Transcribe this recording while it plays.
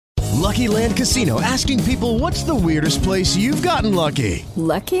Lucky Land Casino, asking people, what's the weirdest place you've gotten lucky?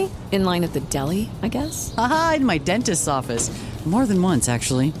 Lucky? In line at the deli, I guess? Aha, in my dentist's office. More than once,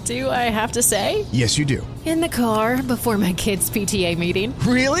 actually. Do I have to say? Yes, you do. In the car before my kids' PTA meeting.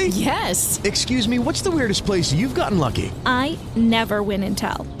 Really? Yes. Excuse me, what's the weirdest place you've gotten lucky? I never win and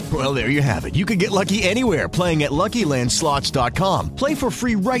tell. Well, there you have it. You can get lucky anywhere, playing at LuckyLandSlots.com. Play for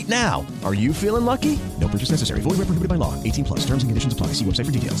free right now. Are you feeling lucky? No purchase necessary. Void where prohibited by law. 18 plus. Terms and conditions apply. See website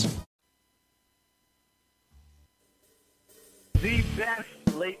for details. The best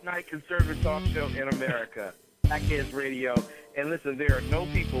late-night conservative talk show in America, Sackheads Radio. And listen, there are no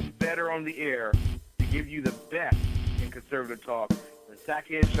people better on the air to give you the best in conservative talk than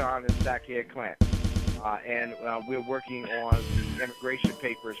Sackhead Sean and Sackhead Clint. And we're working on immigration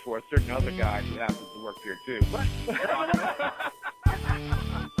papers for a certain other guy who happens to work here, too.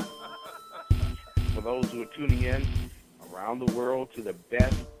 For those who are tuning in around the world to the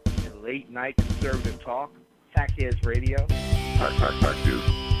best in late-night conservative talk, Sackheads Radio. Sack News.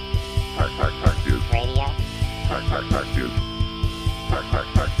 Sack News. Radio. Sack News. Sack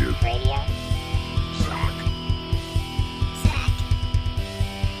News. Radio.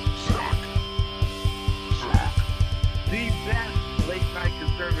 Sack. The best late-night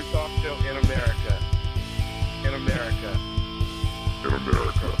conservative talk show in America. In America. In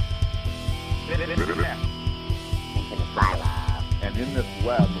America. And in this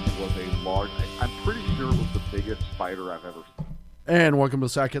web was a large, I'm pretty sure it was the biggest spider I've ever seen. And welcome to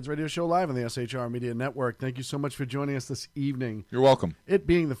the Sackheads Radio Show live on the SHR Media Network. Thank you so much for joining us this evening. You're welcome. It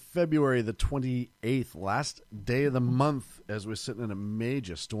being the February the 28th, last day of the month, as we're sitting in a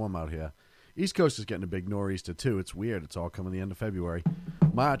major storm out here. East Coast is getting a big nor'easter, too. It's weird. It's all coming the end of February.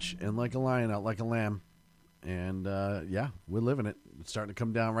 March, in like a lion, out like a lamb. And, yeah, we're living it. It's starting to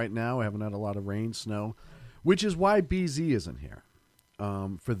come down right now. We haven't had a lot of rain, snow, which is why BZ isn't here.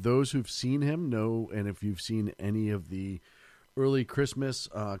 For those who've seen him, know, and if you've seen any of the early Christmas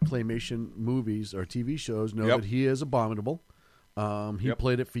claymation movies or TV shows, know that he is Abominable. He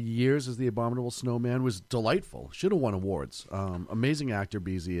played it for years as the Abominable Snowman. Was delightful. Should have won awards. Amazing actor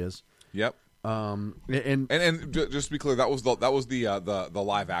BZ is. Yep. And just to be clear, that was the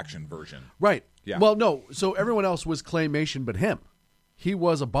live action version. Right. Yeah. Well, no. So everyone else was claymation, but him. He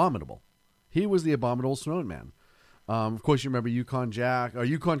was Abominable. He was the Abominable Snowman. Of course, you remember Yukon Jack or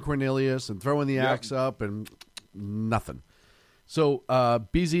Yukon Cornelius and throwing the axe up and nothing. So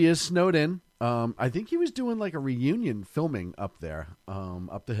BZ is snowed in. I think he was doing like a reunion filming up there,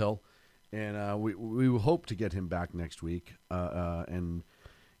 up the hill, and we hope to get him back next week. And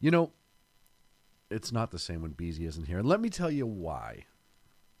you know, it's not the same when BZ isn't here. And let me tell you why.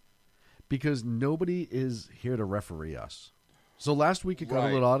 Because nobody is here to referee us. So last week it got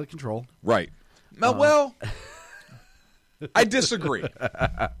a little out of control. Right. Well, I disagree.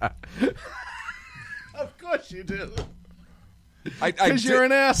 Of course you do. Because you're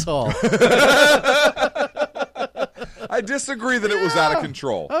an asshole. I disagree that it was out of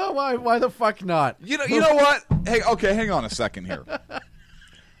control. Oh, why the fuck not? You know what? Hey, okay, hang on a second here.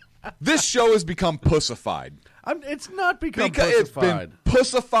 This show has become pussified. It's not become because pussified. It's been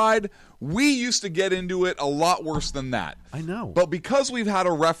pussified. We used to get into it a lot worse than that. I know. But because we've had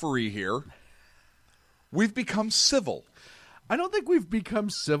a referee here, we've become civil. I don't think we've become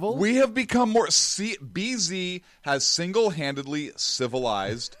civil. We have become more... BZ has single-handedly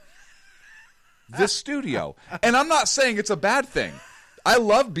civilized this studio. And I'm not saying it's a bad thing. I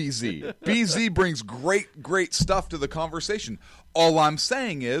love BZ. BZ brings great stuff to the conversation. All I'm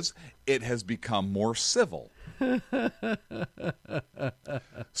saying is it has become more civil.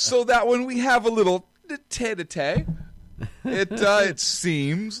 So that when we have a little tete-a-tete, it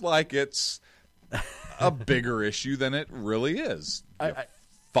seems like it's a bigger issue than it really is.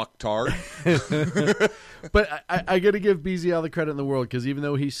 Fucktard. But I got to give BZ all the credit in the world, because even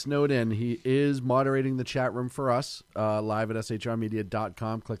though he's snowed in, he is moderating the chat room for us live at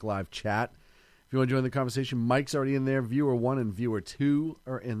shrmedia.com. Click live chat. If you want to join the conversation, Mike's already in there. Viewer 1 and Viewer 2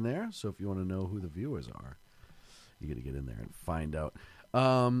 are in there. So if you want to know who the viewers are, you got to get in there and find out.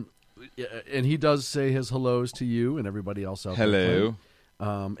 And he does say his hellos to you and everybody else out there. Hello.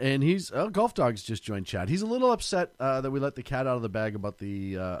 And he's Golf Dog's just joined chat. He's a little upset that we let the cat out of the bag about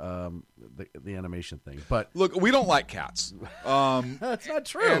the animation thing. But look, we don't like cats. That's not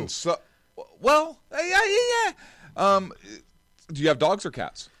true. And so, well, yeah. Do you have dogs or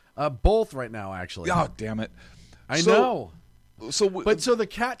cats? Both right now, actually. Oh, damn it! I know. So the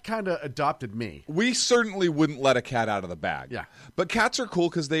cat kind of adopted me. We certainly wouldn't let a cat out of the bag. Yeah, but cats are cool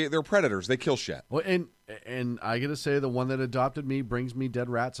because they're predators. They kill shit. Well, and I got to say, the one that adopted me brings me dead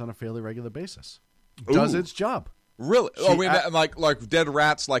rats on a fairly regular basis. Does its job. Really? Like dead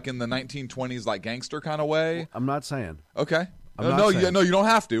rats, like in the 1920s, like gangster kind of way. I'm not saying. Okay. I'm not No, saying. you don't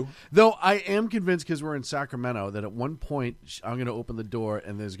have to. Though I am convinced, because we're in Sacramento, that at one point I'm going to open the door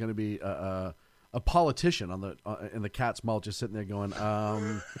and there's going to be a politician on in the cat's mouth just sitting there going,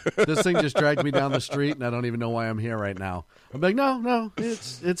 this thing just dragged me down the street and I don't even know why I'm here right now. I'm like, no,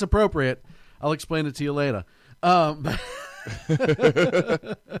 it's appropriate. I'll explain it to you later. That's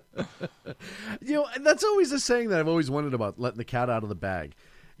always a saying that I've always wondered about, letting the cat out of the bag.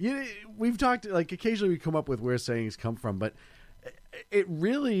 We've talked, like, occasionally we come up with where sayings come from, but it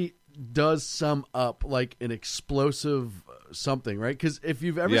really does sum up like an explosive something, right? Because if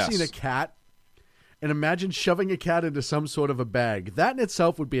you've ever seen a cat, and imagine shoving a cat into some sort of a bag, that in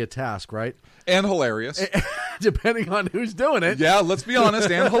itself would be a task, right? And hilarious. Depending on who's doing it. Yeah, let's be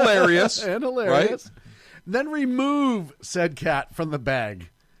honest, and hilarious. And hilarious. Right? Then remove said cat from the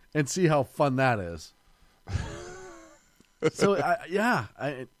bag and see how fun that is. So,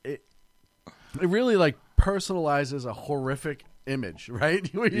 it really, like, personalizes a horrific image, right?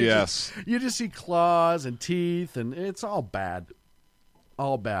 Yes. You just see claws and teeth, and it's all bad.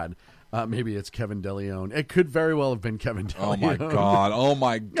 All bad. Maybe it's Kevin DeLeon. It could very well have been Kevin DeLeon. Oh,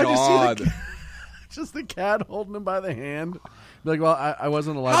 my God. Just the cat holding him by the hand. Like, well, I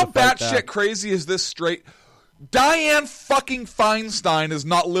wasn't allowed How to fight that. How batshit crazy is this straight? Dianne fucking Feinstein is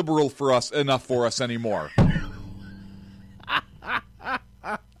not liberal enough for us anymore.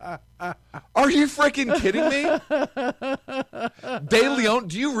 Are you freaking kidding me? De Leon,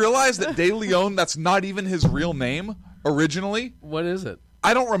 do you realize that De Leon, that's not even his real name originally? What is it?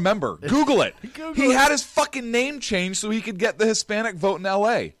 I don't remember. Google it. He had his fucking name changed so he could get the Hispanic vote in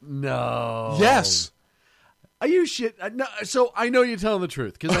L.A. No. Yes. Are you shit? No, so I know you're telling the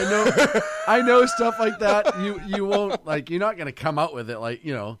truth, because I know stuff like that. You won't, like, you're not going to come out with it like,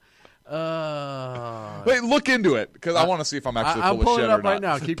 Wait, look into it, because I want to see if I'm actually I'm full of shit or not. I'm pulling it up right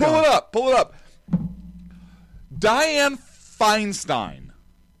now. Keep Pull going. it up. Pull it up. Dianne Feinstein,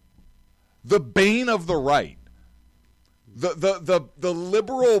 the bane of the right, the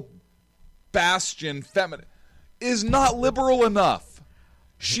liberal bastion feminine, is not liberal enough.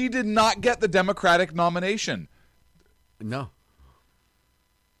 She did not get the Democratic nomination. No.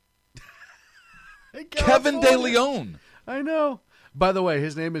 Kevin De Leon. I know. By the way,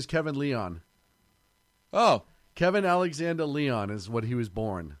 his name is Kevin Leon. Oh. Kevin Alexander Leon is what he was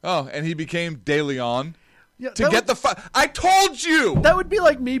born. Oh, and he became De Leon. Yeah, to get I told you! That would be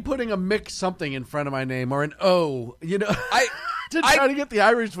like me putting a Mick something in front of my name, or an O, to try to get the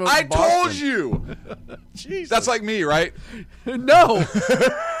Irish vote. I told you! Jesus. That's like me, right? No.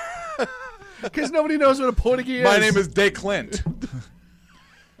 Because nobody knows what a Portuguese is. My name is De Clint.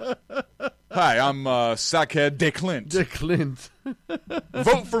 Hi, I'm Sackhead De Clint. De Clint.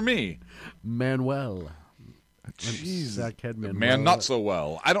 Vote for me. Manuel. Jeez. Sackhead Manuel. Man, not so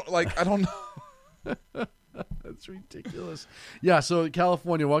well. I don't know. That's ridiculous. Yeah, so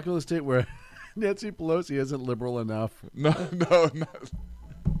California, welcome to the state where Nancy Pelosi isn't liberal enough. No.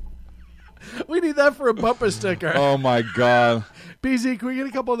 We need that for a bumper sticker. Oh, my God. BZ, can we get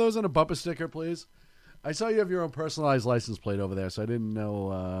a couple of those on a bumper sticker, please? I saw you have your own personalized license plate over there, so I didn't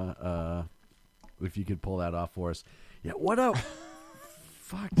know if you could pull that off for us. Yeah, what a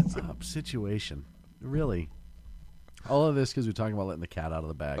fucked up situation. Really. All of this because we're talking about letting the cat out of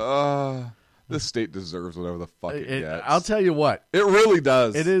the bag. This state deserves whatever the fuck it gets. I'll tell you what. It really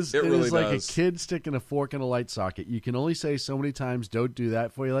does. It is really like does. a kid sticking a fork in a light socket. You can only say so many times, don't do that,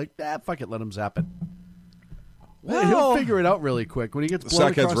 before you're like, fuck it, let him zap it. Well, he'll figure it out really quick. When he gets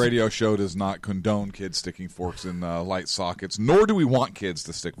blown Sackhead's across radio show does not condone kids sticking forks in light sockets, nor do we want kids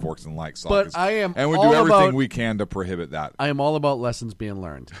to stick forks in light sockets. But I am and we all do everything about, we can to prohibit that. I am all about lessons being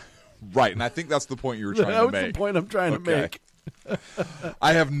learned. Right, and I think that's the point you were trying to make. That's the point I'm trying to make.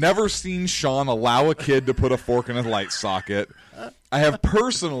 I have never seen Sean allow a kid to put a fork in a light socket. I have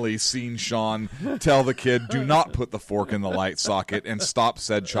personally seen Sean tell the kid, do not put the fork in the light socket, and stop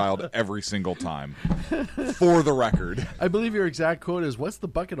said child every single time. For the record. I believe your exact quote is, what's the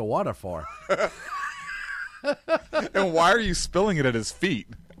bucket of water for? And why are you spilling it at his feet?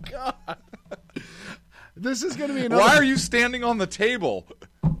 God. This is going to be another... Why are you standing on the table?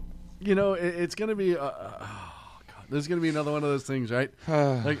 It's going to be... This is going to be another one of those things, right?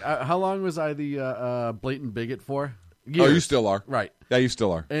 Like, how long was I the blatant bigot for? Years. Oh, you still are. Right. Yeah, you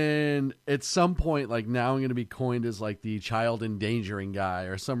still are. And at some point, like, now I'm going to be coined as, like, the child endangering guy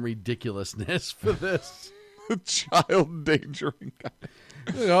or some ridiculousness for this. Child endangering guy.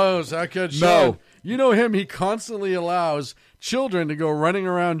 Sackhead Sean. No. You know him. He constantly allows children to go running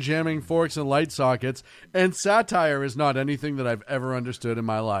around jamming forks in light sockets, and satire is not anything that I've ever understood in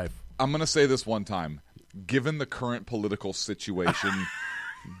my life. I'm going to say this one time. given the current political situation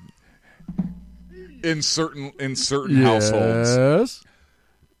in certain households. Yes.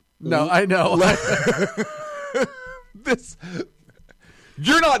 No, I know.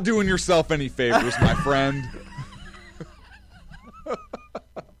 You're not doing yourself any favors, my friend.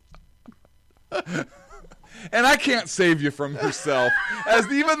 And I can't save you from yourself,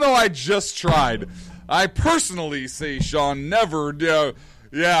 as even though I just tried. I personally say, Sean, never do.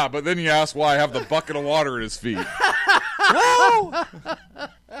 Yeah, but then you ask why I have the bucket of water at his feet. Well,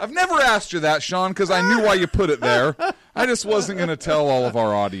 I've never asked you that, Sean, because I knew why you put it there. I just wasn't going to tell all of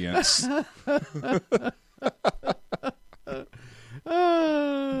our audience.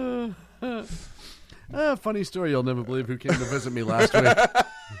 Funny story. You'll never believe who came to visit me last week.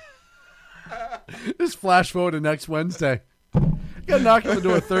 Just flash forward to next Wednesday. Got knocked on the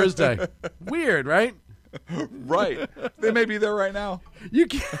door Thursday. Weird, right? Right. They may be there right now. You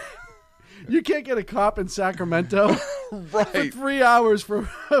can't get a cop in Sacramento right. for 3 hours for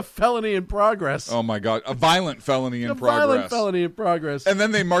a felony in progress. Oh my God, a violent felony in progress. Violent felony in progress. And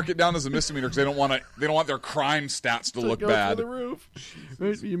then they mark it down as a misdemeanor because they don't want their crime stats to look go bad. Through the roof.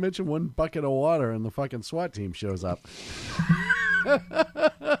 Right, you mentioned one bucket of water, and the fucking SWAT team shows up.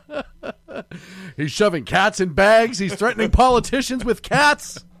 He's shoving cats in bags. He's threatening politicians with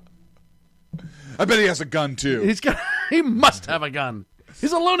cats. I bet he has a gun too. He must have a gun.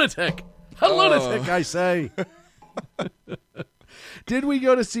 He's a lunatic. A lunatic, I say. Did we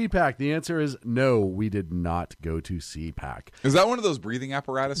go to CPAC? The answer is no, we did not go to CPAC. Is that one of those breathing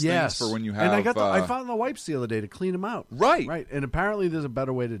apparatus things for when you have... And I found the wipes the other day to clean them out. Right. And apparently there's a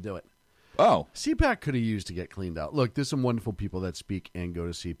better way to do it. Oh. CPAC could have used to get cleaned out. Look, there's some wonderful people that speak and go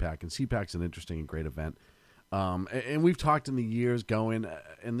to CPAC, and CPAC's an interesting and great event. And we've talked in the years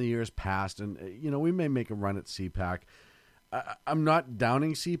past, and we may make a run at CPAC. I'm not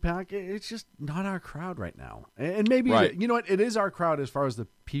downing CPAC. It's just not our crowd right now. And maybe, right. You know what? It is our crowd as far as the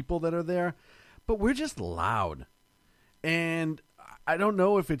people that are there, but we're just loud. And I don't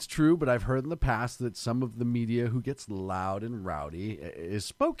know if it's true, but I've heard in the past that some of the media who gets loud and rowdy is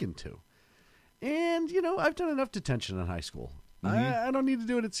spoken to. And, I've done enough detention in high school. Mm-hmm. I don't need to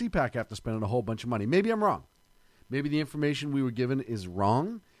do it at CPAC after spending a whole bunch of money. Maybe I'm wrong. Maybe the information we were given is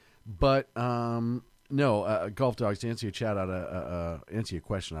wrong, but no. Golf Dogs, to answer your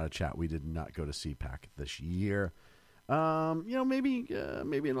question out of chat, we did not go to CPAC this year. Maybe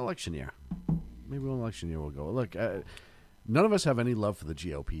an election year. Maybe an election year we'll go. Look, none of us have any love for the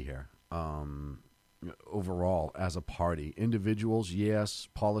GOP here. Overall, as a party, individuals, yes.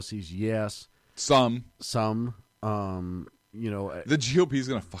 Policies, yes. Some. The GOP is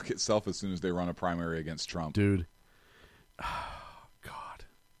going to fuck itself as soon as they run a primary against Trump. Dude. Oh, God.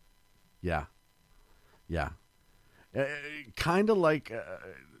 Yeah. Kind of like,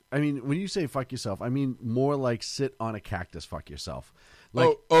 when you say fuck yourself, I mean more like sit on a cactus, fuck yourself.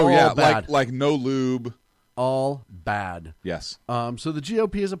 Like, bad. Like no lube. All bad. Yes. So the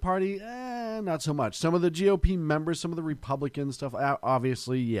GOP as a party, not so much. Some of the GOP members, some of the Republican stuff,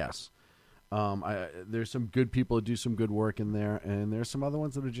 obviously, yes. There's some good people who do some good work in there, and there's some other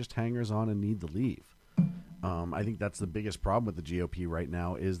ones that are just hangers-on and need to leave. I think that's the biggest problem with the GOP right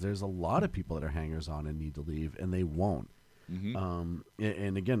now is there's a lot of people that are hangers-on and need to leave, and they won't. Mm-hmm.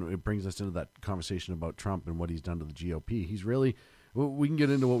 And again, it brings us into that conversation about Trump and what he's done to the GOP. He's really, we can get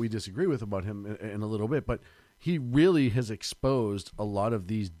into what we disagree with about him in a little bit, but he really has exposed a lot of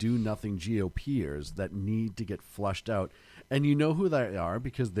these do-nothing GOPers that need to get flushed out. And you know who they are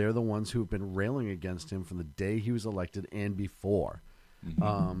because they're the ones who have been railing against him from the day he was elected and before.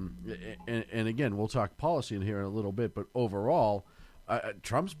 Mm-hmm. And again, we'll talk policy in here in a little bit, but overall,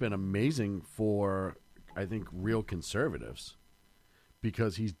 Trump's been amazing for, I think, real conservatives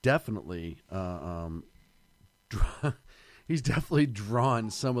because he's definitely drawn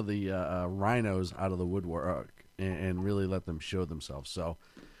some of the rhinos out of the woodwork and really let them show themselves. So,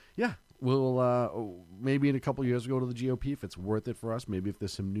 yeah, we'll maybe in a couple of years we'll go to the GOP if it's worth it for us. Maybe if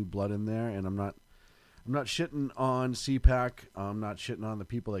there's some new blood in there, and I'm not shitting on CPAC. I'm not shitting on the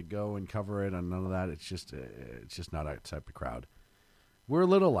people that go and cover it and none of that. It's just not our type of crowd. We're a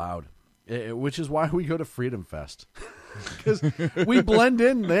little loud, which is why we go to Freedom Fest. Because we blend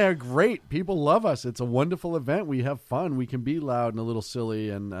in there. Great. People love us. It's a wonderful event. We have fun. We can be loud and a little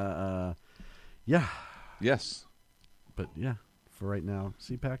silly. And, yeah. Yes. But, yeah, for right now,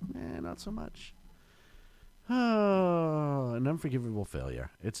 CPAC, not so much. Oh, an unforgivable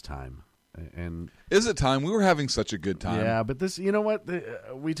failure. It's time. And Is it time? We were having such a good time. yeah, but this, you know what?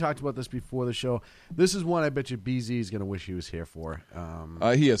 We talked about this before the show. This is one I bet you BZ is going to wish he was here for.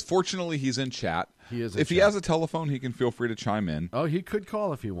 He is. Fortunately, he's in chat. He is in If he chat. has a telephone, he can feel free to chime in. Oh, he could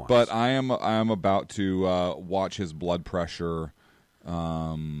call if he wants. But I am about to watch his blood pressure.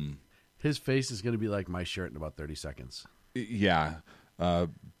 His face is going to be like my shirt in about 30 seconds. Yeah.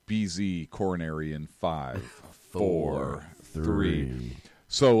 BZ coronary in 5, 4, 3.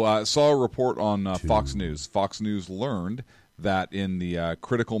 So saw a report on Fox News. Fox News learned that in the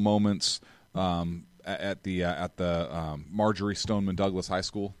critical moments at the Marjorie Stoneman Douglas High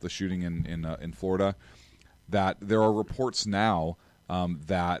School, the shooting in Florida, that there are reports now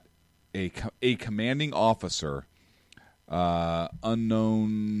that a commanding officer,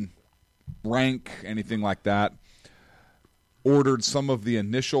 unknown rank, anything like that, ordered some of the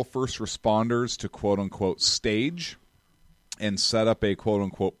initial first responders to quote-unquote stage and set up a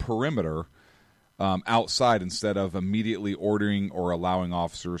quote-unquote perimeter outside instead of immediately ordering or allowing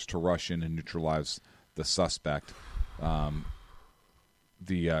officers to rush in and neutralize the suspect. The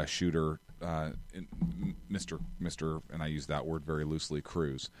shooter, Mr. and I use that word very loosely,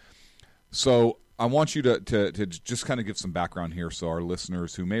 Cruz. So I want you to just kind of give some background here so our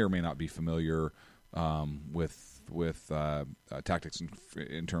listeners who may or may not be familiar with tactics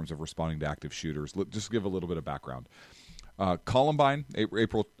in terms of responding to active shooters, just give a little bit of background. Columbine,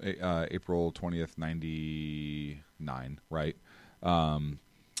 April 20th, 99, right?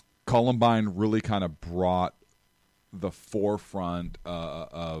 Columbine really kind of brought the forefront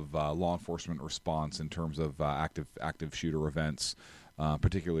of law enforcement response in terms of active shooter events,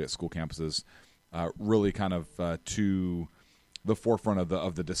 particularly at school campuses, really kind of to the forefront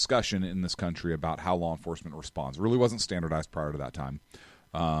of the discussion in this country about how law enforcement responds. It really wasn't standardized prior to that time.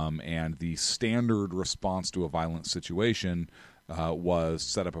 And the standard response to a violent situation was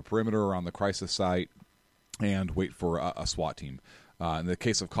set up a perimeter around the crisis site and wait for a SWAT team. In the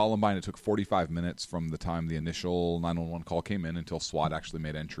case of Columbine, it took 45 minutes from the time the initial 911 call came in until SWAT actually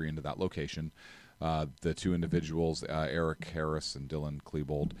made entry into that location. The two individuals, Eric Harris and Dylan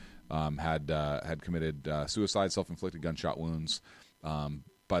Klebold, had committed suicide, self-inflicted gunshot wounds.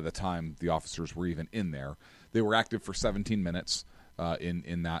 By the time the officers were even in there, they were active for 17 minutes.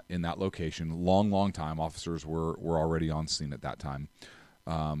 In that location, long time. Officers were already on scene at that time,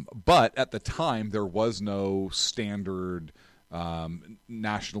 but at the time there was no standard,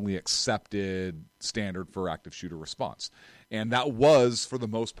 nationally accepted standard for active shooter response, and that was for the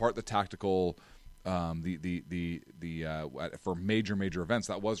most part the tactical, for major events.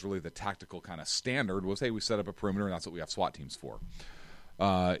 That was really the tactical kind of standard. Was, hey, we set up a perimeter and that's what we have SWAT teams for.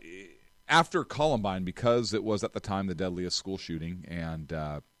 After Columbine, because it was at the time the deadliest school shooting, and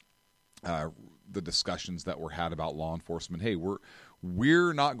the discussions that were had about law enforcement, hey,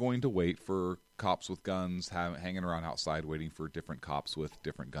 we're not going to wait for cops with guns hanging around outside waiting for different cops with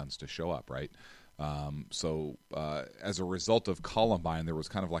different guns to show up, right? So as a result of Columbine, there was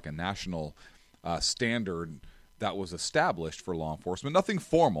kind of like a national standard that was established for law enforcement. Nothing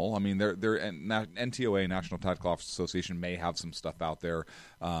formal. I mean, NTOA, National Tactical Officers Association, may have some stuff out there.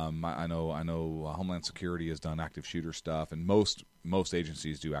 I know Homeland Security has done active shooter stuff, and most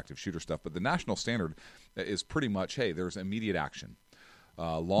agencies do active shooter stuff. But the national standard is pretty much, hey, there's immediate action.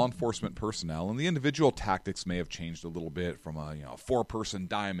 Law enforcement personnel and the individual tactics may have changed a little bit from a 4-person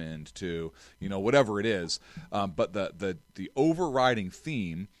diamond to whatever it is. But the overriding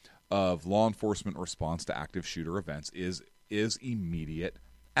theme of law enforcement response to active shooter events is immediate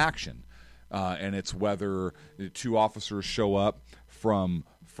action, and it's whether two officers show up from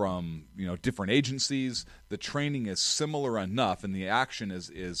different agencies. The training is similar enough, and the action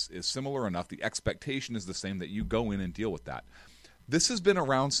is similar enough. The expectation is the same, that you go in and deal with that. This has been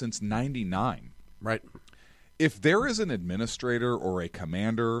around since '99, right? If there is an administrator or a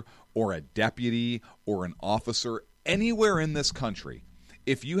commander or a deputy or an officer anywhere in this country,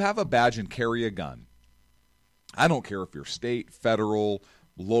 if you have a badge and carry a gun, I don't care if you're state, federal,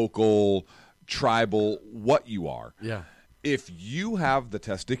 local, tribal, what you are. Yeah. If you have the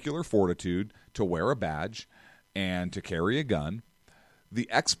testicular fortitude to wear a badge and to carry a gun, the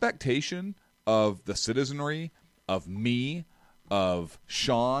expectation of the citizenry, of me, of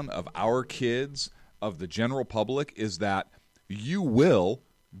Sean, of our kids, of the general public is that you will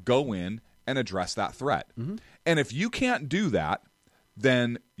go in and address that threat. Mm-hmm. And if you can't do that,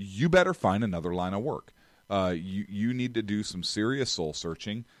 then you better find another line of work. You need to do some serious soul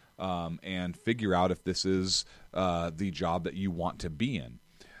searching and figure out if this is the job that you want to be in.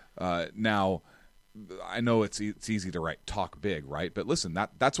 Now, I know it's easy to talk big, right? But listen,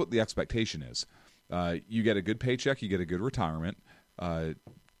 that's what the expectation is. You get a good paycheck, you get a good retirement.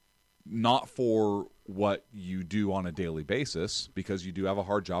 not for what you do on a daily basis, because you do have a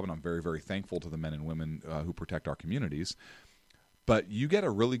hard job, and I'm very, very thankful to the men and women who protect our communities. But you get a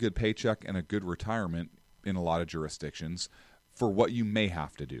really good paycheck and a good retirement in a lot of jurisdictions for what you may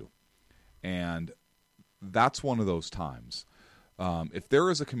have to do. And that's one of those times. If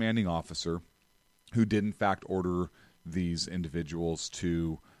there is a commanding officer who did, in fact, order these individuals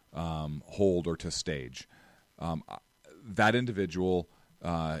to hold or to stage, that individual,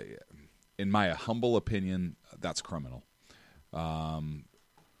 in my humble opinion, that's criminal.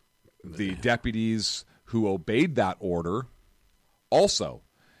 The deputies who obeyed that order, also,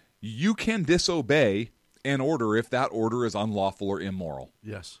 you can disobey an order if that order is unlawful or immoral.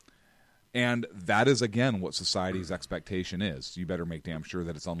 Yes. And that is, again, what society's expectation is. You better make damn sure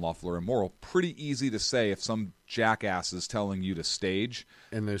that it's unlawful or immoral. Pretty easy to say if some jackass is telling you to stage.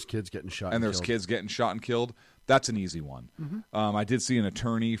 And there's kids getting shot and there's kids getting shot and killed. That's an easy one. Mm-hmm. I did see an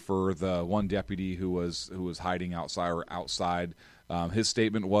attorney for the one deputy who was hiding outside. His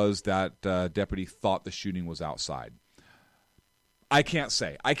statement was that deputy thought the shooting was outside. I can't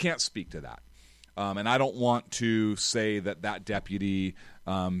speak to that. And I don't want to say that deputy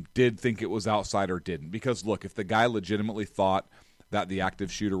did think it was outside or didn't. Because, look, if the guy legitimately thought that the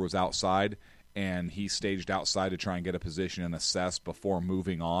active shooter was outside and he staged outside to try and get a position and assess before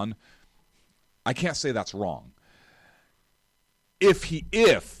moving on, I can't say that's wrong. If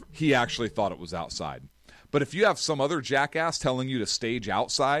he actually thought it was outside. But if you have some other jackass telling you to stage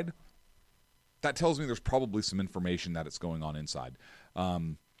outside, that tells me there's probably some information that it's going on inside.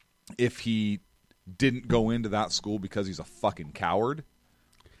 If he didn't go into that school because he's a fucking coward,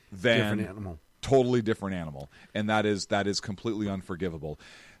 then different animal. Totally different animal. And that is completely unforgivable.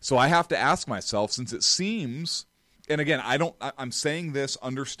 So I have to ask myself, since it seems, and again, I'm saying this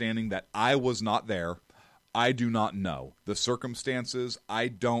understanding that I was not there. I do not know the circumstances. I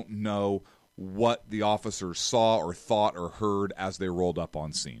don't know what the officers saw or thought or heard as they rolled up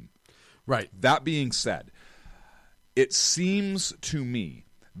on scene. Right. That being said, it seems to me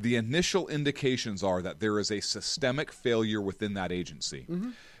the initial indications are that there is a systemic failure within that agency. Mm-hmm.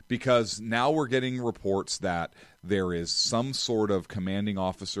 Because now we're getting reports that there is some sort of commanding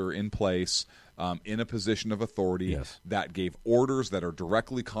officer in place in a position of authority that gave orders that are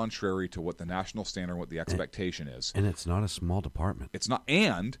directly contrary to what the national standard, what the expectation is. And it's not a small department. It's not.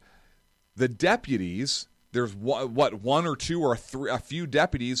 And the deputies, there's one or two or a few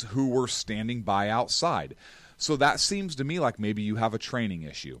deputies who were standing by outside. So that seems to me like maybe you have a training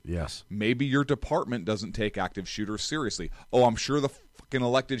issue. Yes. Maybe your department doesn't take active shooters seriously. Oh, I'm sure the fucking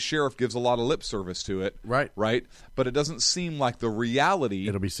elected sheriff gives a lot of lip service to it. Right. Right? But it doesn't seem like the reality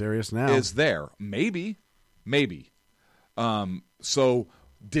it'll be serious now. Is there. Maybe. So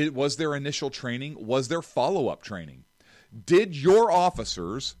was there initial training? Was there follow-up training? Did your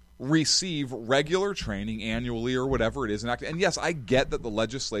officers receive regular training annually or whatever it is? And yes, I get that the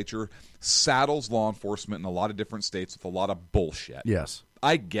legislature saddles law enforcement in a lot of different states with a lot of bullshit. Yes.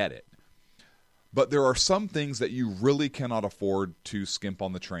 I get it. But there are some things that you really cannot afford to skimp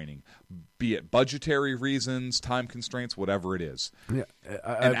on the training, be it budgetary reasons, time constraints, whatever it is. Yeah,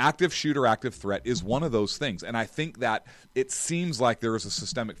 An active shooter, active threat is one of those things. And I think that it seems like there is a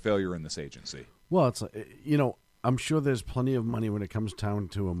systemic failure in this agency. Well, it's I'm sure there's plenty of money when it comes down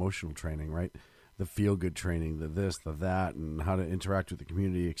to emotional training, right? The feel-good training, the this, the that, and how to interact with the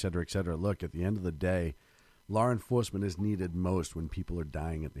community, et cetera, et cetera. Look, at the end of the day, law enforcement is needed most when people are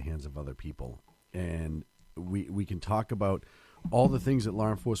dying at the hands of other people. And we can talk about all the things that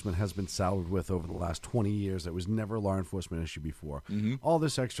law enforcement has been saddled with over the last 20 years that was never a law enforcement issue before. Mm-hmm. All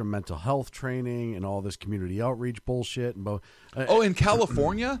this extra mental health training and all this community outreach bullshit. And in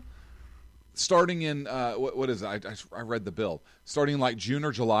California? Starting in, what is it? I read the bill. Starting like June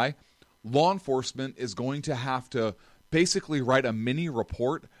or July, law enforcement is going to have to basically write a mini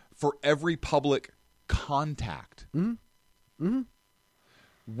report for every public contact. Mm-hmm. Mm-hmm.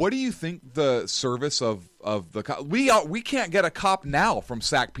 What do you think the service of the cop? We can't get a cop now from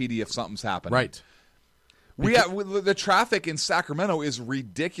Sac PD if something's happening. Right. The traffic in Sacramento is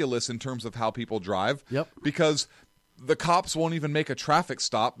ridiculous in terms of how people drive. Yep. Because the cops won't even make a traffic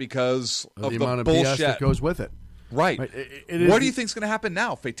stop because of the amount of bullshit BS that goes with it. Right. What do you think is going to happen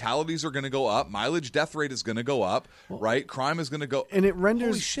now? Fatalities are going to go up. Mileage death rate is going to go up. Right. Crime is going to go. And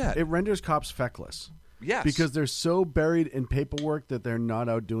holy shit. It renders cops feckless. Yes. Because they're so buried in paperwork that they're not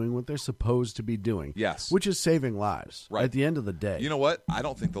out doing what they're supposed to be doing. Yes. Which is saving lives. Right. At the end of the day. You know what? I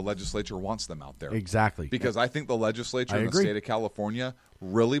don't think the legislature wants them out there. Exactly. Because I think the legislature in the state of California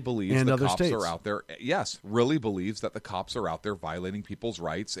really believes the cops are out there. Yes, really believes that the cops are out there violating people's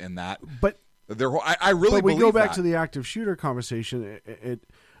rights and that. But I really believe that. But we go back to the active shooter conversation.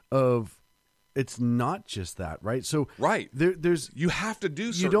 of it's not just that, right? So Right. there's You have to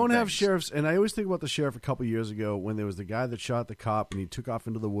do certain you don't have things. sheriffs, and I always think about the sheriff a couple years ago when there was the guy that shot the cop and he took off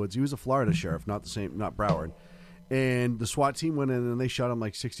into the woods. He was a Florida sheriff, not Broward, and the SWAT team went in and they shot him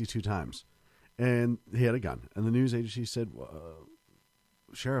like 62 times, and he had a gun. And the news agency said,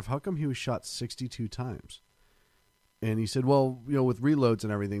 "Sheriff, how come he was shot 62 times?" And he said, "Well, with reloads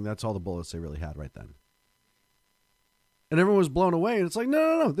and everything, that's all the bullets they really had right then." And everyone was blown away, and it's like,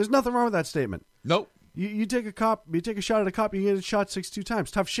 no. There's nothing wrong with that statement. Nope. You take a shot at a cop, you get shot 62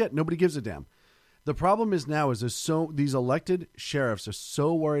 times. Tough shit. Nobody gives a damn. The problem is now is these elected sheriffs are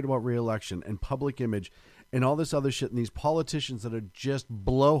so worried about re-election and public image and all this other shit, and these politicians that are just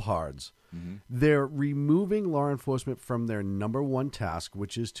blowhards. Mm-hmm. They're removing law enforcement from their number one task,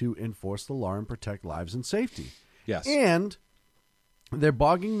 which is to enforce the law and protect lives and safety. Yes. And they're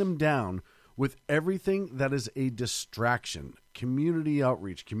bogging them down with everything that is a distraction. Community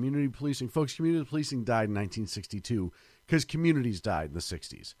outreach, community policing. Folks, community policing died in 1962 because communities died in the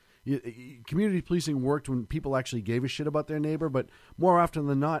 60s. Community policing worked when people actually gave a shit about their neighbor, but more often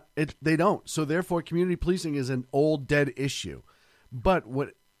than not, they don't. So therefore, community policing is an old, dead issue. But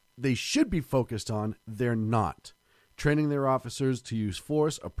what they should be focused on, they're not. Training their officers to use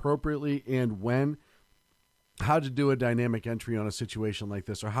force appropriately and when, how to do a dynamic entry on a situation like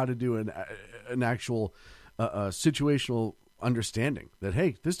this, or how to do an actual situational understanding that,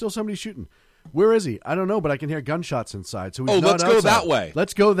 hey, there's still somebody shooting. Where is he? I don't know, but I can hear gunshots inside. So he's not let's go outside. that way.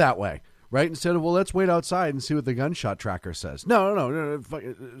 Let's go that way, right? Instead of, let's wait outside and see what the gunshot tracker says. No.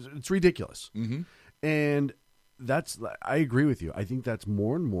 It's ridiculous. Mm-hmm. And I agree with you. I think that's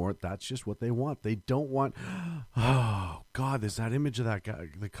more and more, that's just what they want. They don't want, oh, God, there's that image of that guy,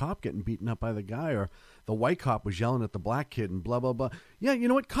 the cop getting beaten up by the guy, or the white cop was yelling at the black kid and blah, blah, blah. Yeah, you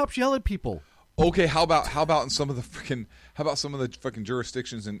know what? Cops yell at people. Okay, how about in some of the fucking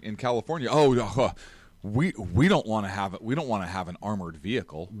jurisdictions in California? Oh, we don't want to have an armored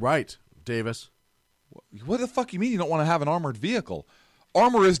vehicle. Right, Davis. What the fuck you mean you don't want to have an armored vehicle?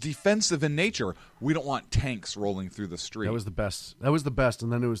 Armor is defensive in nature. We don't want tanks rolling through the street. That was the best.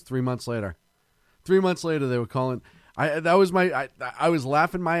 And then it was 3 months later. 3 months later, they were calling. I was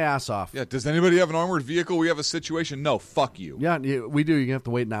laughing my ass off. Yeah. Does anybody have an armored vehicle? We have a situation. No. Fuck you. Yeah, we do. You have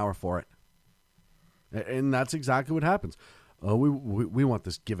to wait an hour for it. And that's exactly what happens. Oh, we want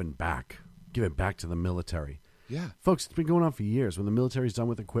this given back. Give it back to the military. Yeah. Folks, it's been going on for years. When the military's done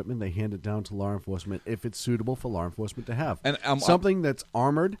with equipment, they hand it down to law enforcement if it's suitable for law enforcement to have. And something that's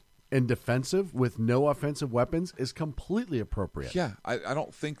armored and defensive with no offensive weapons is completely appropriate. Yeah. I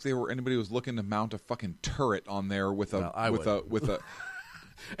don't think anybody was looking to mount a fucking turret on there with a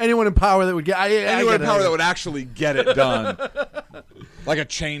anyone in power that would get that would actually get it done. Like a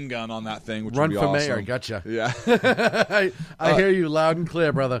chain gun on that thing, which Run would be for awesome. mayor, gotcha. Yeah. I hear you loud and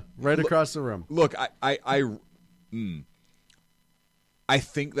clear, brother. Right across the room. Look, I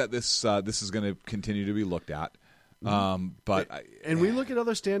think that this is going to continue to be looked at. We look at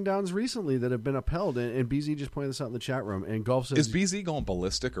other stand downs recently that have been upheld, and BZ just pointed this out in the chat room. And Golf says, is BZ going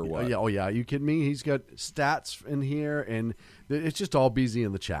ballistic or what? Yeah, are you kidding me? He's got stats in here, and it's just all BZ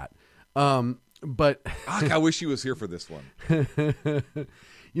in the chat. But I wish he was here for this one.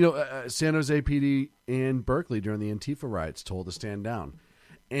 San Jose PD and Berkeley during the Antifa riots told to stand down,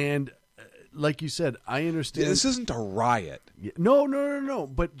 and like you said, I understand this isn't a riot. No.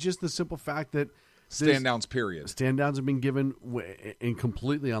 But just the simple fact that stand downs, period. Stand downs have been given in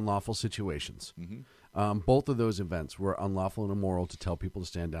completely unlawful situations. Mm-hmm. Both of those events were unlawful and immoral to tell people to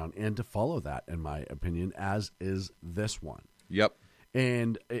stand down and to follow that, in my opinion, as is this one. Yep.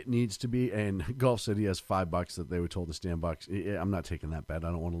 And it needs to be, and Golf said he has $5 that they were told to stand bucks. I'm not taking that bet.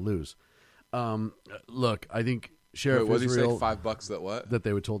 I don't want to lose. Look, I think Sheriff what did Israel... he say, $5 that what? That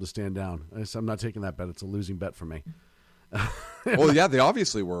they were told to stand down. I'm not taking that bet. It's a losing bet for me. Well, yeah, they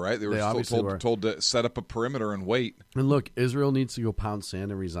obviously were, right? They were were told to set up a perimeter and wait. And look, Israel needs to go pound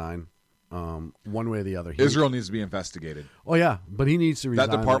sand and resign. One way or the other. Israel needs to be investigated. Oh, yeah, but he needs to resign.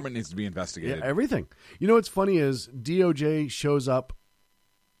 That department needs to be investigated. Yeah, everything. You know what's funny is DOJ shows up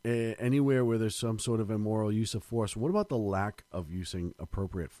anywhere where there's some sort of immoral use of force. What about the lack of using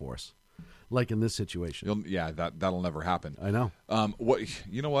appropriate force? Like in this situation. That'll never happen. I know.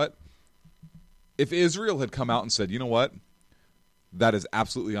 You know what? If Israel had come out and said, you know what, that is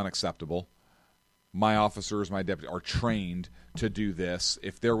absolutely unacceptable. My officers, my deputy are trained to do this.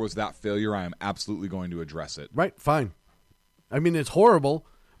 If there was that failure, I am absolutely going to address it. Right, fine. I mean, it's horrible,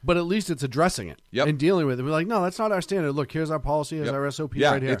 but at least it's addressing it and dealing with it. We're like, no, that's not our standard. Look, here's our policy, here's our SOP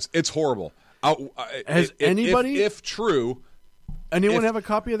right here. It's horrible. Has anybody... If true... Anyone have a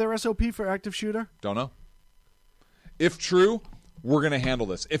copy of their SOP for active shooter? Don't know. If true, we're going to handle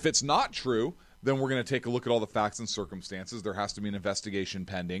this. If it's not true, then we're going to take a look at all the facts and circumstances. There has to be an investigation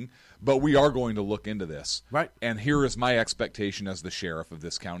pending, but we are going to look into this. Right. And here is my expectation as the sheriff of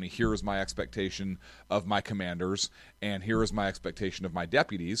this county. Here is my expectation of my commanders, and here is my expectation of my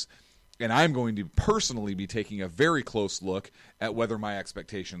deputies. And I'm going to personally be taking a very close look at whether my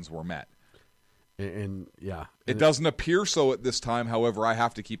expectations were met. And yeah. It doesn't appear so at this time. However, I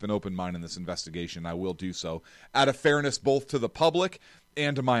have to keep an open mind in this investigation. I will do so out of fairness both to the public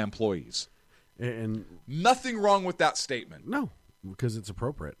and to my employees. And nothing wrong with that statement. No, because it's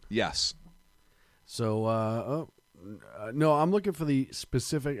appropriate. Yes. So, no, I'm looking for the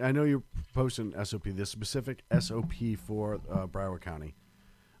specific. I know you're posting SOP, the specific SOP for Broward County,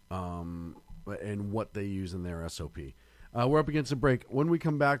 and what they use in their SOP. We're up against a break. When we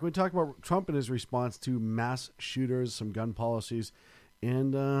come back, we talk about Trump and his response to mass shooters, some gun policies,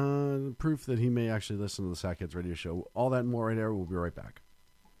 and proof that he may actually listen to the Sackheads radio show. All that and more right there. We'll be right back.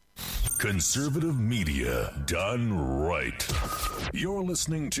 Conservative media done right. You're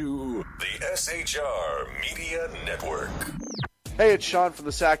listening to the SHR Media Network. Hey, it's Sean from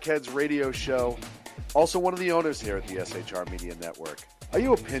the Sackheads radio show. Also one of the owners here at the SHR Media Network. Are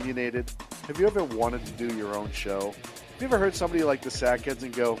you opinionated? Have you ever wanted to do your own show? Have you ever heard somebody like the Sackheads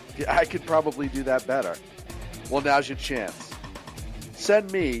and go, yeah, I could probably do that better? Well, now's your chance.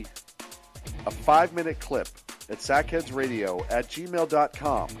 Send me a 5-minute clip at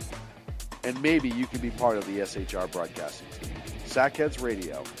sackheadsradio@gmail.com, and maybe you can be part of the SHR broadcasting team.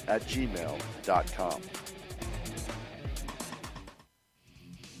 sackheadsradio@gmail.com.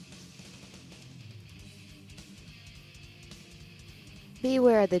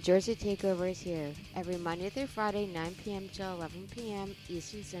 Beware, the Jersey Takeover is here. Every Monday through Friday, 9 p.m. to 11 p.m.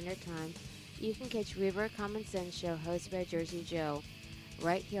 Eastern Standard Time, you can catch Reaver Common Sense Show hosted by Jersey Joe,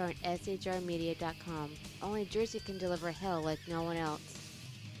 right here on shrmedia.com. Only Jersey can deliver hell like no one else.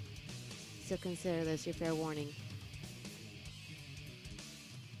 So consider this your fair warning.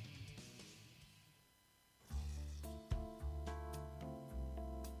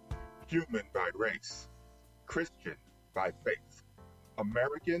 Human by race, Christian by faith,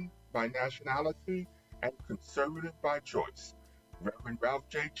 American by nationality, and conservative by choice. Reverend Ralph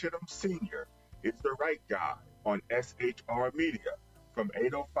J. Chittum Sr. is the right guy on SHR Media from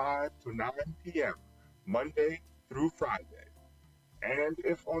 8:05 to 9 p.m. Monday through Friday. And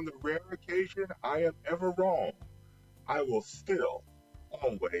if on the rare occasion I am ever wrong, I will still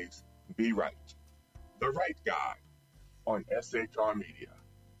always be right. The right guy on SHR Media.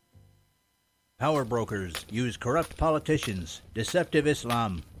 Power brokers use corrupt politicians, deceptive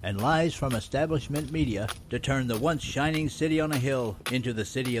Islam, and lies from establishment media to turn the once shining city on a hill into the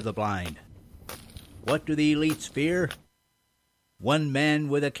city of the blind. What do the elites fear? One man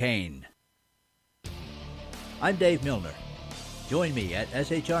with a cane. I'm Dave Milner. Join me at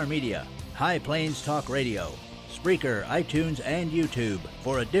SHR Media, High Plains Talk Radio, Spreaker, iTunes, and YouTube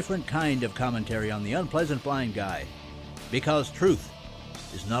for a different kind of commentary on the unpleasant blind guy. Because truth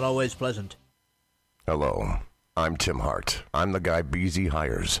is not always pleasant. Hello, I'm Tim Hart. I'm the guy BZ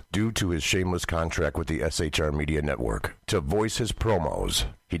hires due to his shameless contract with the SHR Media Network to voice his promos.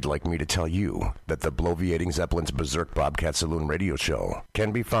 He'd like me to tell you that the Bloviating Zeppelin's Berserk Bobcat Saloon radio show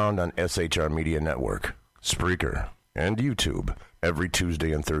can be found on SHR Media Network, Spreaker, and YouTube every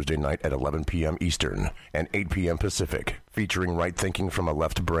Tuesday and Thursday night at 11 p.m. Eastern and 8 p.m. Pacific, featuring right thinking from a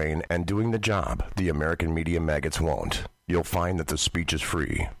left brain and doing the job the American media maggots won't. You'll find that the speech is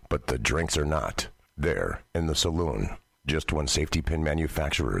free, but the drinks are not. There, in the saloon, just when safety pin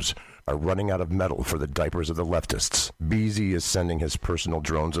manufacturers are running out of metal for the diapers of the leftists, BZ is sending his personal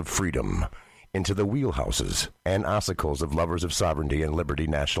drones of freedom into the wheelhouses and ossicles of lovers of sovereignty and liberty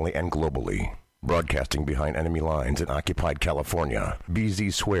nationally and globally. Broadcasting behind enemy lines in occupied California,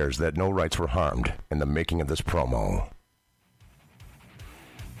 BZ swears that no rights were harmed in the making of this promo.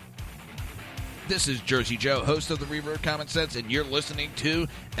 This is Jersey Joe, host of the Reaver Common Sense, and you're listening to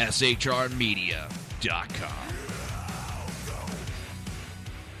SHRmedia.com.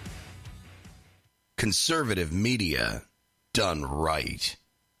 Conservative media done right.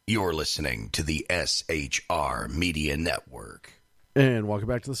 You're listening to the SHR Media Network. And welcome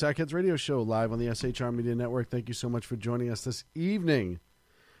back to the Sackheads Radio Show, live on the SHR Media Network. Thank you so much for joining us this evening.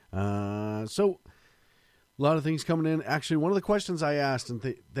 So, a lot of things coming in. Actually, one of the questions I asked, and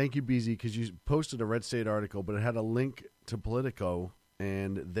thank you, BZ, because you posted a Red State article, but it had a link to Politico,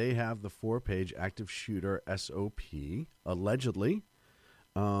 and they have the 4-page active shooter SOP, allegedly,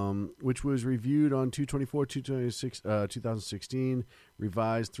 which was reviewed on 2/24/2016,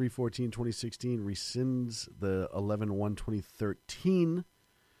 revised 3/14/2016, rescinds the 11/1/2013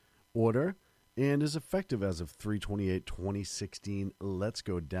 order, and is effective as of 3/28/2016. Let's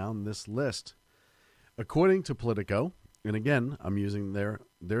go down this list. According to Politico, and again, I'm using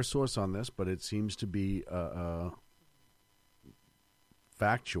their source on this, but it seems to be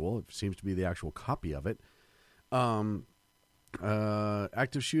factual. It seems to be the actual copy of it. Active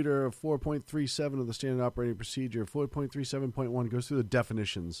shooter 4.37 of the standard operating procedure. 4.37.1 goes through the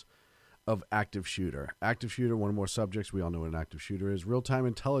definitions of active shooter. Active shooter, one or more subjects. We all know what an active shooter is. Real-time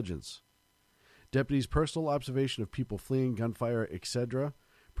intelligence. Deputies' personal observation of people fleeing, gunfire, etc.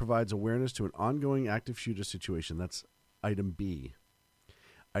 provides awareness to an ongoing active shooter situation. That's item B.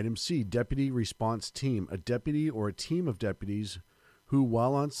 Item C, deputy response team. A deputy or a team of deputies who,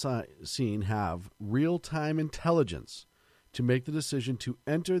 while on scene, have real-time intelligence to make the decision to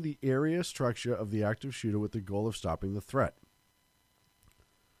enter the area structure of the active shooter with the goal of stopping the threat.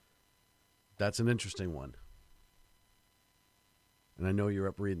 That's an interesting one. And I know you're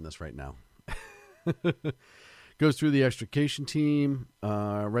up reading this right now. Goes through the extrication team,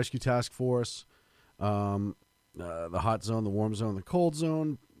 rescue task force, the hot zone, the warm zone, the cold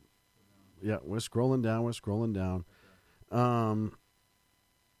zone. Yeah, we're scrolling down.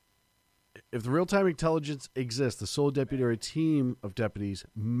 If the real-time intelligence exists, the sole deputy or a team of deputies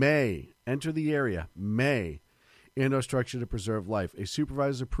may enter the area, and or structure to preserve life. A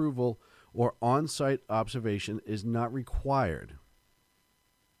supervisor's approval or on-site observation is not required.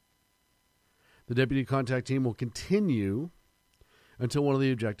 The deputy contact team will continue until one of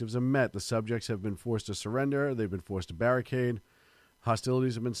the objectives are met. The subjects have been forced to surrender, they've been forced to barricade,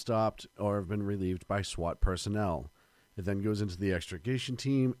 hostilities have been stopped, or have been relieved by SWAT personnel. It then goes into the extrication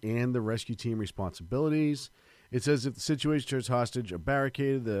team and the rescue team responsibilities. It says if the situation turns hostage or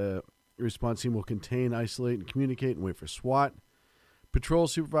barricaded, the response team will contain, isolate, and communicate and wait for SWAT. Patrol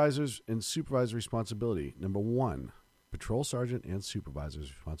supervisors and supervisor responsibility. Number 1, patrol sergeant and supervisor's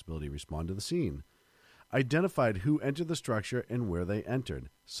responsibility. Respond to the scene. Identified who entered the structure and where they entered.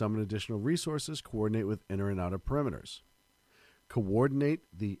 Summon additional resources. Coordinate with inner and outer perimeters. Coordinate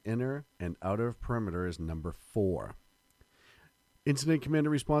the inner and outer perimeter is number 4. Incident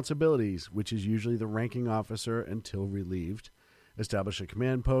commander responsibilities, which is usually the ranking officer until relieved. Establish a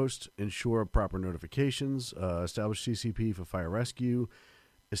command post, ensure proper notifications, establish CCP for fire rescue,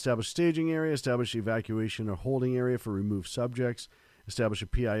 establish staging area, establish evacuation or holding area for removed subjects, establish a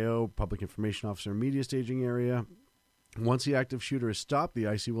PIO, public information officer, media staging area. Once the active shooter is stopped, the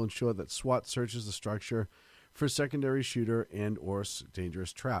IC will ensure that SWAT searches the structure for secondary shooter and or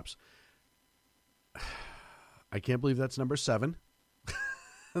dangerous traps. I can't believe that's number 7.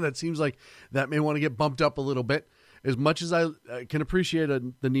 That seems like that may want to get bumped up a little bit. As much as I can appreciate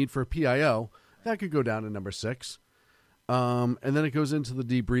the need for a PIO, that could go down to number 6. And then it goes into the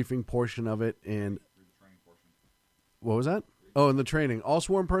debriefing portion of it. And what was that? Oh, and the training. All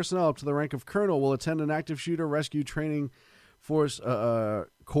sworn personnel up to the rank of colonel will attend an active shooter rescue training force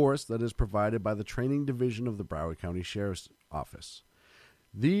course that is provided by the training division of the Broward County Sheriff's Office.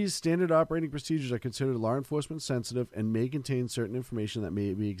 These standard operating procedures are considered law enforcement sensitive and may contain certain information that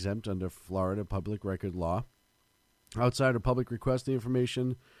may be exempt under Florida public record law. Outside of public request, the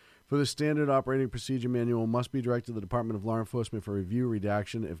information for the standard operating procedure manual must be directed to the Department of Law Enforcement for review,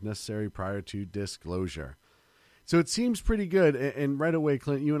 redaction, if necessary, prior to disclosure. So it seems pretty good. And right away,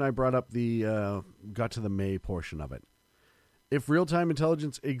 Clint, you and I brought up got to the may portion of it. If real-time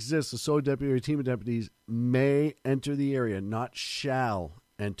intelligence exists, a sole deputy or a team of deputies may enter the area, not shall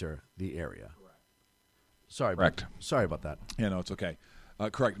enter the area. Correct. Sorry about that. Yeah, no, it's okay.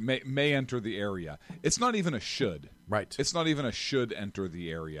 Correct. May enter the area. It's not even a should. Right. It's not even a should enter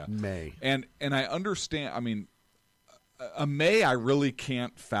the area. May. And I understand. I mean, a may, I really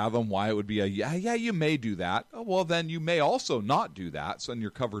can't fathom why it would be a yeah, you may do that. Oh, well, then you may also not do that, so then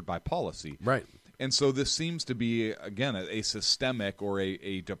you're covered by policy. Right. And so this seems to be, again, a systemic or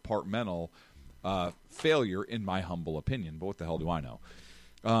a departmental failure, in my humble opinion. But what the hell do I know?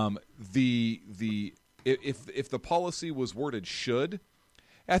 If the policy was worded should,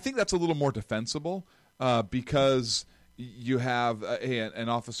 I think that's a little more defensible because you have an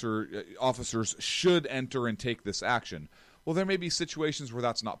officers should enter and take this action. Well, there may be situations where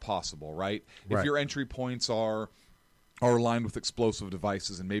that's not possible, right? If your entry points are aligned with explosive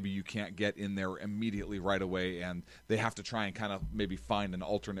devices and maybe you can't get in there immediately right away and they have to try and kind of maybe find an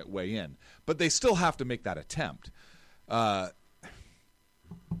alternate way in. But they still have to make that attempt. I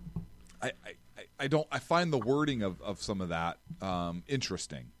find the wording of some of that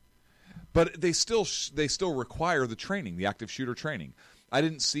interesting. But they still require the training, the active shooter training. I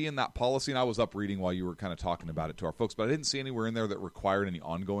didn't see in that policy, and I was up reading while you were kind of talking about it to our folks, but I didn't see anywhere in there that required any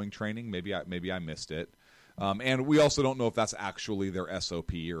ongoing training. Maybe I missed it. And we also don't know if that's actually their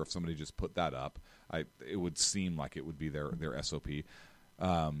SOP or if somebody just put that up. It would seem like it would be their SOP.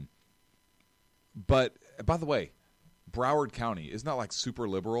 But by the way, Broward County isn't that like super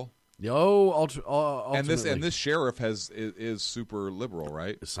liberal? Ultimately. And this sheriff is super liberal,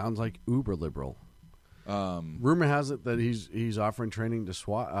 right? It sounds like uber liberal. Rumor has it that he's offering training to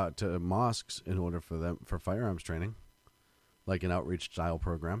to mosques in order for firearms training, like an outreach style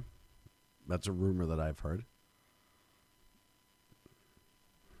program. That's a rumor that I've heard.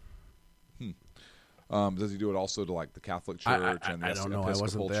 Does he do it also to like the Catholic Church and the I don't know. Episcopal I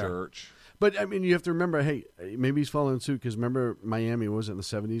wasn't there. Church? But I mean, you have to remember. Hey, maybe he's following suit because remember Miami was it in the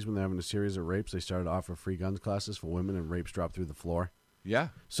 70s when they're having a series of rapes. They started to offer free guns classes for women, and rapes dropped through the floor. Yeah.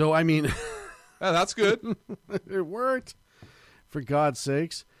 So I mean, yeah, that's good. It worked. For God's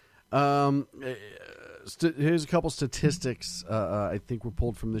sakes. Here's a couple statistics I think were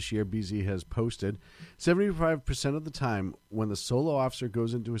pulled from this year. BZ has posted 75% of the time when the solo officer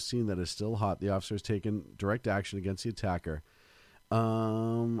goes into a scene that is still hot, the officer has taken direct action against the attacker.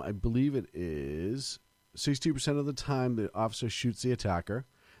 I believe it is 62% of the time the officer shoots the attacker,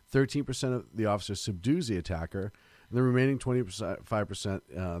 13% of the officer subdues the attacker, and the remaining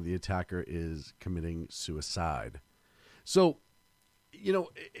 5% the attacker is committing suicide. So, you know,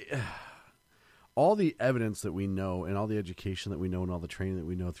 all the evidence that we know and all the education that we know and all the training that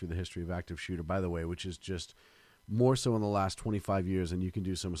we know through the history of active shooter, by the way, which is just more so in the last 25 years, and you can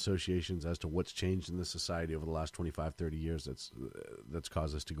do some associations as to what's changed in this society over the last 25, 30 years that's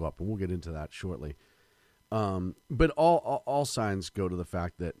caused us to go up, and we'll get into that shortly. But all signs go to the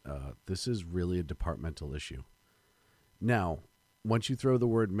fact that this is really a departmental issue. Now, once you throw the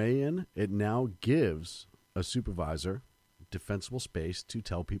word may in, it now gives a supervisor defensible space to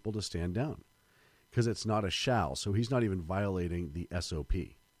tell people to stand down because it's not a shall, so he's not even violating the SOP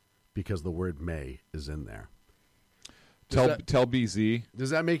because the word may is in there. Tell BZ. Does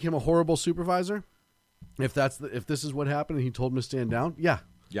that make him a horrible supervisor? If this is what happened and he told him to stand down? Yeah.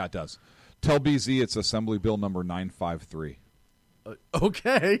 Yeah, it does. Tell BZ it's Assembly Bill number 953.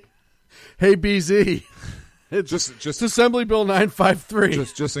 Okay. Hey, BZ. It's just Assembly Bill 953.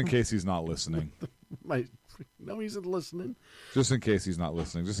 Just in case he's not listening. No, he's not listening. Just in case he's not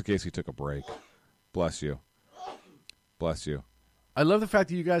listening. Just in case he took a break. Bless you. Bless you. I love the fact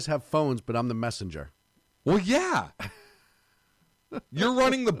that you guys have phones, but I'm the messenger. Well, yeah. You're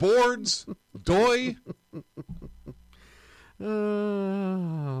running the boards, doy.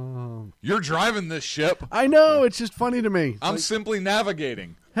 You're driving this ship. I know. It's just funny to me. I'm simply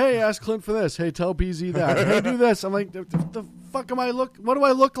navigating. Hey, ask Clint for this. Hey, tell BZ that. Hey, do this. I'm like, the fuck am I look? What do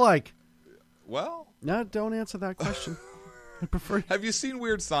I look like? Well, no, don't answer that question. I prefer. Have you seen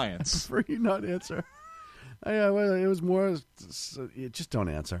Weird Science? I prefer you not answer. Well, it was more. Just don't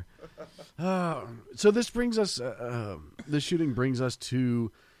answer. So this brings us. This shooting brings us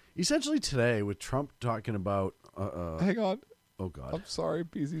to essentially today with Trump talking about. Hang on. Oh God. I'm sorry.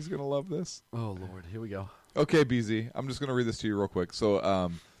 BZ's gonna love this. Oh Lord. Here we go. Okay, BZ. I'm just gonna read this to you real quick.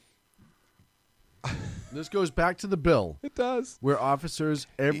 So, this goes back to the bill. It does. Where officers,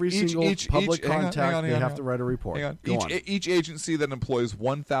 every single public contact, they have to write a report. Hang on. Go on. Each agency that employs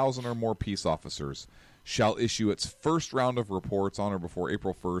 1,000 or more peace officers shall issue its first round of reports on or before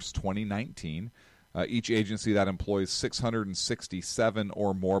April 1st, 2019. Each agency that employs 667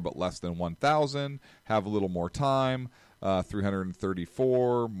 or more but less than 1,000 have a little more time.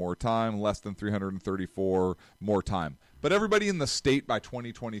 334 more time, less than 334 more time. But everybody in the state by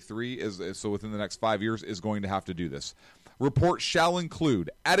 2023 is so within the next 5 years is going to have to do this. Reports shall include,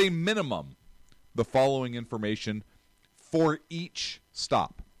 at a minimum, the following information for each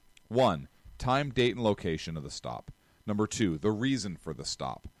stop. 1, time, date, and location of the stop. Number 2, the reason for the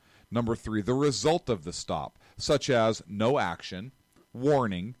stop. Number 3, the result of the stop, such as no action,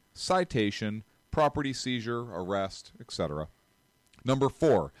 warning, citation, property seizure, arrest, etc. Number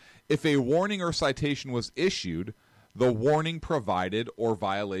 4, if a warning or citation was issued, the warning provided or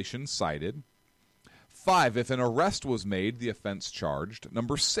violation cited. 5, if an arrest was made, the offense charged.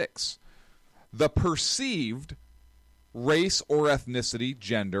 Number 6, the perceived race or ethnicity,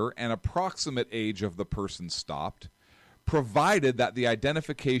 gender, and approximate age of the person stopped, provided that the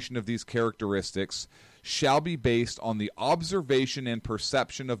identification of these characteristics shall be based on the observation and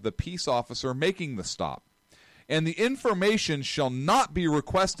perception of the peace officer making the stop, and the information shall not be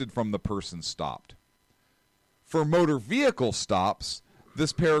requested from the person stopped. For motor vehicle stops,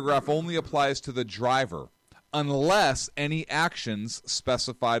 this paragraph only applies to the driver, unless any actions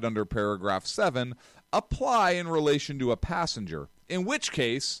specified under paragraph 7 apply in relation to a passenger, in which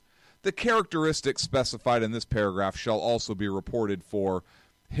case the characteristics specified in this paragraph shall also be reported for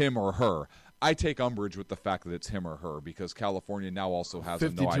him or her. I take umbrage with the fact that it's him or her because California now also has a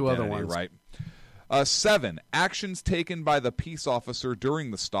no 52 other identity, ones. right? 7, actions taken by the peace officer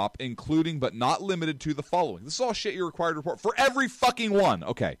during the stop, including but not limited to the following. This is all shit you're required to report for every fucking one.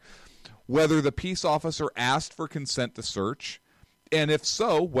 Okay. Whether the peace officer asked for consent to search, and if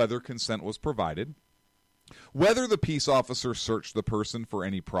so, whether consent was provided. Whether the peace officer searched the person for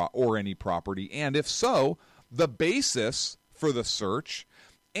any property, and if so, the basis for the search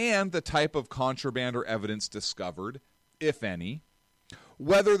and the type of contraband or evidence discovered, if any.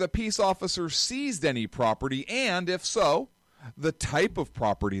 Whether the peace officer seized any property, and if so, the type of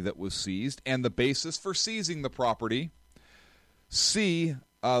property that was seized and the basis for seizing the property. C,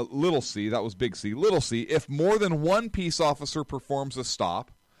 little c, that was big C. Little c, if more than one peace officer performs a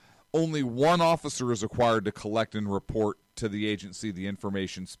stop, only one officer is required to collect and report to the agency the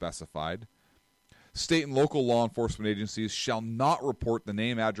information specified. State and local law enforcement agencies shall not report the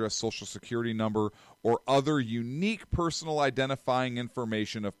name, address, social security number, or other unique personal identifying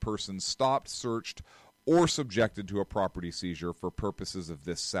information of persons stopped, searched, or subjected to a property seizure for purposes of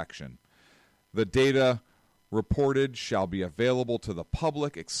this section. The data reported shall be available to the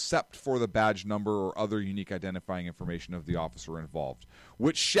public except for the badge number or other unique identifying information of the officer involved,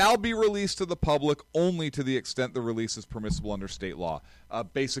 which shall be released to the public only to the extent the release is permissible under state law.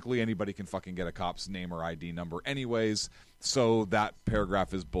 Basically, anybody can fucking get a cop's name or ID number anyways, so that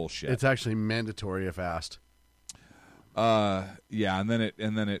paragraph is bullshit. It's actually mandatory if asked. Yeah, and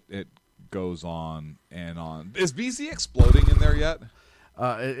then it goes on and on. Is BZ exploding in there yet?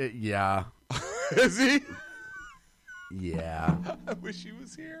 Yeah. Is he? Yeah. I wish he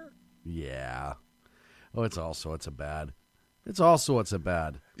was here. Yeah. Oh, it's all sorts of bad. It's all sorts of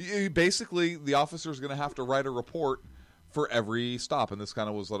bad. Basically, the officer is going to have to write a report for every stop, and this kind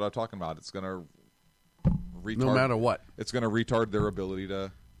of was what I'm talking about. It's going to retard. No matter what. It's going to retard their ability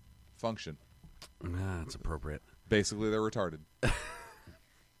to function. That's appropriate. Basically, they're retarded.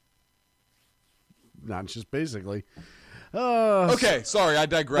 Not just basically. Okay, sorry, I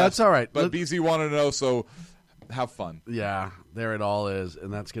digress. That's all right. But BZ wanted to know, so have fun. Yeah, there it all is,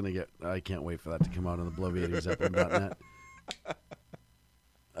 and that's going to get... I can't wait for that to come out on the bloviatingzeppelin.net.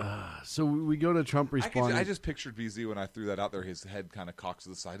 So we go to Trump responding. I just pictured BZ when I threw that out there. His head kind of cocks to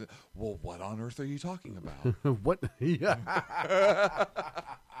the side. Well, what on earth are you talking about? What? Yeah.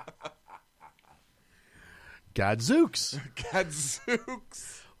 Gadzooks.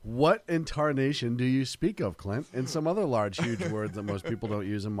 Gadzooks. What in tarnation do you speak of, Clint? And some other large, huge words that most people don't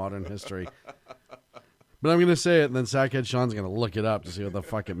use in modern history. But I'm going to say it, and then Sackhead Sean's going to look it up to see what the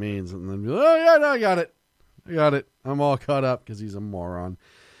fuck it means. And then be like, oh, yeah, no, I got it. I'm all caught up because he's a moron.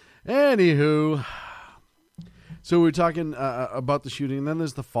 Anywho, so we're talking about the shooting, and then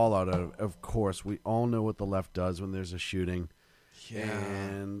there's the fallout of course. We all know what the left does when there's a shooting. Yeah.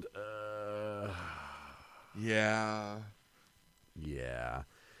 And, yeah. Yeah.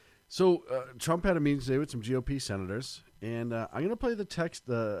 So Trump had a meeting today with some GOP senators, and I'm going to play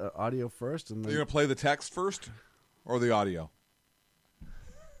the audio first. And then... You're going to play the text first or the audio?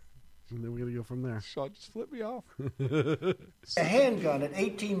 And then we're going to go from there. Sean, just flip me off. A handgun at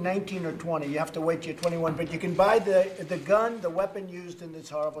 18, 19, or 20, you have to wait till you're 21, but you can buy the gun, the weapon used in this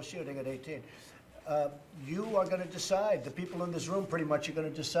horrible shooting at 18. You are going to decide. The people in this room pretty much are going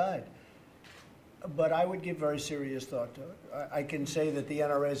to decide. But I would give very serious thought to it. I can say that the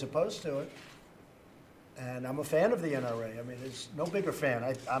NRA is opposed to it, and I'm a fan of the NRA. I mean, there's no bigger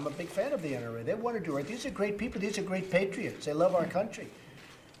fan. I'm a big fan of the NRA. They want to do right. These are great people. These are great patriots. They love our country.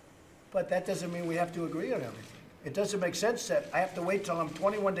 But that doesn't mean we have to agree on everything. It doesn't make sense that I have to wait till I'm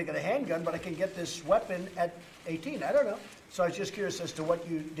 21 to get a handgun, but I can get this weapon at 18. I don't know. So I was just curious as to what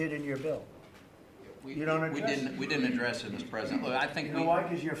you did in your bill. You don't address it? We didn't address it, Mr. President. Look, I think you know why?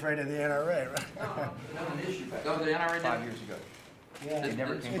 Because you're afraid of the NRA, right? No, the NRA 5 years ago. Yeah,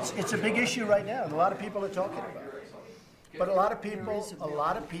 it's a big issue right now, and a lot of people are talking about it. But a lot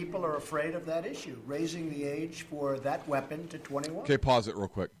of people are afraid of that issue, raising the age for that weapon to 21. Okay, pause it real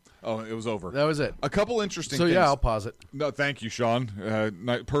quick. Oh, it was over. That was it. A couple interesting things. So, yeah, I'll pause it. No, thank you, Sean.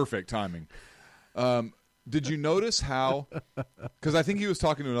 Perfect timing. Did you notice how, because I think he was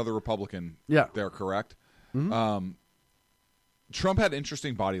talking to another Republican there, correct? Mm-hmm. Trump had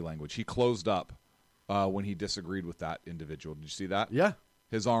interesting body language. He closed up when he disagreed with that individual. Did you see that? Yeah.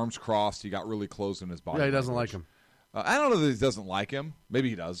 His arms crossed. He got really closed in his body. Yeah, he doesn't like him. I don't know that he doesn't like him. Maybe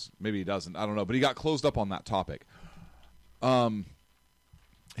he does. Maybe he doesn't. I don't know. But he got closed up on that topic.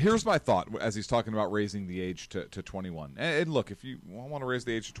 Here's my thought as he's talking about raising the age to 21. And look, if you want to raise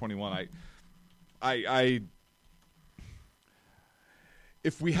the age to 21,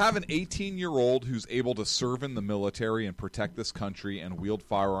 if we have an 18-year-old who's able to serve in the military and protect this country and wield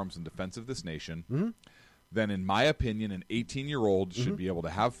firearms in defense of this nation, then in my opinion, an 18-year-old should be able to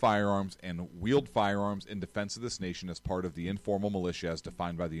have firearms and wield firearms in defense of this nation as part of the informal militia as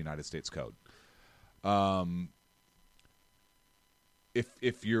defined by the United States Code.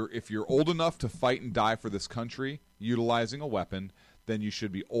 If you're old enough to fight and die for this country utilizing a weapon, then you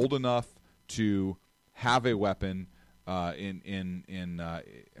should be old enough to have a weapon as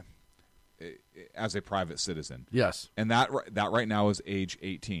a private citizen. Yes. And that right now is age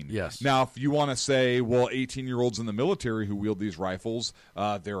 18. Yes. Now, if you want to say, well, 18-year-olds in the military who wield these rifles,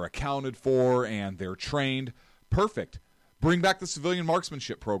 they're accounted for and they're trained, perfect. Bring back the civilian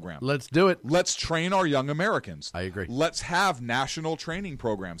marksmanship program. Let's do it. Let's train our young Americans. I agree. Let's have national training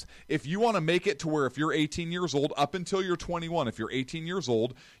programs. If you want to make it to where if you're 18 years old, up until you're 21, if you're 18 years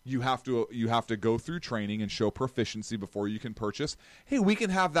old, you have to go through training and show proficiency before you can purchase. Hey, we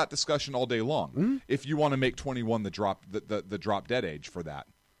can have that discussion all day long. If you want to make 21 the drop dead age for that.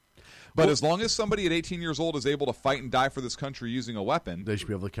 But as long as somebody at 18 years old is able to fight and die for this country using a weapon, they should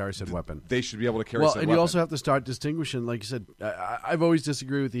be able to carry said weapon. They should be able to carry said weapon. Well, and you also have to start distinguishing, like you said, I've always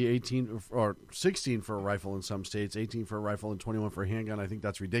disagreed with the 18 or 16 for a rifle in some states, 18 for a rifle and 21 for a handgun. I think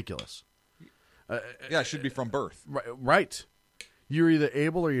that's ridiculous. Yeah, it should be from birth. Right. You're either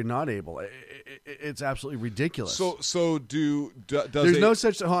able or you're not able. It's absolutely ridiculous. So does there's no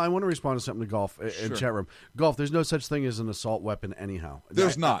such. I want to respond to something to Golf in Sure. chat room. Golf. There's no such thing as an assault weapon anyhow.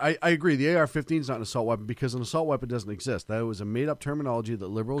 There's not. I agree. The AR-15 is not an assault weapon because an assault weapon doesn't exist. That was a made-up terminology that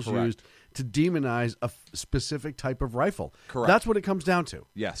liberals Correct. used to demonize a specific type of rifle. Correct. That's what it comes down to.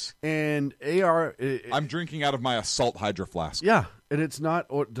 Yes. And AR. I'm drinking out of my assault hydro flask. Yeah, and it's not.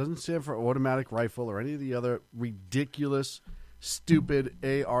 Or it doesn't stand for automatic rifle or any of the other ridiculous, stupid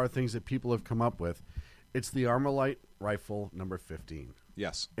AR things that people have come up with. It's the Armalite rifle number 15.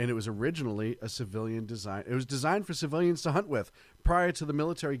 Yes. And it was originally a civilian design. It was designed for civilians to hunt with prior to the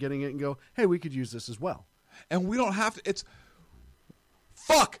military getting it and go, hey, we could use this as well. And we don't have to.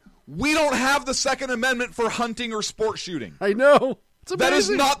 We don't have the Second Amendment for hunting or sport shooting. I know. It's amazing. That is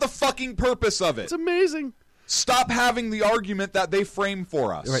not the fucking purpose of it. It's amazing. Stop having the argument that they frame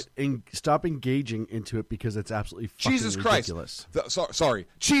for us. Right. And stop engaging into it because it's absolutely fucking Jesus Christ. ridiculous. Sorry.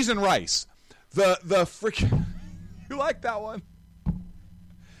 Cheese and rice. The freaking... You like that one?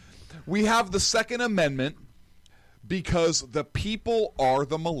 We have the Second Amendment because the people are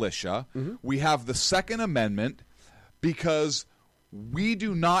the militia. We have the Second Amendment because we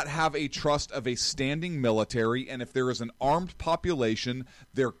do not have a trust of a standing military, and if there is an armed population,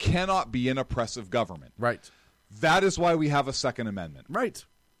 there cannot be an oppressive government. Right. That is why we have a Second Amendment. Right.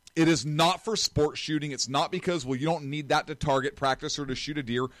 It is not for sport shooting. It's not because, well, you don't need that to target practice or to shoot a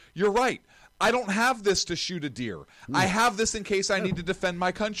deer. You're right. I don't have this to shoot a deer. I have this in case I need to defend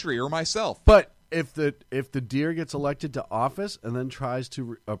my country or myself. But if the deer gets elected to office and then tries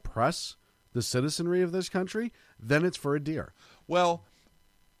to oppress the citizenry of this country, then it's for a deer. Well,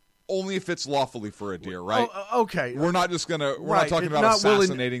 only if it's lawfully for a deer, right? Oh, okay. We're not just going to, we're Right. not talking It's about not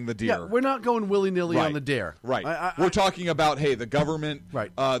assassinating the deer. Yeah, we're not going willy-nilly Right. on the deer. Right. We're talking about, hey, the government.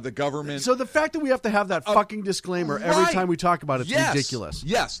 Right. The government. So the fact that we have to have that fucking disclaimer every right. time we talk about it's Yes. ridiculous.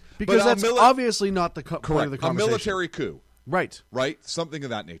 Yes. Because But that's a obviously not the point correct. of the A conversation. military coup. Right. Right? Something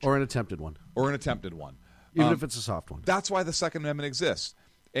of that nature. Or an attempted one. Even if it's a soft one. That's why the Second Amendment exists.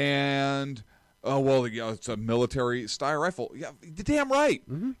 And, it's a military-style rifle. Yeah, you're damn right.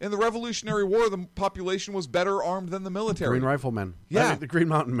 In the Revolutionary War, the population was better armed than the military. Green Riflemen. Yeah. I mean, the Green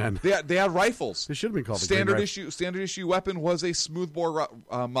Mountain Men. They had rifles. They should have been called standard the issue. Standard issue weapon was a smoothbore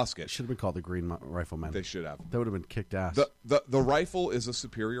musket. Should have been called the Green Riflemen. They should have. That would have been kicked ass. The rifle is a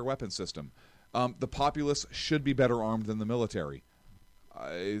superior weapon system. The populace should be better armed than the military.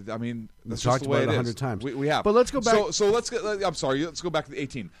 I mean, that's We've just talked the way about it it 100 is. times. We have. But let's go back. So let's get. I'm sorry. Let's go back to the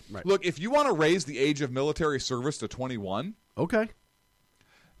 18. Right. Look, if you want to raise the age of military service to 21, okay.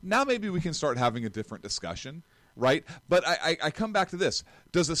 Now maybe we can start having a different discussion, right? But I come back to this: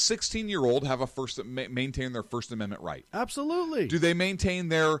 does a 16-year-old have maintain their First Amendment right? Absolutely. Do they maintain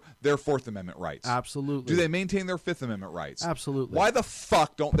their Fourth Amendment rights? Absolutely. Do they maintain their Fifth Amendment rights? Absolutely. Why the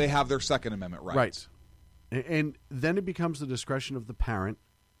fuck don't they have their Second Amendment rights? Right. And then it becomes the discretion of the parent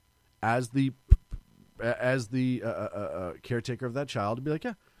as the caretaker of that child to be like,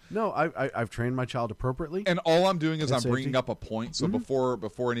 yeah, No, I've trained my child appropriately. And all I'm doing is I'm safety. bringing up a point. So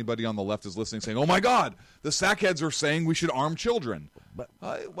before anybody on the left is listening saying, oh, my God, the sackheads are saying we should arm children. But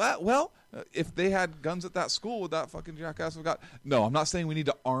if they had guns at that school, would that fucking jackass have got... No, I'm not saying we need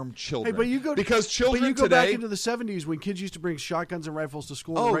to arm children. Hey, but you go because children but you go today... back into the 70s when kids used to bring shotguns and rifles to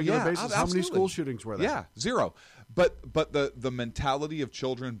school on a regular basis. Absolutely. How many school shootings were there? Yeah, 0. But the mentality of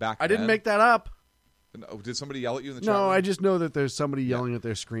children back then... I didn't make that up. No, did somebody yell at you in the chat No, room? I just know that there's somebody yelling at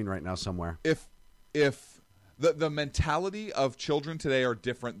their screen right now somewhere. If the mentality of children today are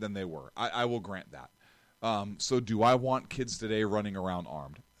different than they were, I will grant that. So do I want kids today running around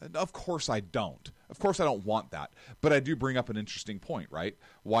armed? Of course I don't. Of course I don't want that. But I do bring up an interesting point, right?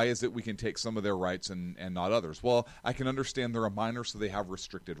 Why is it we can take some of their rights and not others? Well, I can understand they're a minor, so they have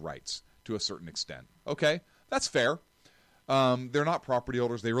restricted rights to a certain extent. Okay, that's fair. They're not property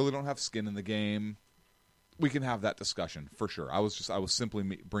owners. They really don't have skin in the game. We can have that discussion for sure. I was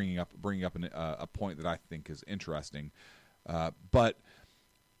simply bringing up a point that I think is interesting. But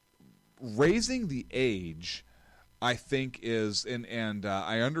raising the age, I think is and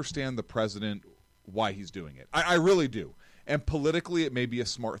I understand the president why he's doing it. I really do. And politically, it may be a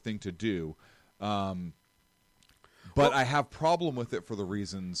smart thing to do. But I have problem with it for the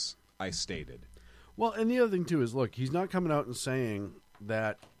reasons I stated. Well, and the other thing too is, look, he's not coming out and saying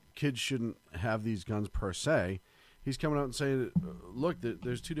that kids shouldn't have these guns per se. He's coming out and saying, look,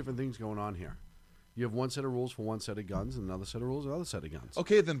 there's two different things going on here. You have one set of rules for one set of guns and another set of rules for another set of guns.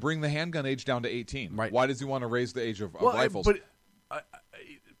 Okay, then bring the handgun age down to 18. Right. Why does he want to raise the age of rifles?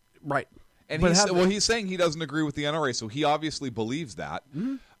 Right. And he's saying he doesn't agree with the NRA, so he obviously believes that.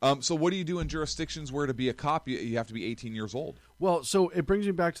 Mm-hmm. So what do you do in jurisdictions where to be a cop, you have to be 18 years old? Well, so it brings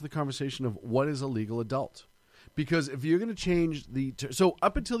me back to the conversation of what is a legal adult. Because if you're going to change so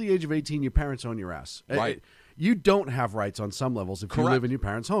up until the age of 18, your parents own your ass. Right. You don't have rights on some levels if you live in your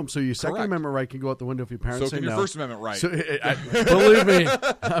parents' home. So your Second Correct. Amendment right can go out the window if your parents So say can your no. First Amendment right. So,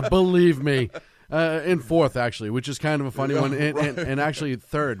 believe me. In fourth, actually, which is kind of a funny one, and actually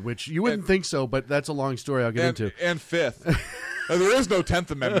third, which you wouldn't think so, but that's a long story I'll get into. And fifth. There is no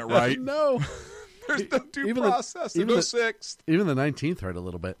 10th Amendment right. No. There's no due process. There's no sixth. Even the 19th hurt a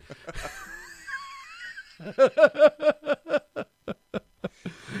little bit.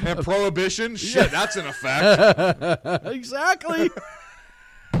 And prohibition? Shit, that's in effect. Exactly.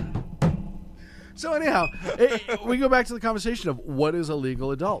 So anyhow, we go back to the conversation of what is a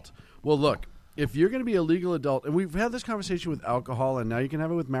legal adult. Well, look, if you're going to be a legal adult, and we've had this conversation with alcohol, and now you can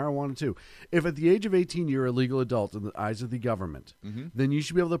have it with marijuana too. If at the age of 18 you're a legal adult in the eyes of the government, then you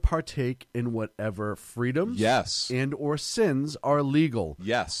should be able to partake in whatever freedoms and or sins are legal.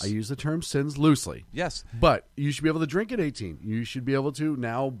 Yes. I use the term sins loosely. Yes. But you should be able to drink at 18. You should be able to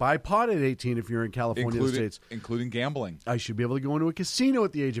now buy pot at 18 if you're in California, the States. Including gambling. I should be able to go into a casino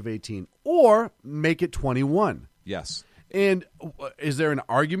at the age of 18 or make it 21. Yes. And is there an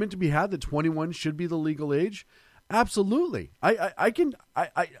argument to be had that 21 should be the legal age? Absolutely. I can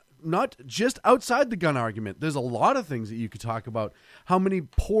not just outside the gun argument. There's a lot of things that you could talk about. How many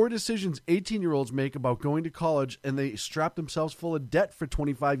poor decisions 18-year-olds make about going to college, and they strap themselves full of debt for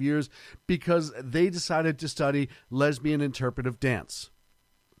 25 years because they decided to study lesbian interpretive dance.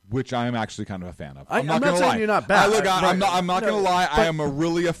 Which I am actually kind of a fan of. I'm not not gonna saying lie. you're not bad. I'm not going to lie. I am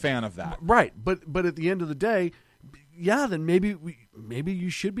really a fan of that. Right, but at the end of the day, yeah, then maybe you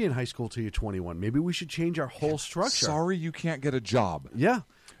should be in high school till you're 21. Maybe we should change our whole structure. Sorry, you can't get a job. Yeah,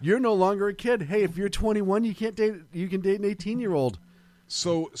 you're no longer a kid. Hey, if you're 21, you can't date. You can date an 18-year-old.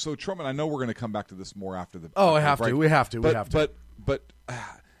 So Truman, I know we're going to come back to this more after the. Oh, after the break. We have to. But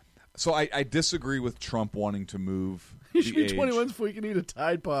so I disagree with Trump wanting to move. You should the be age. 21 before you can eat a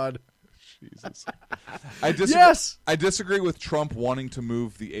Tide Pod. Jesus. Yes. I disagree with Trump wanting to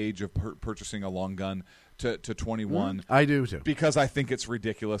move the age of purchasing a long gun to 21. I do too, because I think it's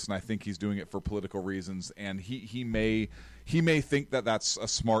ridiculous, and I think he's doing it for political reasons. And he may think that that's a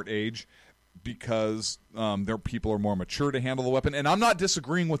smart age because their people are more mature to handle the weapon. And I'm not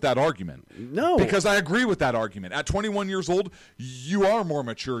disagreeing with that argument. No, because I agree with that argument. At 21 years old, you are more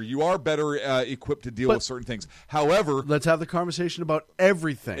mature. You are better equipped to deal with certain things. However, let's have the conversation about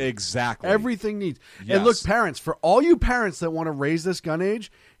everything. Exactly. Everything needs. Yes. And look, parents, for all you parents that want to raise this gun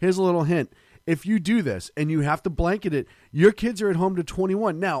age, here's a little hint. If you do this and you have to blanket it, your kids are at home to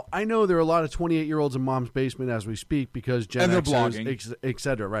 21. Now, I know there are a lot of 28-year-olds in mom's basement as we speak because Gen and they're Xers, blogging, et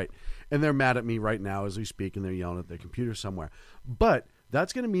cetera, right? And they're mad at me right now as we speak, and they're yelling at their computer somewhere. But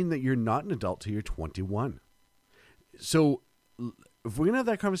that's going to mean that you're not an adult till you're 21. So if we're going to have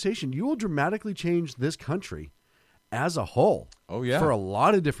that conversation, you will dramatically change this country as a whole. Oh, yeah. For a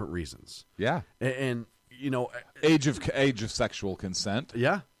lot of different reasons. Yeah. And you know, age of sexual consent.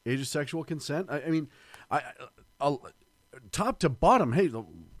 Yeah. Age of sexual consent. I mean, top to bottom. Hey,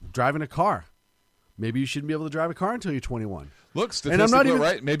 driving a car. Maybe you shouldn't be able to drive a car until you're 21. Look, statistically,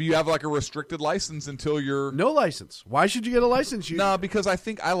 right? Maybe you have like a restricted license until you're... No license. Why should you get a license? No, because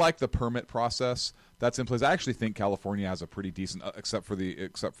I like the permit process that's in place. I actually think California has a pretty decent, except for the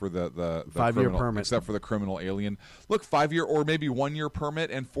 5-year permit, except for the criminal alien. Look, 5-year or maybe 1-year permit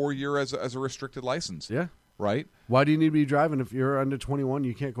and 4-year as a restricted license. Yeah. Right? Why do you need to be driving if you're under 21?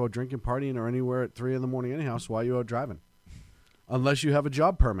 You can't go drinking, partying, or anywhere at 3 in the morning anyhow, so why are you out driving? Unless you have a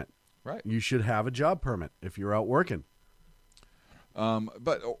job permit. Right. You should have a job permit if you're out working.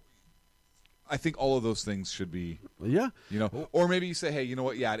 But I think all of those things should be... Yeah. Or maybe you say, hey, you know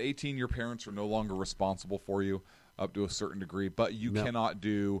what? Yeah, at 18, your parents are no longer responsible for you up to a certain degree, but you cannot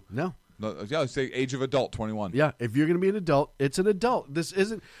do... No. Yeah, say age of adult, 21. Yeah, if you're going to be an adult, it's an adult. This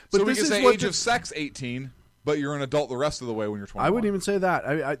isn't... But so we this can is say what age of sex, 18... But you're an adult the rest of the way when you're 21. I wouldn't even say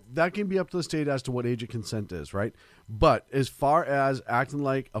that. That can be up to the state as to what age of consent is, right? But as far as acting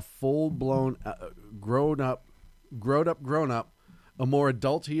like a full-blown, grown up, a more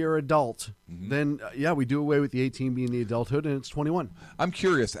adult-ier adult, then, we do away with the 18 being the adulthood, and it's 21. I'm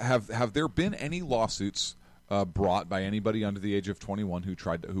curious, have there been any lawsuits brought by anybody under the age of 21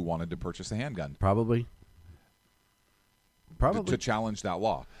 who wanted to purchase a handgun? Probably. To challenge that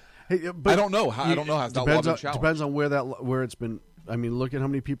law. Hey, I don't know. I don't know how that law been challenged. Depends on where it's been. I mean, look at how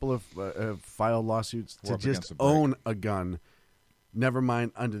many people have filed lawsuits to just own a gun. Never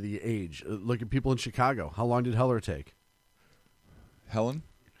mind under the age. Look at people in Chicago. How long did Heller take? Heller.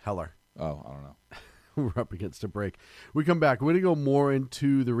 Oh, I don't know. We're up against a break. We come back. We're going to go more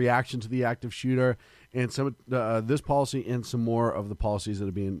into the reaction to the active shooter and some this policy and some more of the policies that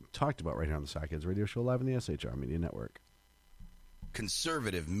are being talked about right here on the Sackheads Radio Show live on the SHR Media Network.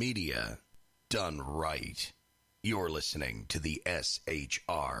 Conservative media done right. You're listening to the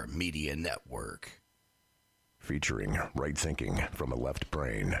SHR Media Network. Featuring right thinking from a left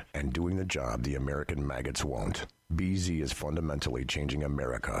brain and doing the job the American maggots won't. BZ is fundamentally changing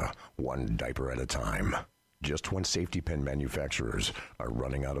America one diaper at a time. Just when safety pin manufacturers are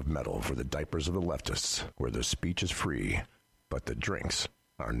running out of metal for the diapers of the leftists, where the speech is free, but the drinks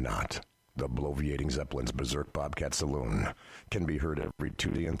are not. The Bloviating Zeppelin's Berserk Bobcat Saloon can be heard every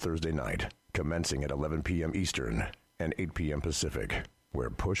Tuesday and Thursday night, commencing at 11 p.m. Eastern and 8 p.m. Pacific, where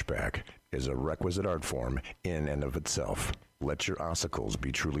pushback is a requisite art form in and of itself. Let your ossicles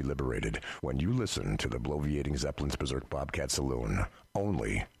be truly liberated when you listen to the Bloviating Zeppelin's Berserk Bobcat Saloon,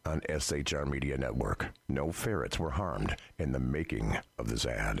 only on SHR Media Network. No ferrets were harmed in the making of this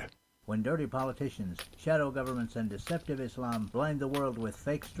ad. When dirty politicians, shadow governments, and deceptive Islam blind the world with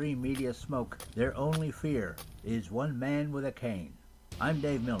fake stream media smoke, their only fear is one man with a cane. I'm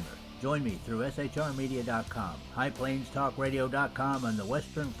Dave Milner. Join me through SHRmedia.com, HighPlainsTalkRadio.com, and the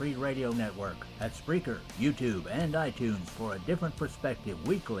Western Free Radio Network at Spreaker, YouTube, and iTunes for a different perspective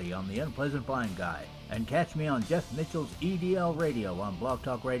weekly on the Unpleasant Blind Guy. And catch me on Jeff Mitchell's EDL Radio on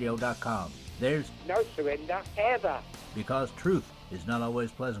BlogTalkRadio.com. There's no surrender ever, because truth is not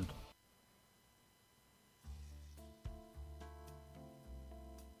always pleasant.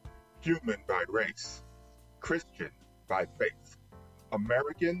 Human by race, Christian by faith,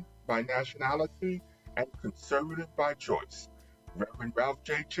 American by nationality, and conservative by choice. Reverend Ralph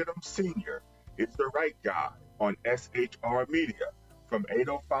J. Chittum Sr. is the right guy on SHR Media from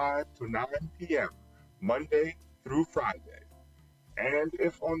 8:05 to 9 p.m. Monday through Friday. And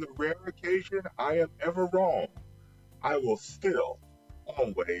if on the rare occasion I am ever wrong, I will still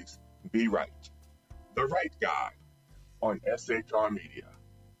always be right. The right guy on SHR Media.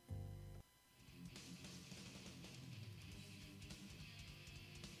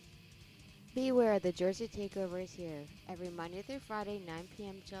 Beware, the Jersey Takeover is here. Every Monday through Friday, 9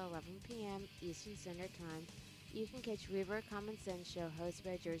 p.m. till 11 p.m. Eastern Standard Time, you can catch Reaver Common Sense Show hosted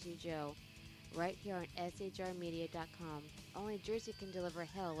by Jersey Joe, right here on SHRmedia.com. Only Jersey can deliver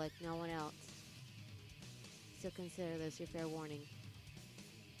hell like no one else. So consider this your fair warning.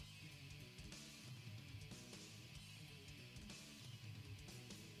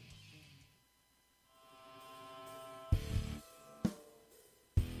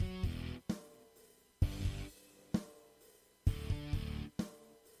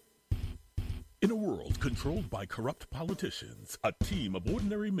 In a world controlled by corrupt politicians, a team of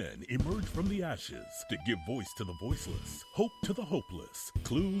ordinary men emerge from the ashes to give voice to the voiceless, hope to the hopeless,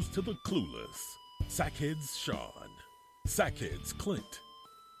 clues to the clueless. Sackheads Sean, Sackheads Clint,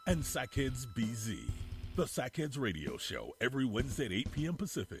 and Sackheads BZ. The Sackheads Radio Show every Wednesday at 8 p.m.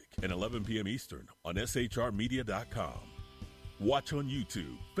 Pacific and 11 p.m. Eastern on SHRmedia.com. Watch on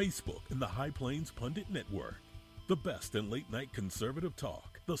YouTube, Facebook, and the High Plains Pundit Network. The best in late-night conservative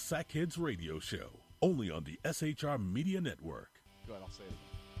talk. The Sackheads Radio Show, only on the SHR Media Network. Go ahead, I'll say it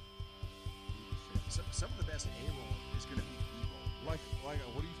again. Some of the best A-roll is going to be B-roll. Like, what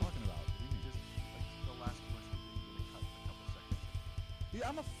are you talking about? The last question really cut a couple seconds. Yeah,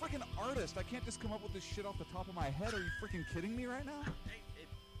 I'm a freaking artist. I can't just come up with this shit off the top of my head. Are you freaking kidding me right now?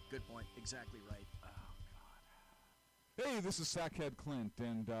 Good point. Exactly right. Hey, this is Sackhead Clint,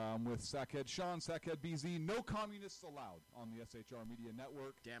 and I'm with Sackhead Sean, Sackhead BZ. No communists allowed on the SHR Media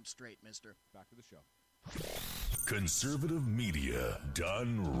Network. Damn straight, mister. Back to the show. Conservative media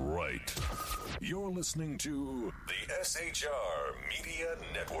done right. You're listening to the SHR Media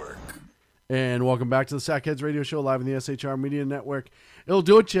Network. And welcome back to the Sackheads Radio Show live in the SHR Media Network. Il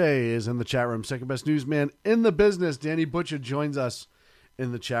Duce is in the chat room. Second best newsman in the business. Danny Butcher joins us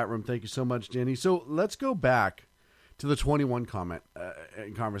in the chat room. Thank you so much, Danny. So let's go back to the 21 comment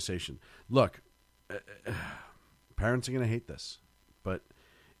conversation. Look, parents are going to hate this, but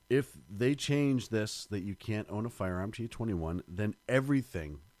if they change this that you can't own a firearm till you're 21, then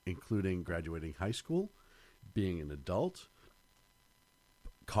everything, including graduating high school, being an adult,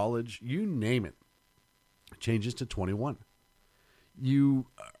 college, you name it, changes to 21. You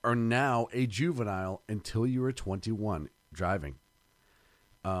are now a juvenile until you are 21 driving.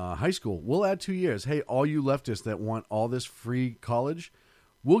 High school, we'll add 2 years. Hey, all you leftists that want all this free college,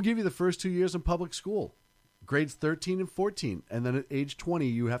 we'll give you the first 2 years in public school, grades 13 and 14. And then at age 20,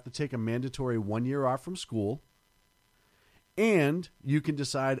 you have to take a mandatory 1 year off from school. And you can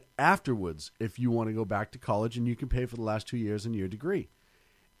decide afterwards if you want to go back to college, and you can pay for the last 2 years in your degree.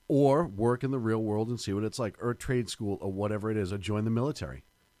 Or work in the real world and see what it's like, or trade school, or whatever it is, or join the military.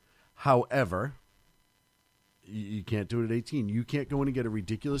 However, you can't do it at 18. You can't go in and get a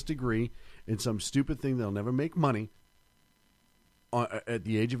ridiculous degree in some stupid thing that'll never make money at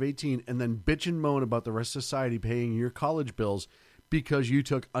the age of 18 and then bitch and moan about the rest of society paying your college bills because you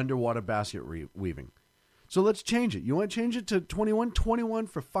took underwater basket weaving. So let's change it. You want to change it to 21? 21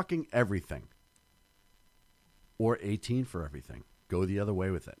 for fucking everything. Or 18 for everything. Go the other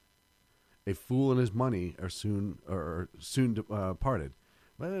way with it. A fool and his money are soon parted.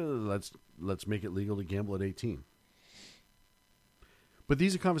 Well, let's make it legal to gamble at 18. But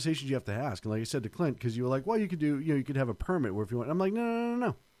these are conversations you have to ask. And like I said to Clint, because you were like, well, you could have a permit where if you want. I'm like,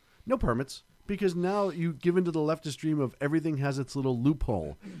 no permits, because now you give into the leftist dream of everything has its little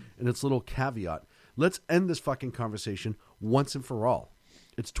loophole and its little caveat. Let's end this fucking conversation once and for all.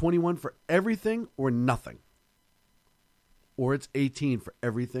 It's 21 for everything or nothing, or it's 18 for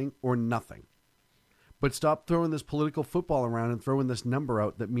everything or nothing. But stop throwing this political football around and throwing this number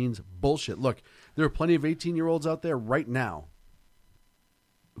out that means bullshit. Look, there are plenty of 18-year-olds out there right now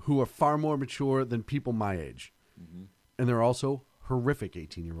who are far more mature than people my age. Mm-hmm. And there are also horrific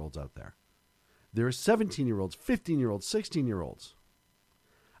 18-year-olds out there. There are 17-year-olds, 15-year-olds, 16-year-olds.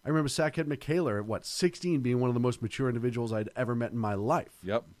 I remember Sackhead McKayler at, 16, being one of the most mature individuals I'd ever met in my life.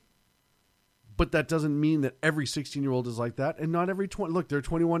 Yep. But that doesn't mean that every 16-year-old is like that, and not every 20. Look, there are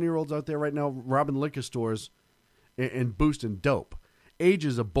 21-year-olds out there right now robbing liquor stores and boosting dope. Age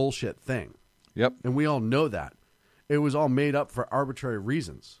is a bullshit thing. Yep. And we all know that. It was all made up for arbitrary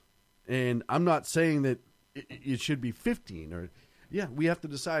reasons. And I'm not saying that it should be 15 or, we have to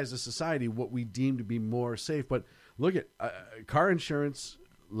decide as a society what we deem to be more safe. But look at car insurance.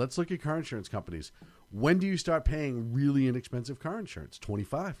 Let's look at car insurance companies. When do you start paying really inexpensive car insurance?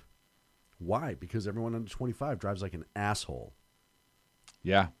 25. Why? Because everyone under 25 drives like an asshole.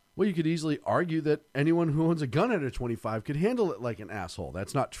 Yeah. Well, you could easily argue that anyone who owns a gun under 25 could handle it like an asshole.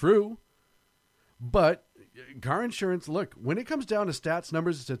 That's not true. But car insurance, look, when it comes down to stats,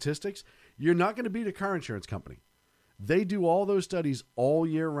 numbers, and statistics, you're not going to beat a car insurance company. They do all those studies all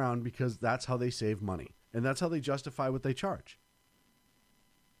year round because that's how they save money. And that's how they justify what they charge.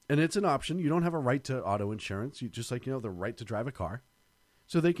 And it's an option. You don't have a right to auto insurance. You just like, the right to drive a car.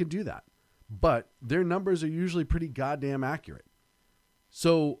 So they can do that. But their numbers are usually pretty goddamn accurate.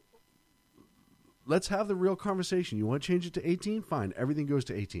 So let's have the real conversation. You want to change it to 18? Fine. Everything goes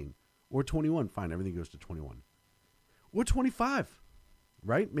to 18. Or 21? Fine. Everything goes to 21. Or 25,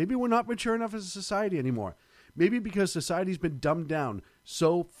 right? Maybe we're not mature enough as a society anymore. Maybe because society's been dumbed down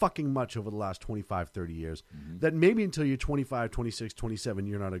so fucking much over the last 25, 30 years that maybe until you're 25, 26, 27,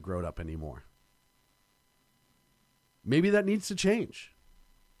 you're not a grown up anymore. Maybe that needs to change.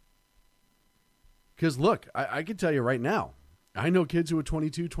 Because, look, I can tell you right now, I know kids who are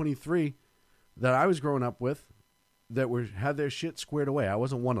 22, 23 that I was growing up with that had their shit squared away. I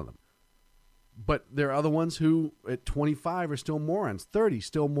wasn't one of them. But there are other ones who at 25 are still morons, 30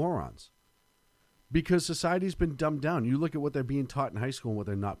 still morons. Because society's been dumbed down. You look at what they're being taught in high school and what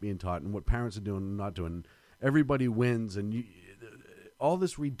they're not being taught and what parents are doing and not doing. Everybody wins and all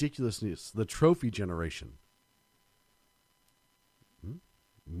this ridiculousness, the trophy generation.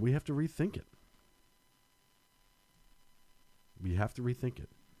 We have to rethink it. We have to rethink it.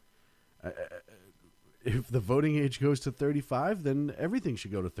 If the voting age goes to 35, then everything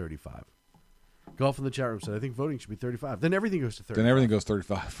should go to 35. Golf in the chat room said, I think voting should be 35. Then everything goes to 35. Then everything goes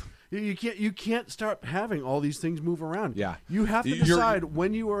 35. You can't start having all these things move around. Yeah. You have to decide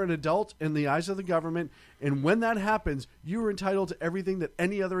when you are an adult in the eyes of the government, and when that happens, you are entitled to everything that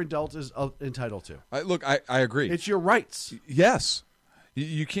any other adult is entitled to. I agree. It's your rights. Yes.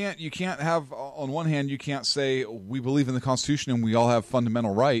 You can't have, on one hand, you can't say we believe in the Constitution and we all have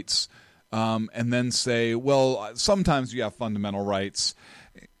fundamental rights, and then say, well, sometimes you have fundamental rights,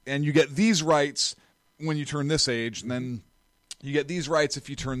 and you get these rights when you turn this age, and then you get these rights if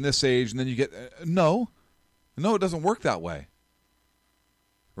you turn this age, and then you get no, it doesn't work that way.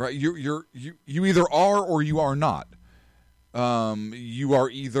 Right? You either are or you are not. You are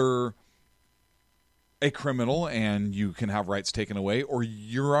either a criminal and you can have rights taken away, or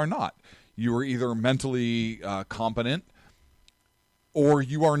you are not. You are either mentally competent or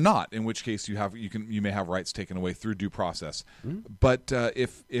you are not, in which case you may have rights taken away through due process. But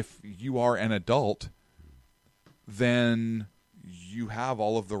if you are an adult, then you have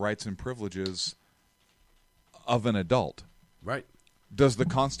all of the rights and privileges of an adult. Right. Does the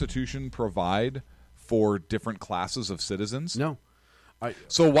Constitution provide for different classes of citizens? No.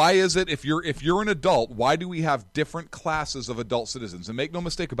 So why is it, if you're an adult, why do we have different classes of adult citizens? And make no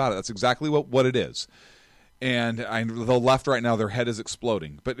mistake about it, that's exactly what it is. And the left right now, their head is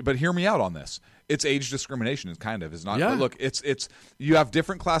exploding. But hear me out on this. It's age discrimination, is kind of, is not. Yeah. Look, it's you have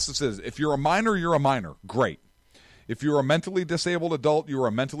different classes of citizens. If you're a minor, you're a minor. Great. If you're a mentally disabled adult, you're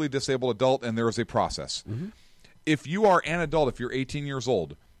a mentally disabled adult, and there is a process. Mm-hmm. If you are an adult, if you're 18 years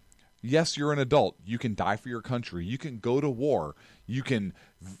old, yes, you're an adult. You can die for your country. You can go to war. You can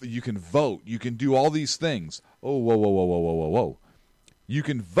vote. You can do all these things. Oh, whoa. You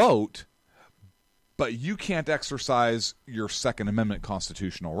can vote, but you can't exercise your Second Amendment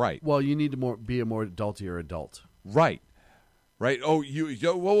constitutional right. Well, you need to be a more adultier adult. Right. Oh,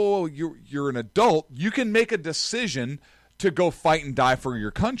 whoa. You're an adult. You can make a decision to go fight and die for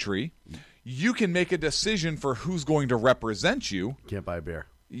your country. You can make a decision for who's going to represent you. Can't buy a beer.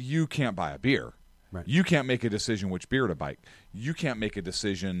 You can't buy a beer. Right. You can't make a decision which beer to buy. You can't make a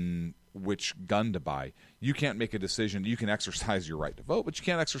decision which gun to buy. You can't make a decision. You can exercise your right to vote, but you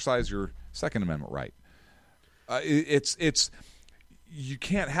can't exercise your Second Amendment right. It's you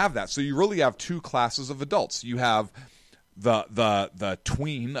can't have that. So you really have two classes of adults. You have the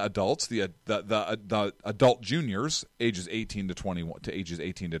tween adults, the adult juniors, ages 18 to 21 to ages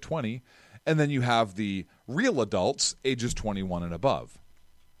 18 to 20, and then you have the real adults, ages 21 and above.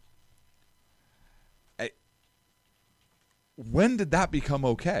 When did that become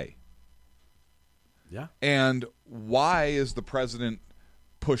okay? Yeah. And why is the president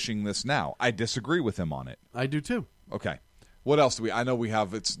pushing this now? I disagree with him on it. I do too. Okay. What else do we? I know we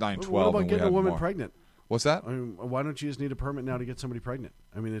have. It's 9:12. What about and getting we a woman more. pregnant? What's that? I mean, why don't you just need a permit now to get somebody pregnant?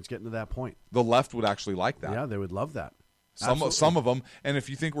 I mean, it's getting to that point. The left would actually like that. Yeah, they would love that. Some of them, and if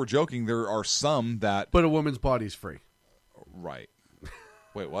you think we're joking, there are some that. But a woman's body's free. Right.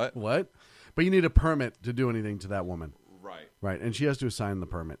 Wait, what? What? But you need a permit to do anything to that woman. Right, and she has to assign the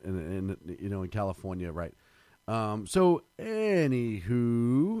permit, in California, right? So,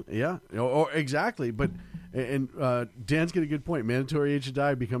 anywho, yeah, or exactly. But and Dan's got a good point. Mandatory age to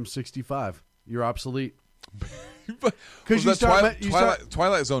die becomes 65. You're obsolete. Because you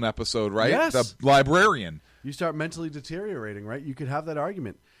Twilight Zone episode, right? Yes. The librarian. You start mentally deteriorating, right? You could have that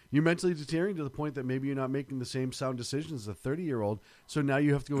argument. You're mentally deteriorating to the point that maybe you're not making the same sound decisions as a 30-year-old. So now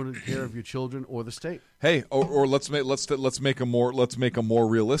you have to go into care of your children or the state. Hey, or let's make a more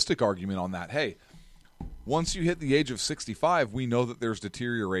realistic argument on that. Hey, once you hit the age of 65, we know that there's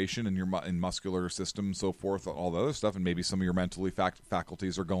deterioration in your muscular system and so forth, all the other stuff, and maybe some of your mentally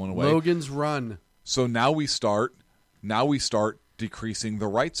faculties are going away. Logan's Run. So now we start decreasing the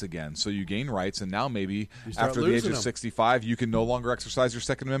rights again. So you gain rights, and now maybe after the age of 65, you can no longer exercise your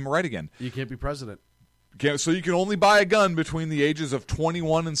Second Amendment right again. You can't be president. So you can only buy a gun between the ages of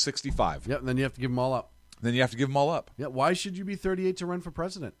 21 and 65. Yep, and then you have to give them all up. Yeah, why should you be 38 to run for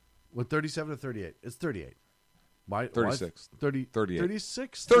president? With 37 to 38? It's 38. Why? 36. 30, 38.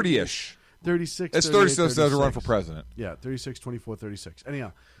 36? 30-ish. 36. It's 36 to run for president. Yeah, 36, 24, 36.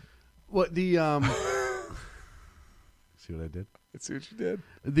 Anyhow, what the see what I did? Let's see what you did.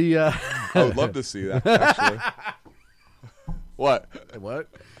 I would love to see that, actually. What?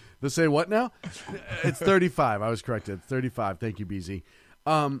 The say what now? It's 35. I was corrected. 35. Thank you, BZ.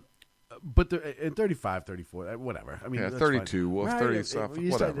 But in 35, 34, whatever. I mean, Yeah, that's 32, fine. well, Right, 30 it- stuff, you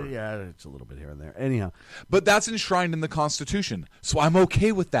whatever. said- yeah, it's a little bit here and there. Anyhow. But that's enshrined in the Constitution, so I'm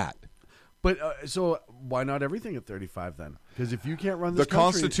okay with that. But so why not everything at 35 then? Because if you can't run The this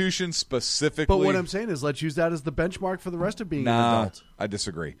country, Constitution specifically. But what I'm saying is, let's use that as the benchmark for the rest of being an adult. I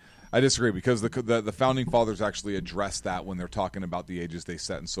disagree. Because the founding fathers actually addressed that when they're talking about the ages they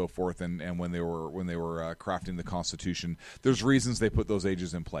set and so forth, and when they were crafting the Constitution. There's reasons they put those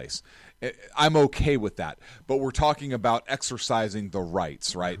ages in place. I'm okay with that, but we're talking about exercising the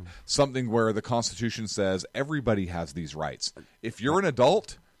rights, right? Mm-hmm. Something where the Constitution says everybody has these rights. If you're an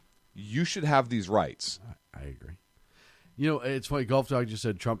adult, you should have these rights. I agree. You know, it's funny. Golf Dog just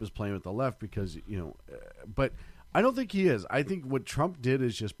said Trump is playing with the left because, but I don't think he is. I think what Trump did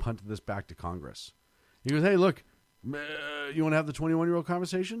is just punted this back to Congress. He goes, hey, look, you want to have the 21-year-old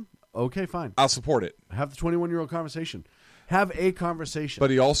conversation? Okay, fine. I'll support it. Have the 21-year-old conversation. Have a conversation. But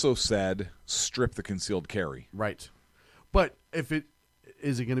he also said strip the concealed carry. Right. But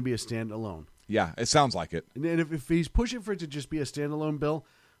is it going to be a standalone? Yeah, it sounds like it. And if he's pushing for it to just be a standalone bill,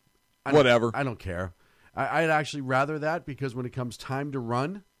 I don't care. I'd actually rather that because when it comes time to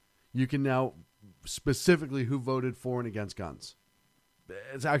run, you can now specifically who voted for and against guns.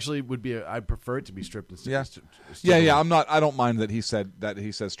 It's actually would be. I'd prefer it to be stripped instead. Yeah. I don't mind that he said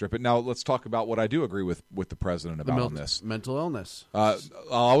strip it. Now let's talk about what I do agree with the president about on this mental illness. I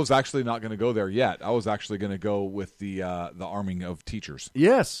was actually not going to go there yet. I was actually going to go with the arming of teachers.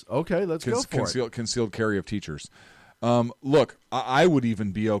 Yes. Okay. Let's go for it. Concealed carry of teachers. Look, I would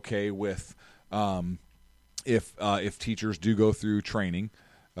even be okay with if teachers do go through training.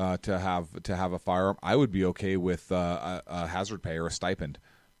 To have a firearm, I would be okay with a hazard pay or a stipend.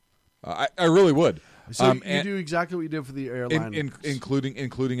 I really would. So you do exactly what you did for the airline,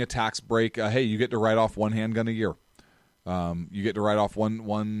 including a tax break. Hey, you get to write off one handgun a year. You get to write off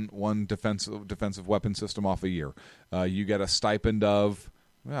one defensive weapon system off a year. You get a stipend of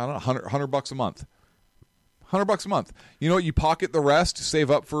I don't know $100 a month. $100 a month. You know what? You pocket the rest,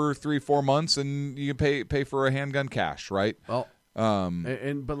 save up for 3-4 months, and you can pay for a handgun cash, right? Well.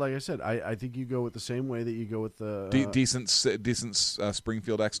 But like I said, I think you go with the same way that you go with the decent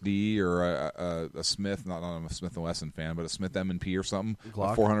Springfield XD or a Smith. Not I'm a Smith & Wesson fan, but a Smith M&P or something.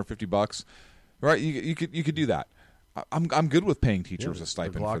 Glock. $450, right? You could do that. I'm good with paying teachers a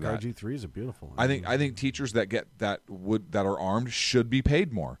stipend the Glock for that. RG3 is a beautiful. I think teachers that get that are armed should be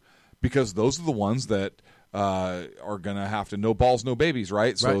paid more because those are the ones that are going to have to no balls no babies,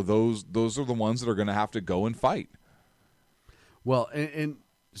 right? So Right. those are the ones that are going to have to go and fight. Well, and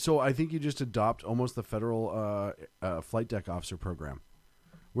so I think you just adopt almost the federal flight deck officer program,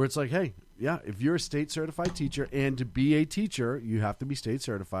 where it's like, hey, yeah, if you're a state certified teacher, and to be a teacher, you have to be state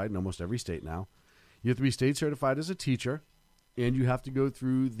certified in almost every state now. You have to be state certified as a teacher, and you have to go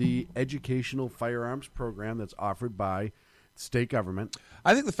through the educational firearms program that's offered by state government.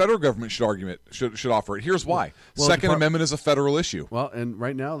 I think the federal government should offer it. Here's why. Well, Second Amendment is a federal issue. Well, and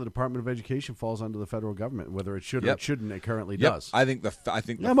right now the Department of Education falls under the federal government, whether it should or it shouldn't. It currently does. I think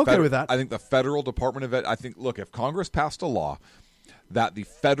I'm okay with that. I think the federal Department of look, if Congress passed a law that the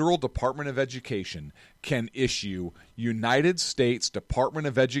federal Department of Education can issue United States Department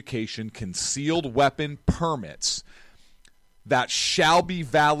of Education concealed weapon permits that shall be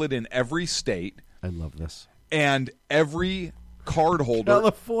valid in every state. I love this. And every card holder,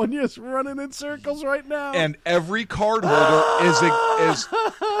 California's running in circles right now. and every card holder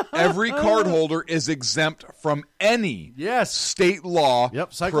is exempt from any state law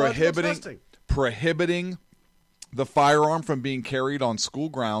psychological prohibiting the firearm from being carried on school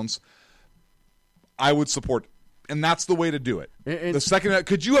grounds. I would support, and that's the way to do it. The second,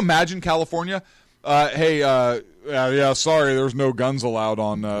 could you imagine California? Sorry, there's no guns allowed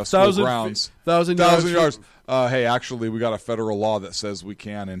on school grounds. 1,000 yards. Hey, actually, we got a federal law that says we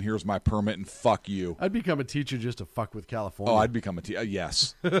can, and here's my permit, and fuck you. I'd become a teacher just to fuck with California. Oh, I'd become a teacher.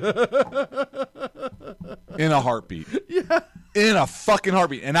 Yes. In a heartbeat. Yeah. In a fucking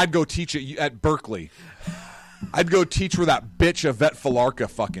heartbeat. And I'd go teach at Berkeley. I'd go teach where that bitch Yvette Falarka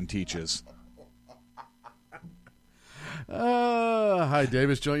fucking teaches. Hi,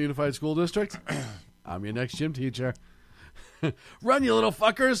 Davis Joint Unified School District. I'm your next gym teacher. Run, you little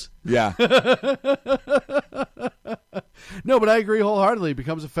fuckers. Yeah. No, but I agree wholeheartedly. It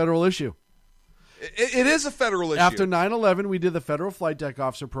becomes a federal issue. It is a federal issue. After 9/11, we did the Federal Flight Deck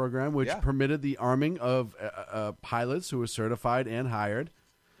Officer Program, which permitted the arming of pilots who were certified and hired.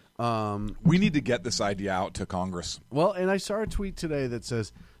 We need to get this idea out to Congress. Well, and I saw a tweet today that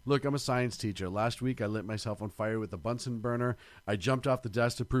says, look, I'm a science teacher. Last week, I lit myself on fire with a Bunsen burner. I jumped off the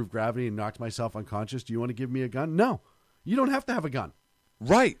desk to prove gravity and knocked myself unconscious. Do you want to give me a gun? No. You don't have to have a gun.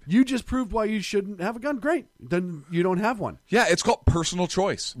 Right. You just proved why you shouldn't have a gun. Great. Then you don't have one. Yeah, it's called personal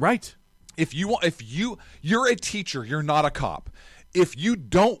choice. Right. If you're a teacher, you're not a cop. If you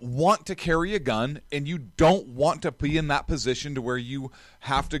don't want to carry a gun and you don't want to be in that position to where you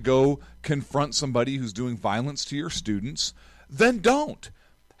have to go confront somebody who's doing violence to your students, then don't.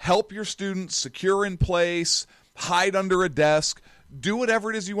 Help your students secure in place, hide under a desk, do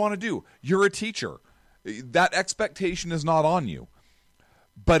whatever it is you want to do. You're a teacher. That expectation is not on you.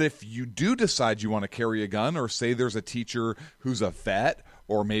 But if you do decide you want to carry a gun, or say there's a teacher who's a vet,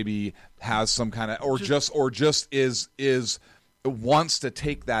 or maybe has some kind of, or just is wants to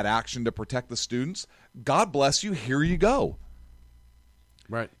take that action to protect the students, God bless you. Here you go.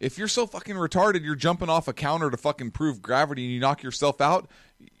 Right. If you're so fucking retarded, you're jumping off a counter to fucking prove gravity and you knock yourself out.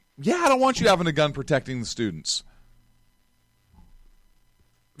 Yeah, I don't want you having a gun protecting the students.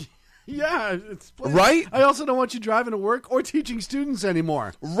 Yeah, it's right. I also don't want you driving to work or teaching students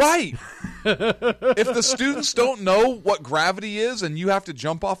anymore. Right. If the students don't know what gravity is and you have to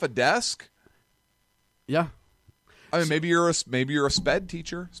jump off a desk, yeah. I mean, maybe you're a sped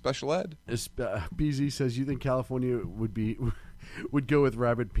teacher, special ed. BZ says you think California would go with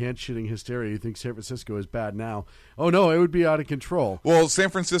rabid pants shitting hysteria. You think San Francisco is bad now? Oh no, it would be out of control. Well, San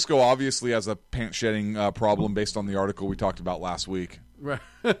Francisco obviously has a pants shedding problem based on the article we talked about last week. Right.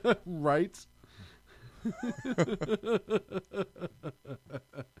 Right.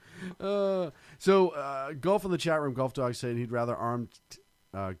 Golf in the chat room, Golf Dog saying he'd rather armed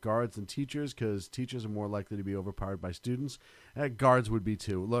guards than teachers because teachers are more likely to be overpowered by students. Guards would be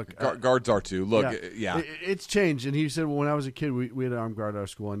too. Look, guards are too. Look, yeah. It's changed. And he said, well, when I was a kid, we had an armed guard at our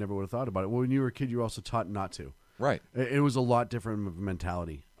school. I never would have thought about it. Well, when you were a kid, you were also taught not to. Right. It was a lot different of a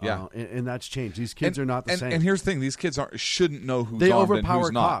mentality. Yeah. And that's changed. These kids are not the same. And here's the thing. These kids shouldn't know who's they armed and overpower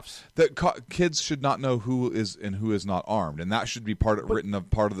who's not. cops. Kids should not know who is and who is not armed. And that should be part of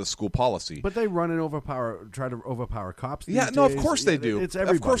the school policy. But they run and try to overpower cops these Yeah, no, of days. course they do. It's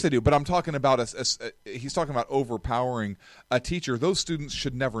everybody. Of course they do. But I'm talking about he's talking about overpowering a teacher. Those students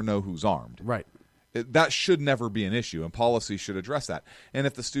should never know who's armed. Right. That should never be an issue, and policy should address that. And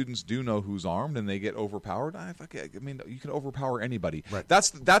if the students do know who's armed and they get overpowered, I mean, you can overpower anybody. Right.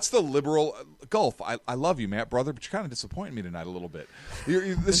 That's the liberal Gulf. I love you, Matt, brother, but you're kind of disappointing me tonight a little bit.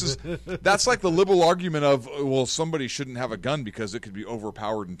 That's like the liberal argument of, well, somebody shouldn't have a gun because it could be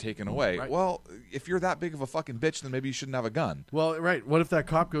overpowered and taken away. Right. Well, if you're that big of a fucking bitch, then maybe you shouldn't have a gun. Well, right. What if that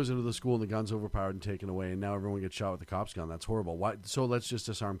cop goes into the school and the gun's overpowered and taken away, and now everyone gets shot with the cop's gun? That's horrible. Why? So let's just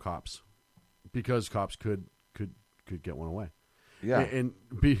disarm cops. Because cops could get one away. Yeah. And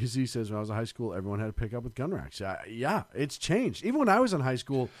BZ says when I was in high school, everyone had to pick up with gun racks. Yeah, it's changed. Even when I was in high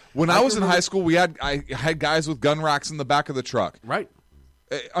school. When I was in high school, I had guys with gun racks in the back of the truck. Right.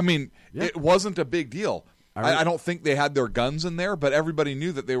 I mean, It wasn't a big deal. I don't think they had their guns in there, but everybody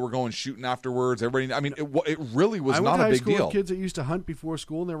knew that they were going shooting afterwards. Everybody, I mean, it really was not a big deal. I went to high school with kids that used to hunt before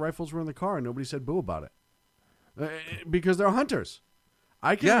school, and their rifles were in the car, and nobody said boo about it. Because they're hunters.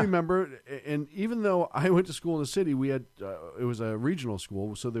 I can remember, and even though I went to school in the city, we had it was a regional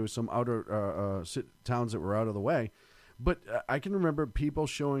school, so there was some outer towns that were out of the way. But I can remember people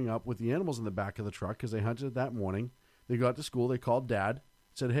showing up with the animals in the back of the truck because they hunted that morning. They got to school, they called Dad,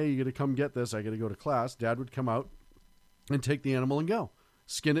 said, "Hey, you got to come get this. I got to go to class." Dad would come out and take the animal and go,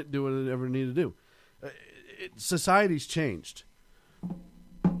 skin it, do whatever it needed to do. Society's changed,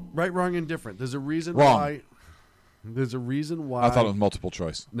 right, wrong, and different. There's a reason why. There's a reason why. I thought it was multiple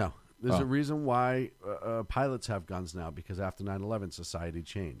choice. No. There's a reason why pilots have guns now, because after 9/11, society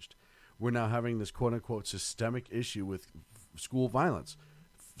changed. We're now having this quote-unquote systemic issue with school violence.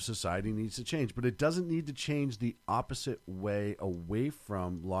 Society needs to change, but it doesn't need to change the opposite way away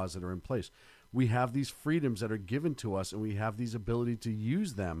from laws that are in place. We have these freedoms that are given to us, and we have these ability to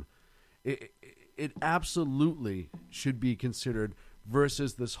use them. It absolutely should be considered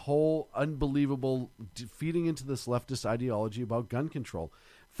versus this whole unbelievable feeding into this leftist ideology about gun control.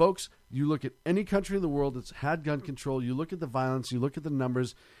 Folks, you look at any country in the world that's had gun control, you look at the violence, you look at the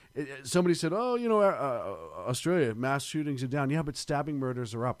numbers. Somebody said, Australia, mass shootings are down. Yeah, but stabbing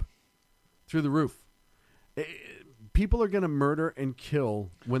murders are up through the roof. People are going to murder and kill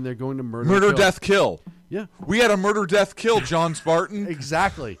when they're going to murder. Murder, death, kill. Yeah. We had a murder, death, kill, John Spartan.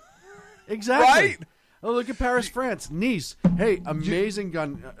 Exactly. Right? Oh, look at Paris, France. Nice. Hey, amazing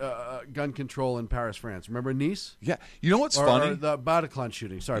gun control in Paris, France. Remember Nice? Yeah. You know what's funny? Or the Bataclan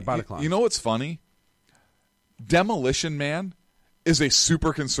shooting. Sorry, Bataclan. You know what's funny? Demolition Man is a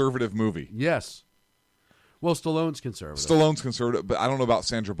super conservative movie. Yes. Well, Stallone's conservative. Stallone's conservative, but I don't know about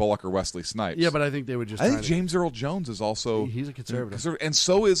Sandra Bullock or Wesley Snipes. Yeah, but I think they would just. I think James Earl Jones is also. He's a conservative. And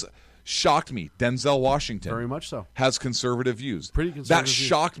so is Shocked me. Denzel Washington. Very much so. Has conservative views. Pretty conservative That views.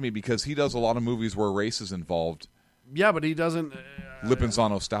 shocked me because he does a lot of movies where race is involved. Yeah, but he doesn't.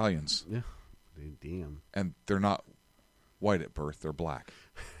 Lipinzano Stallions. Yeah. Damn. And they're not white at birth, they're black.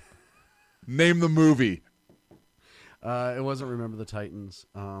 Name the movie. It wasn't Remember the Titans.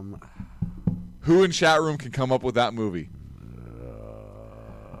 Who in chat room can come up with that movie?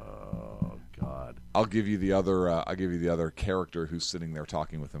 Oh God! I'll give you the other. I'll give you the other character who's sitting there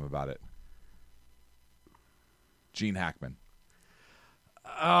talking with him about it. Gene Hackman.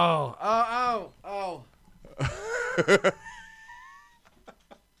 Oh!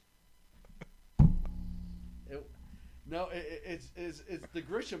 It's the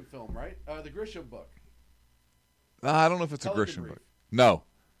Grisham film, right? The Grisham book. I don't know if it's Pelican a Grisham Brief. book. No,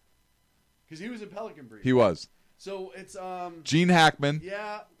 Because he was in Pelican Brief. he was. So it's Gene Hackman.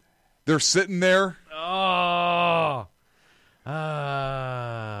 Yeah. They're sitting there. Oh.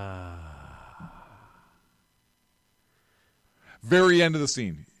 Very end of the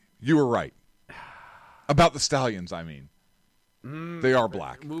scene. You were right. About the stallions, I mean. They are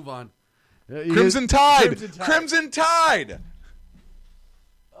black. Move on. Crimson Tide. Crimson Tide.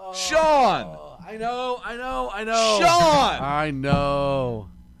 Sean. I know. Sean. I know.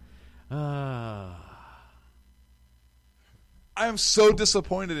 I am so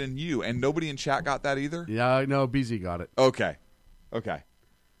disappointed in you, and nobody in chat got that either? Yeah, I know. BZ got it. Okay.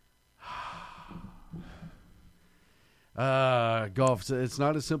 Golf. It's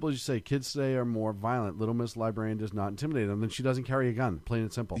not as simple as you say. Kids today are more violent. Little Miss Librarian does not intimidate them. Then she doesn't carry a gun. Plain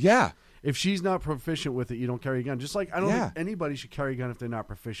and simple. Yeah. If she's not proficient with it, you don't carry a gun. Just like I don't think anybody should carry a gun if they're not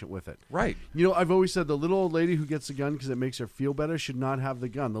proficient with it. Right. You know, I've always said the little old lady who gets a gun because it makes her feel better should not have the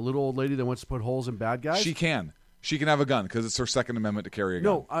gun. The little old lady that wants to put holes in bad guys. She can have a gun because it's her Second Amendment to carry a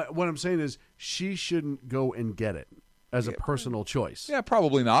gun. No, what I'm saying is she shouldn't go and get it as a personal choice. Yeah,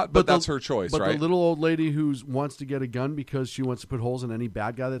 probably not, but that's her choice, but right? the little old lady who wants to get a gun because she wants to put holes in any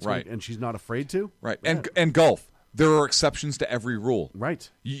bad guy that's Right. and she's not afraid to. Right. And golf. There are exceptions to every rule. Right.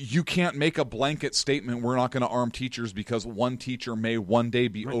 You can't make a blanket statement, we're not going to arm teachers because one teacher may one day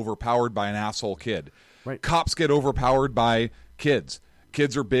be overpowered by an asshole kid. Right. Cops get overpowered by kids.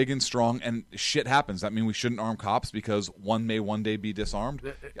 Kids are big and strong, and shit happens. That means we shouldn't arm cops because one may one day be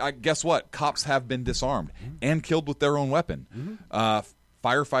disarmed. Guess what? Cops have been disarmed and killed with their own weapon.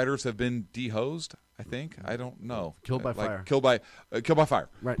 Firefighters have been dehosed, I think. I don't know. Killed by fire. Killed by fire.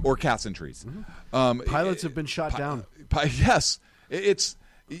 Right. Or cats in trees. Pilots have been shot down. Yes. It's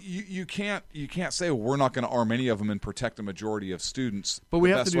you can't say we're not going to arm any of them and protect a majority of students. But we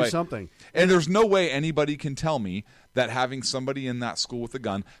the have to best do way. something. And there's no way anybody can tell me that having somebody in that school with a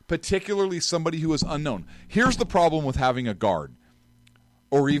gun, particularly somebody who is unknown. Here's the problem with having a guard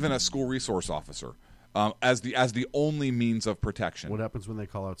or even a school resource officer as the only means of protection. What happens when they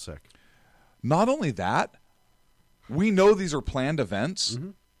call out sick? Not only that, we know these are planned events.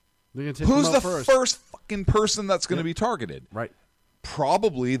 They're gonna take Who's them the out first fucking person that's going to be targeted? Right.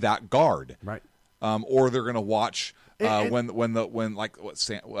 Probably that guard. Right. Or they're going to watch And- when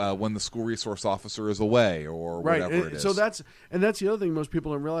the school resource officer is away or whatever it is. So that's the other thing most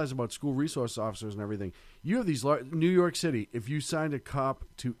people don't realize about school resource officers and everything. You have these New York City. If you signed a cop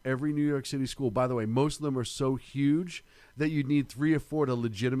to every New York City school, by the way, most of them are so huge that you'd need 3 or 4 to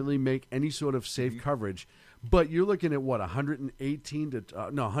legitimately make any sort of safe coverage. But you're looking at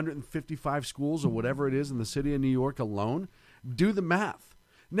 155 schools or whatever it is in the city of New York alone. Do the math.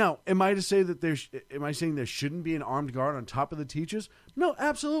 Now, am I saying there shouldn't be an armed guard on top of the teachers? No,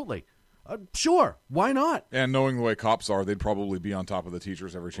 absolutely. Sure, why not? And knowing the way cops are, they'd probably be on top of the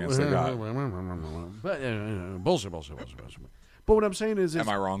teachers every chance they got. But bullshit. But what I'm saying is, am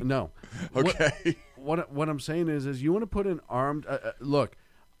I wrong? No. Okay. What I'm saying is you want to put an armed look.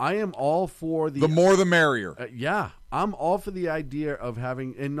 I am all for The more the merrier. Yeah, I'm all for the idea of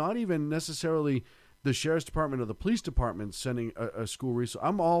having, and not even necessarily the sheriff's department or the police department sending a school resource.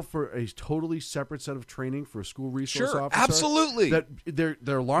 I'm all for a totally separate set of training for a school resource Sure, officer. absolutely. That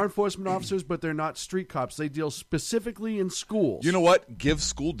they're law enforcement officers, but they're not street cops. They deal specifically in schools. You know what? Give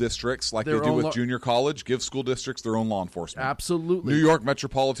school districts, like Their they do own with junior college, give school districts their own law enforcement. Absolutely. New York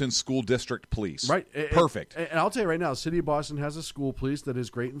Metropolitan School District Police. Right. Perfect. And I'll tell you right now, the city of Boston has a school police that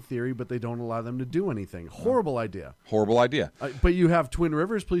is great in theory, but they don't allow them to do anything. Horrible idea. Horrible idea. But you have Twin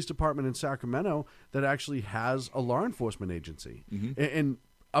Rivers Police Department in Sacramento that actually has a law enforcement agency. And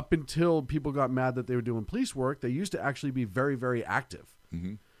up until people got mad that they were doing police work, they used to actually be very, very active.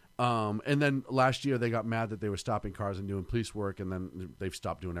 And then last year they got mad that they were stopping cars and doing police work, and then they've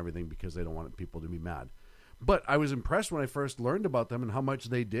stopped doing everything because they don't want people to be mad. But I was impressed when I first learned about them and how much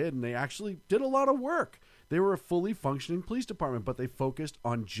they did, and they actually did a lot of work. They were a fully functioning police department, but they focused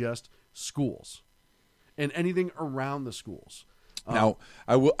on just schools and anything around the schools. Now,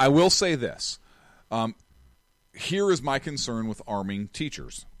 I will say this. Here is my concern with arming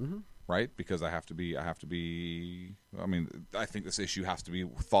teachers, right? Because I think this issue has to be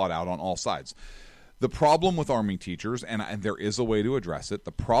thought out on all sides. The problem with arming teachers, and there is a way to address it,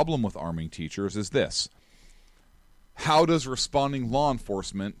 the problem with arming teachers is this. How does responding law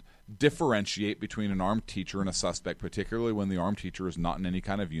enforcement differentiate between an armed teacher and a suspect, particularly when the armed teacher is not in any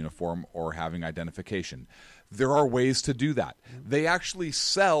kind of uniform or having identification? There are ways to do that. They actually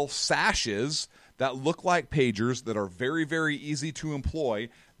sell sashes that look like pagers that are very, very easy to employ,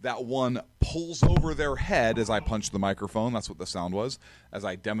 that one pulls over their head as I punch the microphone. That's what the sound was, as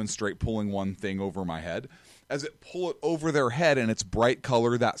I demonstrate pulling one thing over my head. As it pull it over their head, and it's bright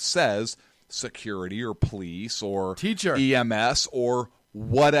color that says security or police or teacher, EMS or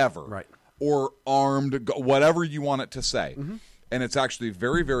whatever, right? Or armed, whatever you want it to say. And it's actually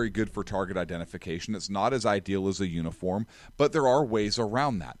very, very good for target identification. It's not as ideal as a uniform, but there are ways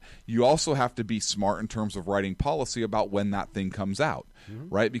around that. You also have to be smart in terms of writing policy about when that thing comes out,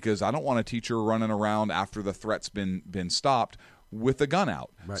 right? Because I don't want a teacher running around after the threat's been stopped with a gun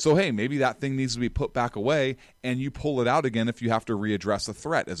out. Right. So, hey, maybe that thing needs to be put back away, and you pull it out again if you have to readdress a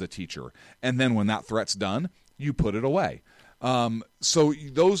threat as a teacher. And then when that threat's done, you put it away.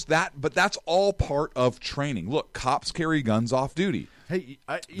 But that's all part of training. Look, cops carry guns off duty. Hey,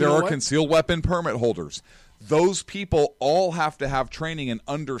 there are concealed weapon permit holders. Those people all have to have training and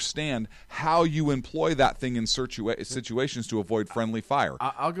understand how you employ that thing in situations to avoid friendly fire.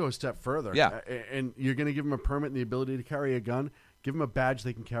 I'll go a step further. Yeah. And you're going to give them a permit and the ability to carry a gun. Give them a badge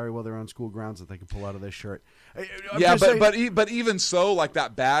they can carry while they're on school grounds that they can pull out of their shirt. But even so, like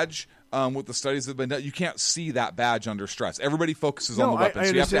that badge, with the studies that have been done, you can't see that badge under stress. Everybody focuses on the weapon,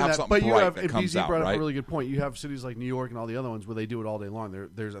 so you have to have something bright that comes out, brought right? up a really good point. You have cities like New York and all the other ones where they do it all day long.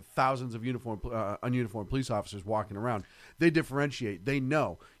 There's thousands of ununiformed police officers walking around. They differentiate. They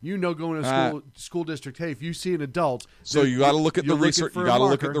know. Going to school district. Hey, if you see an adult, so you got to look at the research. You got to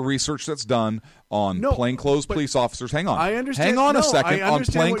look at the research that's done on plainclothes police officers. Hang on. I understand. Hang on a second. On plainclothes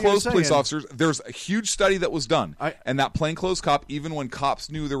plainclothes police officers, there's a huge study that was done, and that plainclothes cop, even when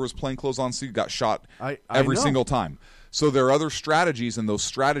cops knew there was plainclothes on scene, got shot every single time. So there are other strategies, and those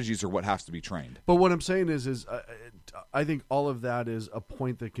strategies are what has to be trained. But what I'm saying is I think all of that is a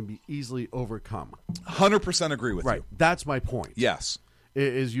point that can be easily overcome. 100% agree with you. Right. That's my point. Yes.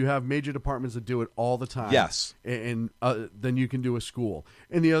 Is you have major departments that do it all the time. Yes. And then you can do a school.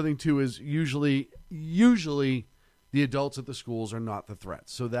 And the other thing, too, is usually the adults at the schools are not the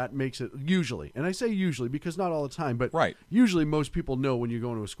threats. So that makes it usually, and I say usually because not all the time, but usually most people know when you're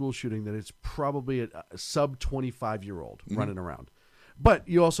going to a school shooting that it's probably a sub 25-year-old running around. But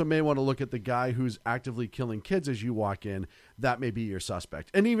you also may want to look at the guy who's actively killing kids as you walk in. That may be your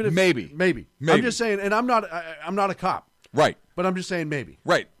suspect. And even if maybe. I'm just saying, and I'm not a cop. Right. But I'm just saying maybe.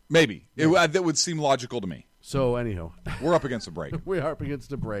 Right. Maybe. That would seem logical to me. So anyhow, we're up against a break. We're up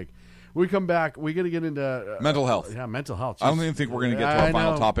against a break. We come back. We got to get into mental health. Yeah, mental health. I don't even think we're going to get to our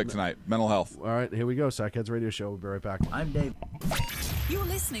final topic tonight. Mental health. All right, here we go. Sackheads Radio Show. We'll be right back. I'm Dave. You're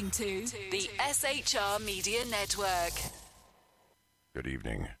listening to the SHR Media Network. Good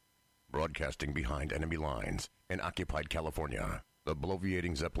evening. Broadcasting behind enemy lines in occupied California, the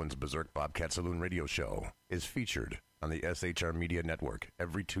bloviating Zeppelin's Berserk Bobcat Saloon Radio Show is featured on the SHR Media Network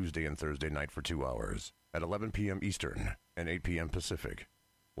every Tuesday and Thursday night for 2 hours at 11 p.m. Eastern and 8 p.m. Pacific.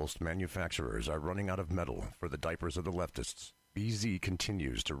 Whilst manufacturers are running out of metal for the diapers of the leftists, BZ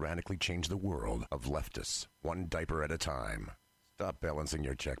continues to radically change the world of leftists, one diaper at a time. Stop balancing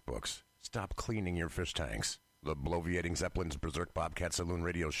your checkbooks. Stop cleaning your fish tanks. The bloviating Zeppelin's Berserk Bobcat Saloon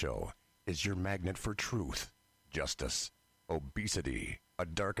Radio Show is your magnet for truth, justice, obesity, a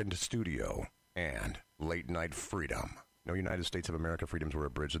darkened studio, and late-night freedom. No United States of America freedoms were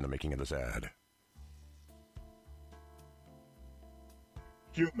abridged in the making of this ad.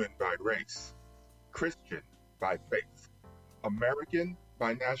 Human by race, Christian by faith, American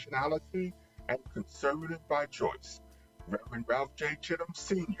by nationality, and conservative by choice. Reverend Ralph J. Chittum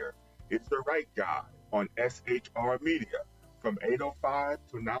Sr. is the right guy on SHR Media from 8:05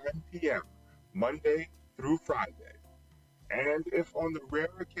 to 9 p.m., Monday through Friday. And if on the rare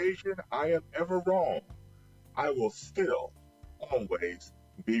occasion I am ever wrong, I will still always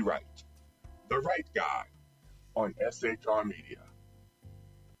be right. The right guy on SHR Media.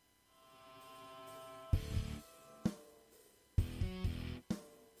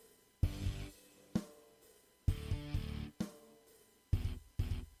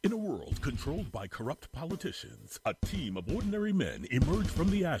 In a world controlled by corrupt politicians, a team of ordinary men emerge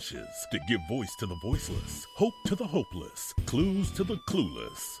from the ashes to give voice to the voiceless, hope to the hopeless, clues to the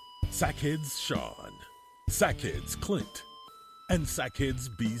clueless. Sackheads Sean, Sackheads Clint, and Sackheads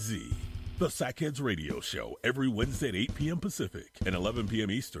BZ. The Sackheads Radio Show every Wednesday at 8 p.m. Pacific and 11 p.m.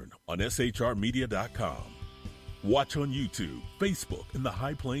 Eastern on shrmedia.com. Watch on YouTube, Facebook, and the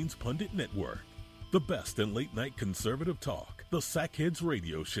High Plains Pundit Network. The best in late-night conservative talk. The Sackheads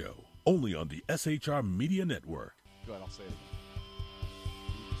Radio Show, only on the SHR Media Network. Go ahead, I'll say it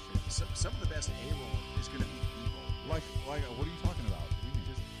again. Some of the best A-roll is going to be B-roll. Like, what are you talking about? What do you mean?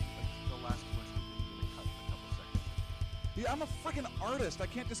 Just like the last question didn't really cut a couple seconds. Yeah, I'm a freaking artist. I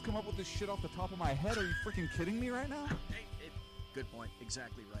can't just come up with this shit off the top of my head. Are you freaking kidding me right now? Good point.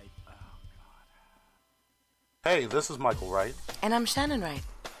 Exactly right. Oh, God. Hey, this is Michael Wright. And I'm Shannon Wright.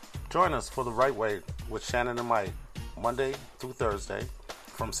 Join us for The Right Way with Shannon and Mike, Monday through Thursday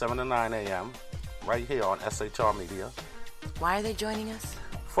from 7 to 9 a.m. right here on SHR Media. Why are they joining us?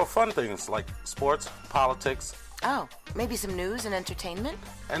 For fun things like sports, politics. Oh, maybe some news and entertainment?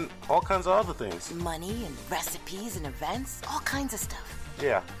 And all kinds of other things. Money and recipes and events, all kinds of stuff.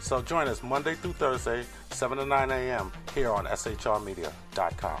 Yeah, so join us Monday through Thursday, 7 to 9 a.m. here on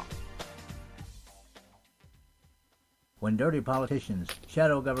shrmedia.com. When dirty politicians,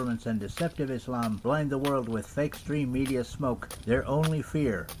 shadow governments, and deceptive Islam blind the world with fake stream media smoke, their only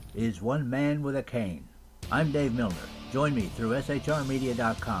fear is one man with a cane. I'm Dave Milner. Join me through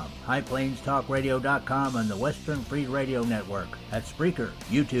shrmedia.com, highplainstalkradio.com, and the Western Free Radio Network at Spreaker,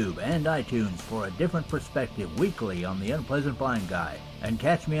 YouTube, and iTunes for a different perspective weekly on the Unpleasant Blind Guy. And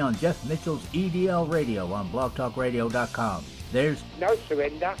catch me on Jeff Mitchell's EDL Radio on blogtalkradio.com. There's no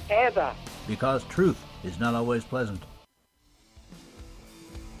surrender ever. Because truth is not always pleasant.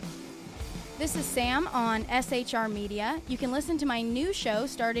 This is Sam on SHR Media. You can listen to my new show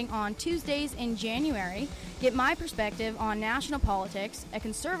starting on Tuesdays in January. Get my perspective on national politics, a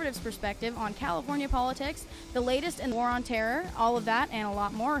conservative's perspective on California politics, the latest in the war on terror, all of that and a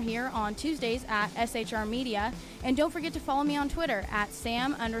lot more here on Tuesdays at SHR Media. And don't forget to follow me on Twitter at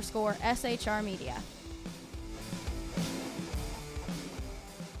Sam_SHR Media.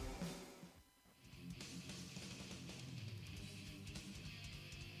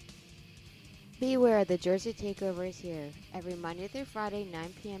 Beware, the Jersey Takeover is here. Every Monday through Friday,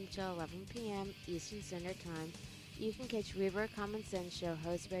 9 p.m. to 11 p.m. Eastern Standard Time, you can catch Reaver Common Sense Show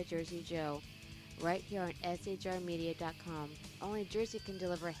hosted by Jersey Joe, right here on shrmedia.com. Only Jersey can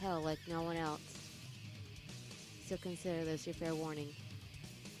deliver hell like no one else. So consider this your fair warning.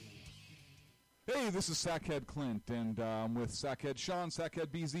 Hey, this is Sackhead Clint, and I'm with Sackhead Sean, Sackhead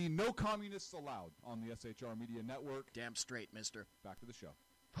BZ. No communists allowed on the SHR Media Network. Damn straight, mister. Back to the show.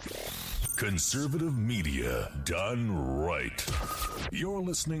 Conservative media done right. You're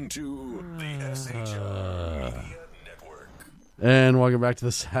listening to the SHR Media Network. And welcome back to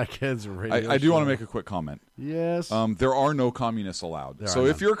the Sackheads Radio I do Show. want to make a quick comment. Yes. There are no communists allowed. There So are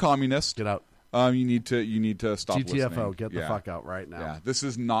if none. you're a communist, get out. You need to stop GTFO, listening. get the fuck out right now. Yeah, this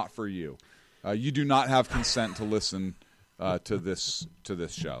is not for you. You do not have consent to listen to this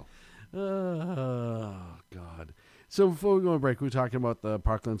show. Oh, God. So before we go on break, we were talking about the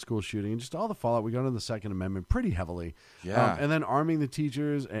Parkland school shooting and just all the fallout. We got on the Second Amendment pretty heavily. Yeah. And then arming the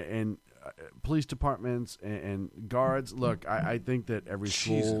teachers and police departments and guards. Look, I think that every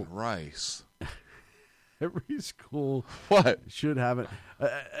school... Jesus Christ. Every school what should have it.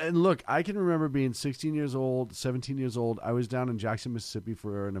 And look, I can remember being 16 years old, 17 years old. I was down in Jackson, Mississippi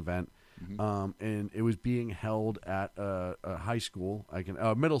for an event. Mm-hmm. And it was being held at a high school,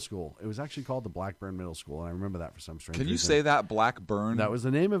 middle school. It was actually called the Blackburn Middle School, and I remember that for some strange reason. Can you say that, Blackburn? That was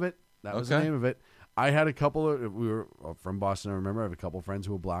the name of it. That was the name of it. I had a couple of, we were from Boston, I remember. I have a couple of friends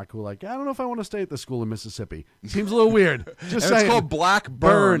who were black who were like, I don't know if I want to stay at the school in Mississippi. It seems a little weird. Just and saying. it's called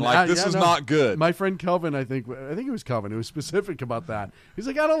Blackburn. Like, this is no. not good. My friend Kelvin, I think it was Kelvin, who was specific about that. He's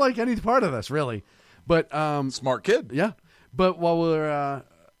like, I don't like any part of this, really. But smart kid. Yeah. But while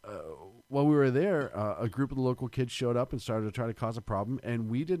we were there, a group of the local kids showed up and started to try to cause a problem, and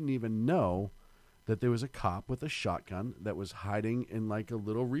we didn't even know that there was a cop with a shotgun that was hiding in like a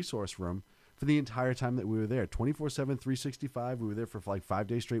little resource room for the entire time that we were there. 24/7, 365. We were there for like 5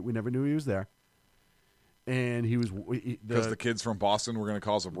 days straight. We never knew he was there. And he was... Because the kids from Boston were going to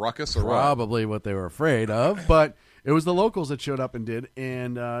cause a ruckus or probably what they were afraid of. But it was the locals that showed up and did.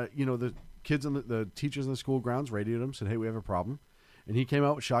 And, the kids and the teachers in the school grounds radioed him, said, hey, we have a problem. And he came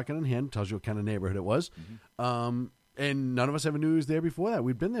out with shotgun in hand, tells you what kind of neighborhood it was. Mm-hmm. And none of us ever knew he was there before that.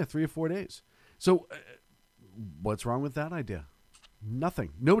 We'd been there 3 or 4 days. So what's wrong with that idea?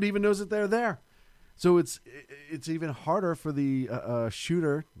 Nothing. Nobody even knows that they're there. So it's even harder for the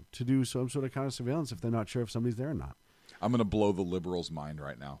shooter to do some sort of kind of surveillance if they're not sure if somebody's there or not. I'm going to blow the liberals' mind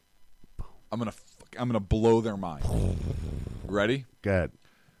right now. I'm going to blow their mind. Ready? Go ahead.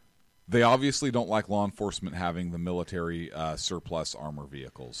 They obviously don't like law enforcement having the military surplus armor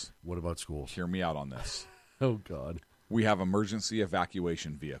vehicles. What about schools? Hear me out on this. Oh, God. We have emergency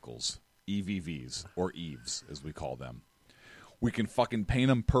evacuation vehicles, EVVs, or EVs, as we call them. We can fucking paint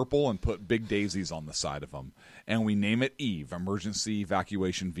them purple and put big daisies on the side of them. And we name it EVE, Emergency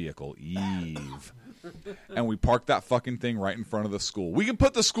Evacuation Vehicle, EVE. And we park that fucking thing right in front of the school. We can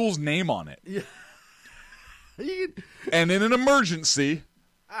put the school's name on it. Yeah. And in an emergency,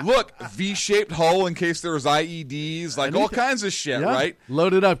 look, V-shaped hull in case there was IEDs, like all kinds of shit, right?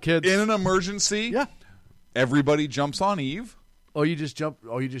 Load it up, kids. In an emergency, everybody jumps on EVE. Oh, you just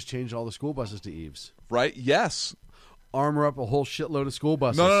changed all the school buses to EVEs. Right? Yes. Armor up a whole shitload of school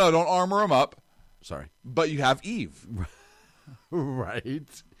buses. No, don't armor them up. Sorry. But you have EVE.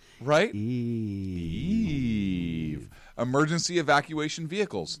 Right? EVE. Emergency evacuation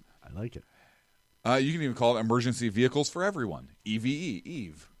vehicles. I like it. You can even call it emergency vehicles for everyone. EVE.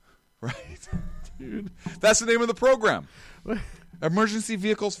 EVE. Right? Dude. That's the name of the program. Emergency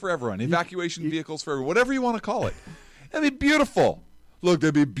vehicles for everyone. Evacuation vehicles for everyone. Whatever you want to call it. That'd be beautiful. Look,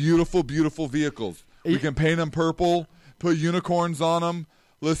 they'd be beautiful, beautiful vehicles. We can paint them purple, put unicorns on them.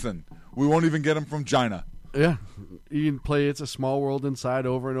 Listen, we won't even get them from China. Yeah. You can play It's a Small World Inside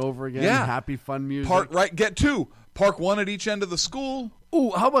over and over again. Yeah. Happy, fun music. Get two. Park one at each end of the school.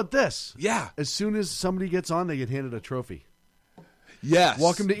 Ooh, how about this? Yeah. As soon as somebody gets on, they get handed a trophy. Yes.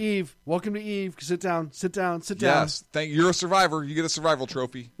 Welcome to Eve. Welcome to Eve. Sit down. Sit down. Sit down. Yes. You're a survivor. You get a survival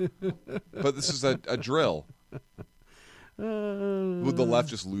trophy. But this is a drill. Would the left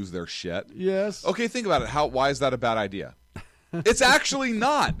just lose their shit? Yes. Okay, think about it. Why is that a bad idea? It's actually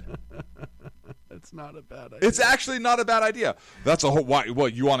not. It's not a bad idea. It's actually not a bad idea. That's a whole.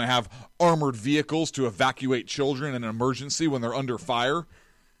 What you want to have armored vehicles to evacuate children in an emergency when they're under fire?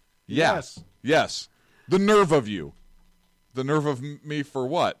 Yes. Yes. The nerve of you. The nerve of me for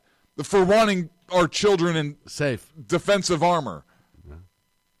what? For wanting our children in safe defensive armor.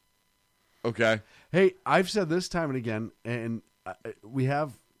 Okay. Hey, I've said this time and again, and we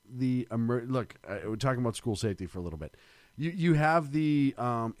have the look. We're talking about school safety for a little bit. You have the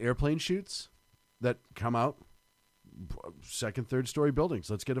airplane chutes that come out, second, third story buildings.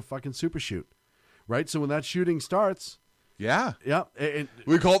 Let's get a fucking super shoot, right? So when that shooting starts, yeah, and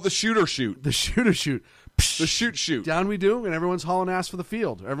we call it the shooter shoot. The shooter shoot. The shoot. Down we do, and everyone's hauling ass for the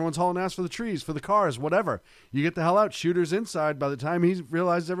field. Everyone's hauling ass for the trees, for the cars, whatever. You get the hell out. Shooter's inside. By the time he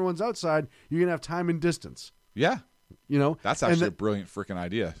realizes everyone's outside, you're going to have time and distance. Yeah. You know? That's actually a brilliant freaking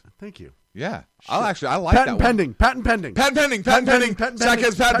idea. Thank you. Yeah. I like patent that pending. one. Patent pending. Patent pending. Patent pending. Patent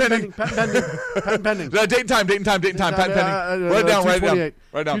pending. Patent pending. Patent pending. Date and time. Patent pending. Write down.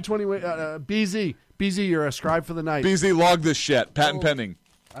 228. BZ, you're a scribe for the night. BZ, log this shit. Patent pending.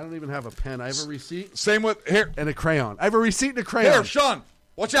 I don't even have a pen. I have a receipt. Same with here. And a crayon. I have a receipt and a crayon. Here, Sean.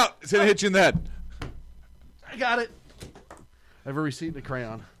 Watch out. It's going to hit you in the head. I got it. I have a receipt and a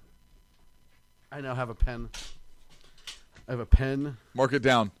crayon. I now have a pen. I have a pen. Mark it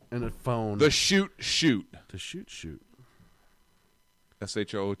down. And a phone. The shoot. The shoot.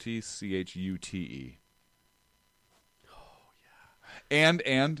 SHOOTCHUTE. Oh, yeah. And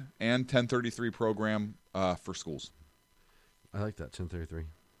 1033 program for schools. I like that, 1033.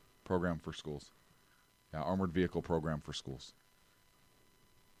 Program for schools. Yeah, armored vehicle program for schools.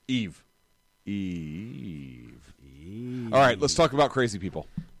 Eve. All right, let's talk about crazy people.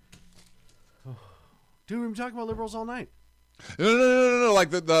 Dude, we've been talking about liberals all night. No, like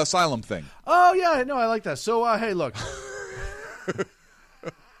the asylum thing. Oh, yeah, no, I like that. So, hey, look.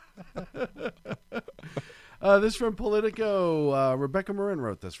 This from Politico. Rebecca Marin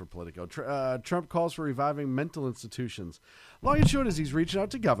wrote this for Politico. Trump calls for reviving mental institutions. Long and short is he's reaching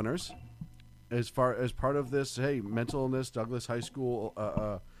out to governors as part of this, mental illness, Douglas High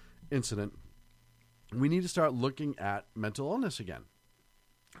School incident. We need to start looking at mental illness again.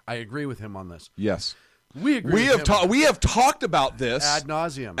 I agree with him on this. Yes. We agree. We have talked about this ad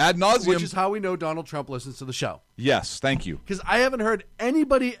nauseum. Which is how we know Donald Trump listens to the show. Yes, thank you. Because I haven't heard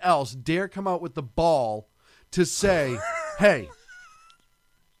anybody else dare come out with the ball to say, hey,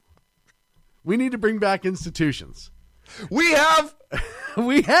 we need to bring back institutions. We have. And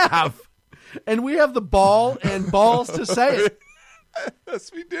we have the ball and balls to say it.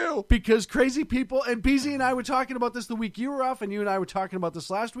 Yes, we do. Because crazy people, and BZ and I were talking about this the week you were off, and you and I were talking about this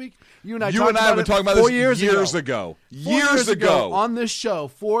last week. You and I have been talking about this years ago. Years ago on this show,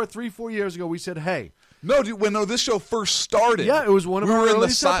 4 years ago, we said, hey, No, dude, when this show first started. Yeah, it was one of we our were in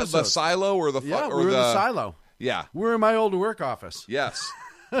earliest the episodes. silo or the Yeah, or we were in the the silo. Yeah. We were in my old work office. Yes.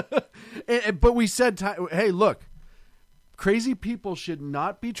 But we said, hey, look, crazy people should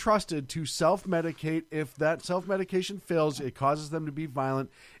not be trusted to self-medicate. If that self-medication fails, it causes them to be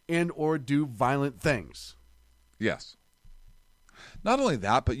violent and or do violent things. Yes. Not only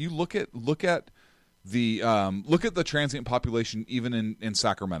that, but you look at the transient population even in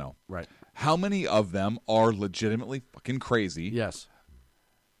Sacramento. Right. How many of them are legitimately fucking crazy? Yes.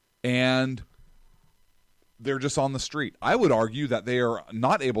 And they're just on the street. I would argue that they are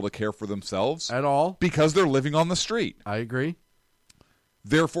not able to care for themselves at all because they're living on the street. I agree.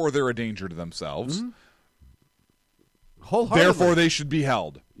 Therefore, they're a danger to themselves. Mm-hmm. Wholeheartedly. Therefore, they should be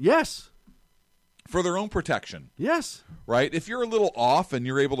held. Yes. For their own protection. Yes. Right? If you're a little off and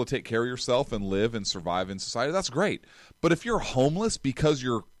you're able to take care of yourself and live and survive in society, that's great. But if you're homeless because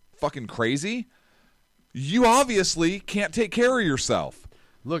you're fucking crazy, you obviously can't take care of yourself.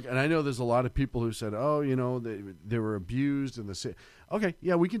 Look, and I know there's a lot of people who said, "Oh, you know, they were abused in the." Okay,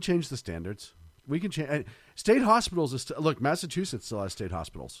 yeah, we can change the standards. We can change. State hospitals. Look, Massachusetts still has state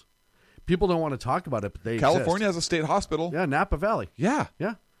hospitals. People don't want to talk about it, but they California exist. has a state hospital. Yeah, Napa Valley. Yeah,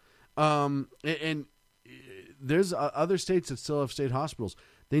 yeah. And there's other states that still have state hospitals.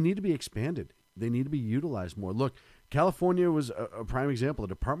 They need to be expanded. They need to be utilized more. Look, California was a prime example. The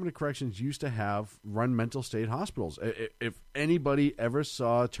Department of Corrections used to run mental state hospitals. If anybody ever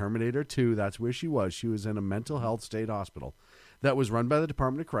saw Terminator 2, that's where she was. She was in a mental health state hospital that was run by the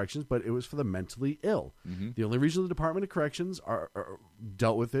Department of Corrections, but it was for the mentally ill. Mm-hmm. The only reason the Department of Corrections are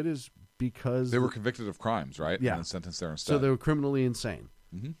dealt with it is because they were convicted of crimes, right? Yeah. And then sentenced there instead. So they were criminally insane.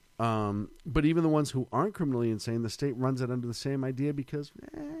 Mm-hmm. But even the ones who aren't criminally insane, the state runs it under the same idea because,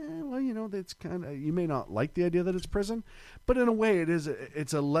 well, you know, that's kind of, you may not like the idea that it's prison, but in a way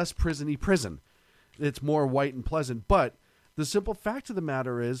it's a less prison-y prison. It's more white and pleasant. But the simple fact of the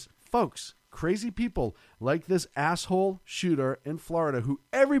matter is, folks, crazy people like this asshole shooter in Florida who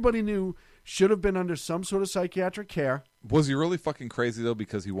everybody knew should have been under some sort of psychiatric care. Was he really fucking crazy, though,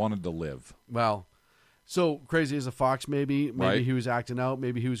 because he wanted to live? Well, so crazy as a fox, maybe Right. he was acting out.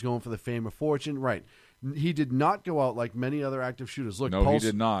 Maybe he was going for the fame or fortune. Right. He did not go out like many other active shooters. Look, No, Pulse, he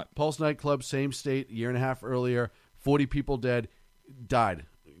did not. Pulse nightclub, same state, a year and a half earlier, 40 people dead, died,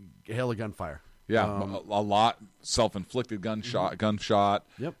 hail of gunfire. Yeah, a lot self-inflicted gunshot.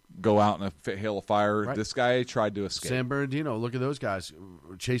 Yep. Go out in a hail of fire. Right. This guy tried to escape. San Bernardino, look at those guys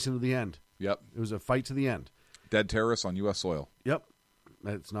chasing to the end. Yep. It was a fight to the end. Dead terrorists on U.S. soil. Yep.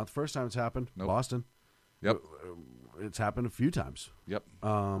 It's not the first time it's happened. Nope. Boston. Yep. It's happened a few times. Yep.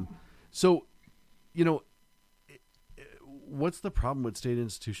 So, you know, what's the problem with state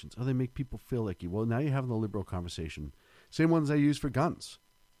institutions? Oh, they make people feel icky. Well, now you're having the liberal conversation. Same ones they use for guns.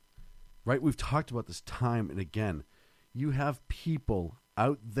 Right? We've talked about this time and again. You have people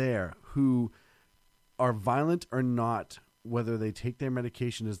out there who are violent or not, whether they take their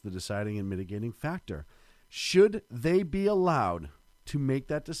medication as the deciding and mitigating factor. Should they be allowed to make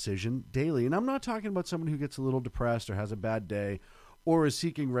that decision daily? And I'm not talking about someone who gets a little depressed or has a bad day or is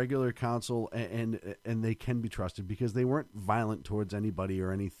seeking regular counsel and they can be trusted because they weren't violent towards anybody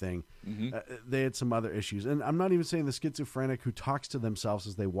or anything. Mm-hmm. They had some other issues. And I'm not even saying the schizophrenic who talks to themselves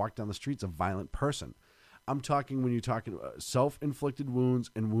as they walk down the street's a violent person. I'm talking when you're talking self-inflicted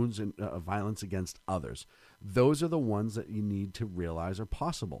wounds and wounds and violence against others. Those are the ones that you need to realize are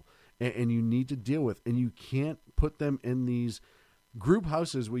possible and you need to deal with. And you can't put them in these group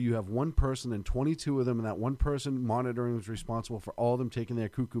houses where you have one person and 22 of them, and that one person monitoring is responsible for all of them taking their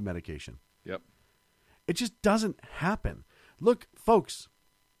cuckoo medication. Yep. It just doesn't happen. Look, folks,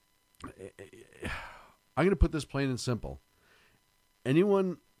 I'm going to put this plain and simple.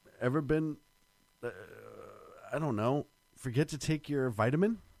 Anyone ever been, I don't know, forget to take your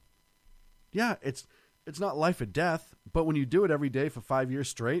vitamin? Yeah, it's not life or death, but when you do it every day for 5 years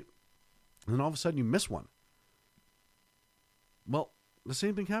straight, and then all of a sudden you miss one. Well, the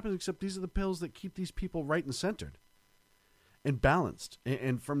same thing happens, except these are the pills that keep these people right and centered and balanced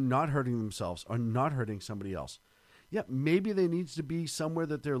and from not hurting themselves or not hurting somebody else. Yeah, maybe there needs to be somewhere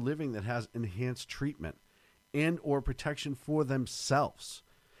that they're living that has enhanced treatment and or protection for themselves.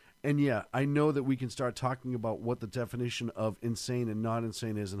 And yeah, I know that we can start talking about what the definition of insane and not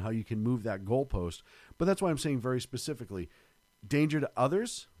insane is and how you can move that goalpost. But that's why I'm saying very specifically, danger to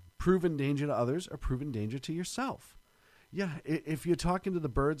others, proven danger to others, or proven danger to yourself. Yeah, if you're talking to the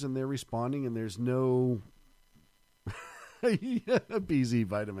birds and they're responding and there's no BZ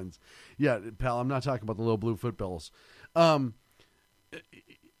vitamins. Yeah, pal, I'm not talking about the little blue foot pills.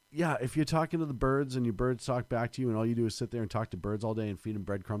 yeah, if you're talking to the birds and your birds talk back to you and all you do is sit there and talk to birds all day and feed them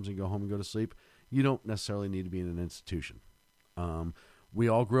breadcrumbs and go home and go to sleep, you don't necessarily need to be in an institution. We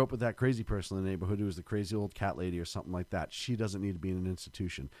all grew up with that crazy person in the neighborhood who was the crazy old cat lady or something like that. She doesn't need to be in an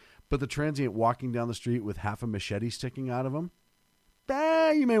institution. But the transient walking down the street with half a machete sticking out of him,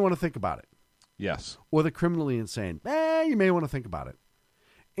 you may want to think about it. Yes. Or the criminally insane, you may want to think about it.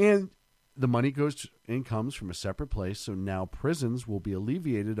 And the money goes and comes from a separate place, so now prisons will be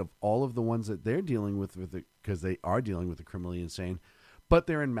alleviated of all of the ones that they're dealing with because they are dealing with the criminally insane, but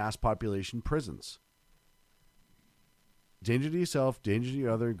they're in mass population prisons. Danger to yourself, danger to your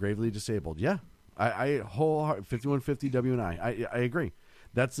other, gravely disabled. Yeah, I wholeheartedly, 5150 W&I. I agree.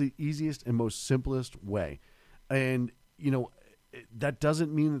 That's the easiest and most simplest way. And, that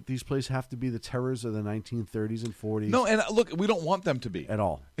doesn't mean that these places have to be the terrors of the 1930s and 40s. No, and look, we don't want them to be. At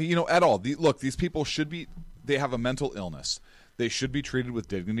all. At all. Look, these people they have a mental illness. They should be treated with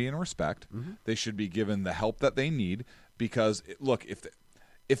dignity and respect. Mm-hmm. They should be given the help that they need because, look,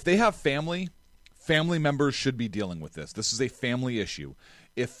 if they have family members should be dealing with this. This is a family issue.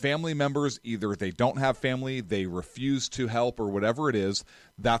 If family members, either they don't have family, they refuse to help, or whatever it is,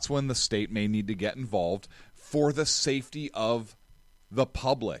 that's when the state may need to get involved for the safety of the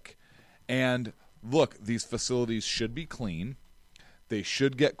public. And look, these facilities should be clean. They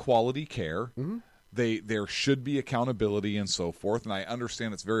should get quality care. Mm-hmm. There should be accountability and so forth. And I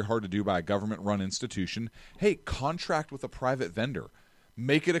understand it's very hard to do by a government-run institution. Hey, contract with a private vendor.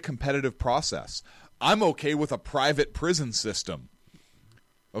 Make it a competitive process. I'm okay with a private prison system.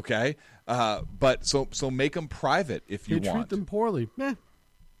 Okay? But so make them private if you want. Treat them poorly.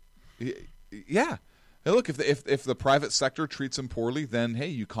 Yeah. Hey, look, if the private sector treats them poorly, then hey,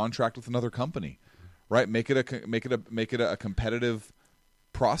 you contract with another company, right? Make it a competitive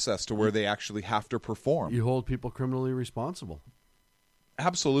process to where they actually have to perform. You hold people criminally responsible.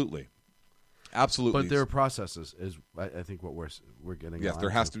 Absolutely. But there are processes, is I think what we're getting. Yes,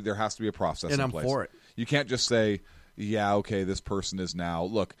 there has to be a process. And in I'm place. for it. You can't just say, yeah, okay, this person is now.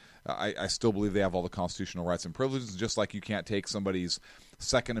 Look, I still believe they have all the constitutional rights and privileges, just like you can't take somebody's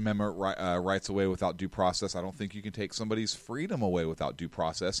Second Amendment rights away without due process. I don't think you can take somebody's freedom away without due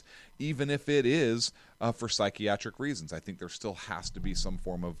process, even if it is for psychiatric reasons. I think there still has to be some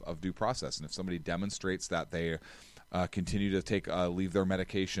form of due process. And if somebody demonstrates that they continue to leave their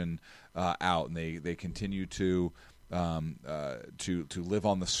medication out, and they continue to live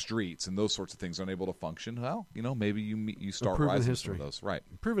on the streets and those sorts of things, unable to function, well, maybe you start rising some of those. Right.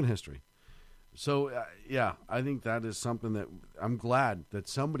 Proven history. So, I think that is something that I'm glad that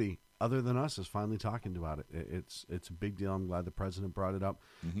somebody other than us is finally talking about it. It's a big deal. I'm glad the president brought it up.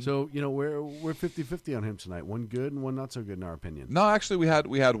 Mm-hmm. So, we're 50-50 on him tonight. One good and one not so good in our opinion. No, actually, we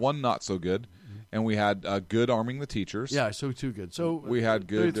had one not so good, and we had good arming the teachers. Yeah, so two good. So we had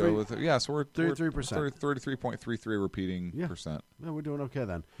good so we're 33%. 33.33 repeating percent. Yeah, we're doing okay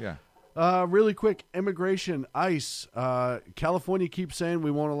then. Yeah. Really quick, immigration, ICE. California keeps saying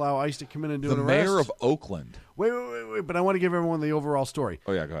we won't allow ICE to come in and do an arrest. The mayor of Oakland. Wait, but I want to give everyone the overall story.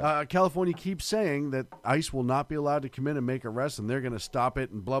 Oh, yeah, go ahead. California keeps saying that ICE will not be allowed to come in and make arrests, and they're going to stop it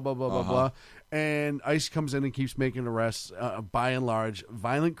and blah, blah, blah, blah, blah. And ICE comes in and keeps making arrests, by and large.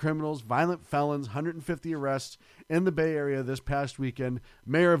 Violent criminals, violent felons, 150 arrests in the Bay Area this past weekend.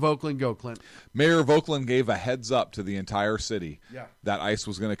 Mayor of Oakland, go Clint. Mayor of Oakland gave a heads up to the entire city that ICE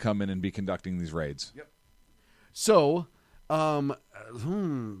was going to come in and be conducting these raids. Yep. So,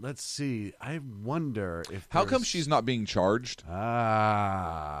 let's see. I wonder if how come she's not being charged? Why?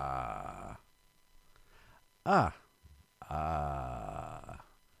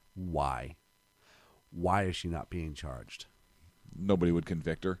 Why is she not being charged? Nobody would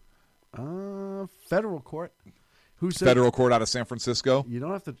convict her. Federal court. Who said federal court out of San Francisco? You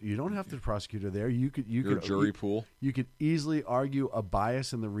don't have to prosecute her there. You could jury pool. You could easily argue a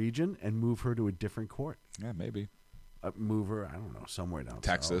bias in the region and move her to a different court. Yeah, maybe. Move her, I don't know, somewhere down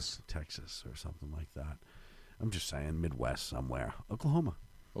Texas or something like that. I'm just saying Midwest somewhere. Oklahoma.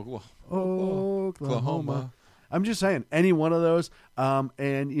 I'm just saying any one of those.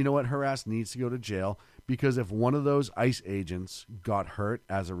 And you know what? Her ass needs to go to jail because if one of those ICE agents got hurt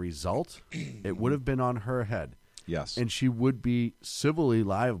as a result, it would have been on her head. Yes. And she would be civilly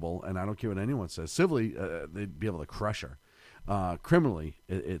liable, and I don't care what anyone says. Civilly, they'd be able to crush her. Criminally,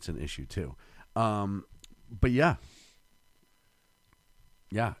 it's an issue too. But yeah.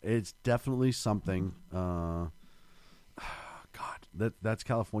 Yeah, it's definitely something. God, that's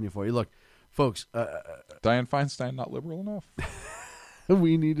California for you. Look, folks. Dianne Feinstein not liberal enough?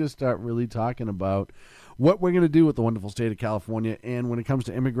 We need to start really talking about what we're going to do with the wonderful state of California, and when it comes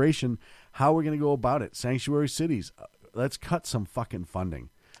to immigration, how we're going to go about it. Sanctuary cities. Let's cut some fucking funding.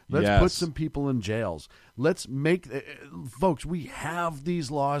 Let's Yes. put some people in jails. Let's make folks, we have these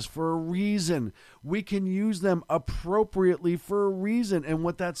laws for a reason. We can use them appropriately for a reason. And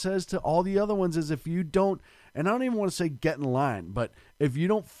what that says to all the other ones is if you don't, and I don't even want to say get in line, but if you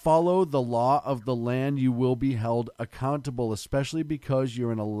don't follow the law of the land, you will be held accountable, especially because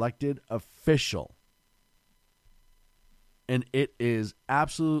you're an elected official. And it is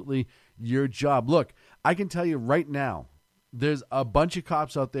absolutely your job. Look, I can tell you right now, there's a bunch of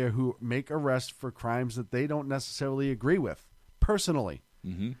cops out there who make arrests for crimes that they don't necessarily agree with, personally.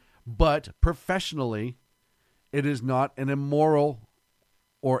 Mm-hmm. But professionally, it is not an immoral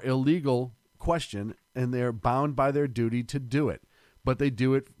or illegal question, and they're bound by their duty to do it. But they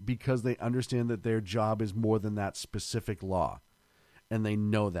do it because they understand that their job is more than that specific law, and they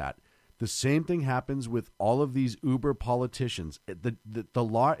know that. The same thing happens with all of these uber politicians. The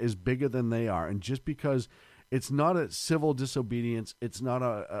law is bigger than they are, and just because it's not a civil disobedience, it's not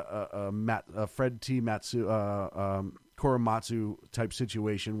a Fred T. Korematsu type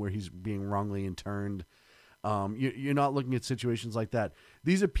situation where he's being wrongly interned. You're not looking at situations like that.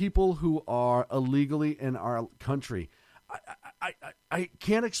 These are people who are illegally in our country. I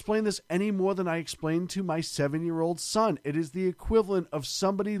can't explain this any more than I explained to my 7-year-old son. It is the equivalent of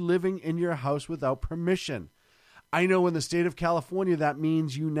somebody living in your house without permission. I know in the state of California that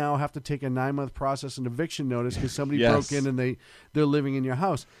means you now have to take a 9-month process and eviction notice because somebody Yes. broke in and they're living in your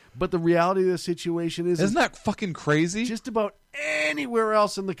house. But the reality of the situation is... Isn't that fucking crazy? Just about anywhere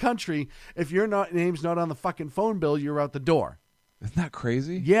else in the country, if your name's not on the fucking phone bill, you're out the door. Isn't that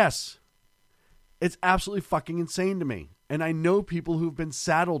crazy? Yes. It's absolutely fucking insane to me. And I know people who've been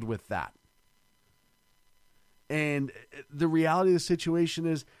saddled with that. And the reality of the situation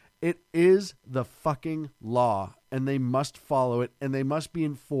is it is the fucking law, and they must follow it, and they must be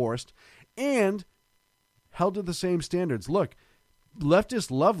enforced and held to the same standards. Look,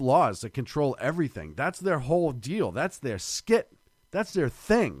 leftists love laws that control everything. That's their whole deal. That's their skit. That's their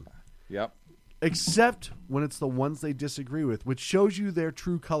thing. Yep. Except when it's the ones they disagree with, which shows you their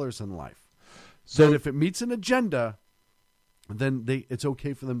true colors in life. So that if it meets an agenda, then it's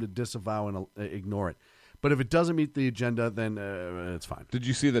okay for them to disavow and ignore it. But if it doesn't meet the agenda, then it's fine. Did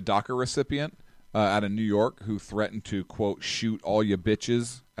you see the DACA recipient out of New York who threatened to, quote, shoot all you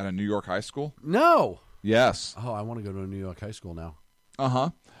bitches at a New York high school? No. Yes. Oh, I want to go to a New York high school now. Uh-huh.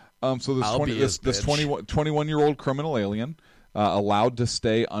 So this 21-year-old criminal alien allowed to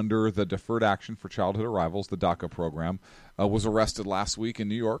stay under the Deferred Action for Childhood Arrivals, the DACA program, was arrested last week in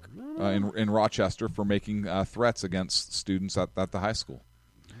New York, in Rochester, for making threats against students at the high school.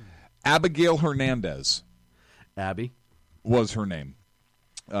 Abigail Hernandez. Abby was her name.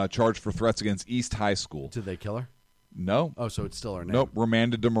 Charged for threats against East High School. Did they kill her? No. Oh, so it's still her name. Nope.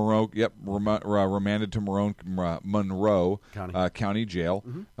 Remanded to Monroe. Yep. Remanded to Monroe County Jail.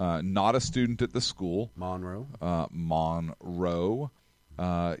 Mm-hmm. Not a student at the school. Monroe.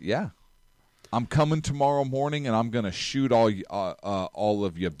 Yeah. I'm coming tomorrow morning, and I'm gonna shoot all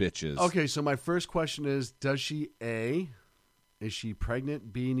of you bitches. Okay. So my first question is: does she is she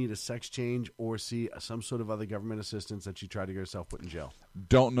pregnant? B, need a sex change? Or C, some sort of other government assistance that she tried to get herself put in jail?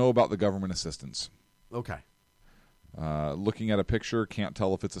 Don't know about the government assistance. Okay. Looking at a picture, can't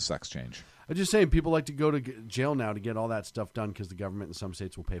tell if it's a sex change. I'm just saying, people like to go to jail now to get all that stuff done because the government in some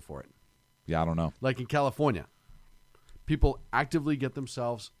states will pay for it. Yeah, I don't know. Like in California, people actively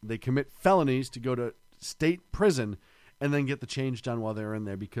they commit felonies to go to state prison and then get the change done while they're in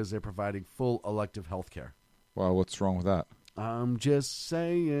there because they're providing full elective health care. Well, what's wrong with that? I'm just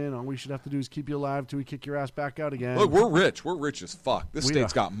saying, all we should have to do is keep you alive till we kick your ass back out again. Look, we're rich. We're rich as fuck. This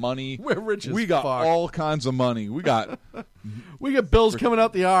state's got money. We're rich as fuck. We got all kinds of money. We got bills coming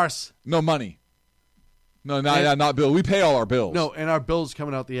out the arse. No money. No, not bill. We pay all our bills. No, and our bills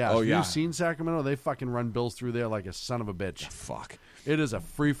coming out the ass. Oh, yeah. You've seen Sacramento? They fucking run bills through there like a son of a bitch. Fuck. It is a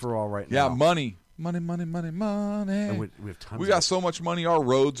free-for-all right now. Yeah, money. Money. And we have tons we of got it. so much money. Our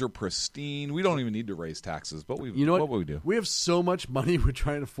roads are pristine. We don't even need to raise taxes, but You know what we do? We have so much money, we're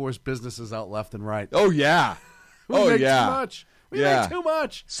trying to force businesses out left and right. Oh, yeah. We make too much. We make too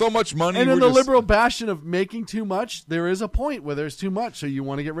much. So much money. And in the liberal bastion of making too much, there is a point where there's too much, so you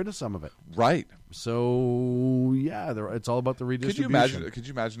want to get rid of some of it. Right. So, yeah, it's all about the redistribution. Could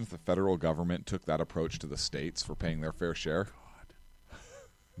you imagine if the federal government took that approach to the states for paying their fair share?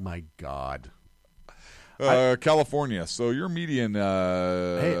 My God. California. So your median.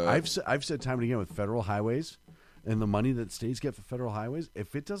 Hey, I've said time and again with federal highways and the money that states get for federal highways,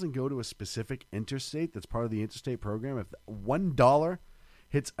 if it doesn't go to a specific interstate that's part of the interstate program, if $1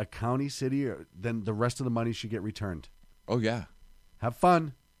 hits a county, city, then the rest of the money should get returned. Oh, yeah. Have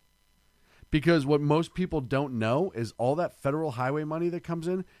fun. Because what most people don't know is all that federal highway money that comes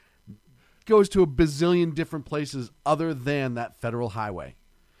in goes to a bazillion different places other than that federal highway.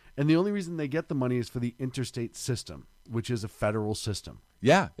 And the only reason they get the money is for the interstate system, which is a federal system.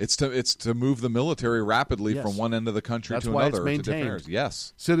 Yeah, it's to move the military rapidly Yes. from one end of the country That's to why another. it's to different maintained. areas.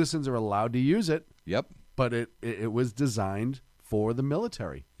 Yes. Citizens are allowed to use it. Yep. But it was designed for the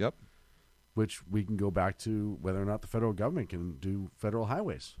military. Yep. Which we can go back to whether or not the federal government can do federal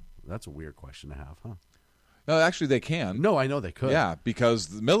highways. That's a weird question to have, huh? No, actually, they can. No, I know they could. Yeah, because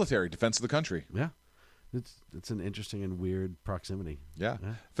the military, defense of the country. Yeah. It's an interesting and weird proximity. Yeah.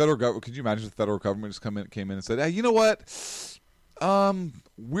 Federal government. Could you imagine if the federal government just came in and said, "Hey, you know what?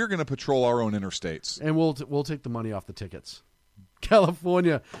 We're going to patrol our own interstates, and we'll take the money off the tickets."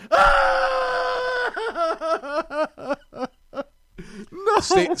 California. No.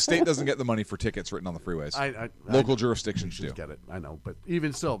 State doesn't get the money for tickets written on the freeways. Local jurisdictions do. Get it. I know, but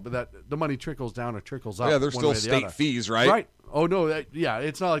even still, the money trickles down or trickles up. Yeah, there's one still way or the state other. fees, right? Right. Oh no,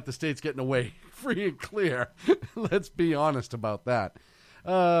 it's not like the state's getting away free and clear. Let's be honest about that.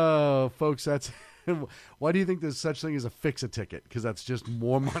 Folks, that's why do you think there's such thing as a fix-a-ticket? Because that's just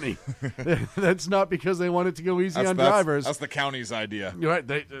more money. That's not because they want it to go easy on drivers. That's the county's idea. You're right.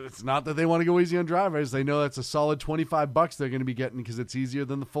 It's not that they want to go easy on drivers. They know that's a solid $25 they're going to be getting because it's easier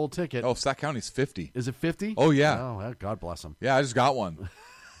than the full ticket. Oh, Sac County's $50. Is it 50? Oh yeah. Oh, God bless them. Yeah, I just got one.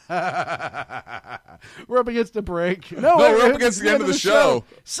 We're up against a break. No, we're up against the end of the show.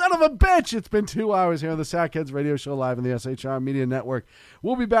 Son of a bitch. It's been 2 hours here on the Sackheads Radio Show live on the SHR Media Network.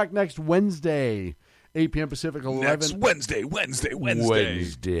 We'll be back next Wednesday, 8 p.m. Pacific, 11. Next Wednesday.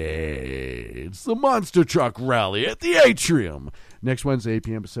 It's the Monster Truck Rally at the Atrium. Next Wednesday, 8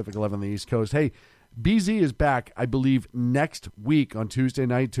 p.m. Pacific, 11 on the East Coast. Hey, BZ is back, I believe, next week on Tuesday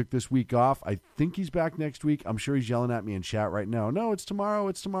night. Took this week off. I think he's back next week. I'm sure he's yelling at me in chat right now. No, it's tomorrow.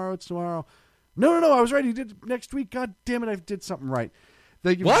 No. I was right. He did next week. God damn it. I did something right.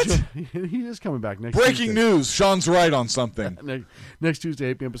 Thank you. What? He is coming back next Breaking Tuesday. news. Sean's right on something. Next Tuesday,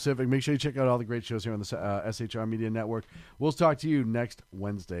 8 p.m. Pacific. Make sure you check out all the great shows here on the SHR Media Network. We'll talk to you next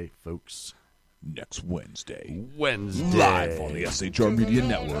Wednesday, folks. Next Wednesday. Live on the SHR Media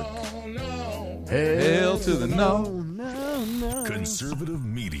Network. Hail to the no. No. Conservative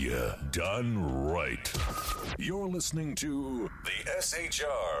media done right. You're listening to the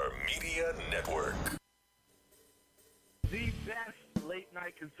SHR Media Network. The best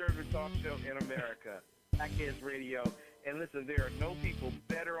late-night conservative talk show in America, Sackheads Radio. And listen, there are no people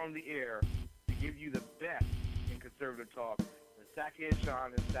better on the air to give you the best in conservative talk than Sackhead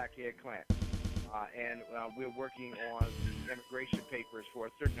Sean and Sackhead Clint. And we're working on immigration papers for a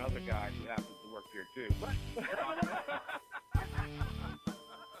certain other guy who happens to work here, too.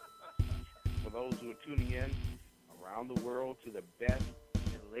 For those who are tuning in around the world to the best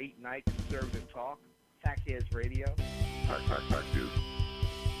in late-night conservative talk, Sackheads Radio. Talk Duke.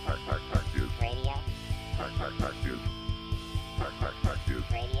 Talk Duke. Radio. Talk Duke. Talk Duke.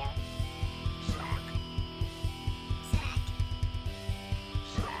 Radio.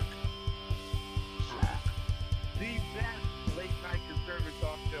 The best late-night conservative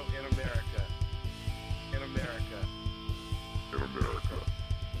talk show in America.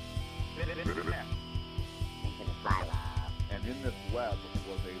 And in this web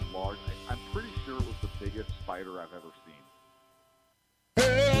was a large, I'm pretty sure it was the biggest spider I've ever seen.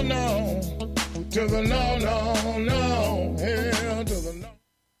 Hell no, to the no, hell to the no.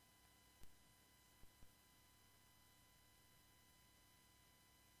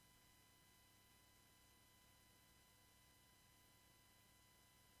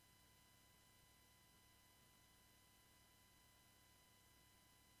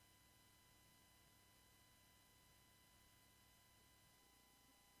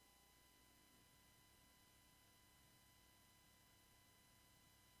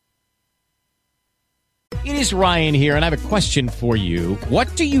 It is Ryan here, and I have a question for you.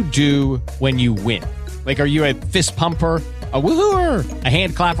 What do you do when you win? Like, are you a fist pumper, a woohooer, a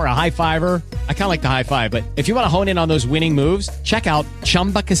hand clapper, a high fiver? I kind of like the high five, but if you want to hone in on those winning moves, check out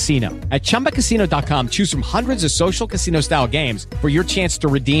Chumba Casino. At ChumbaCasino.com, choose from hundreds of social casino-style games for your chance to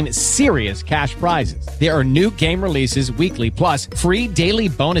redeem serious cash prizes. There are new game releases weekly, plus free daily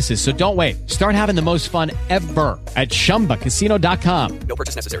bonuses, so don't wait. Start having the most fun ever at ChumbaCasino.com. No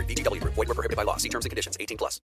purchase necessary. VGW Group. Void where prohibited by law. See terms and conditions. 18+.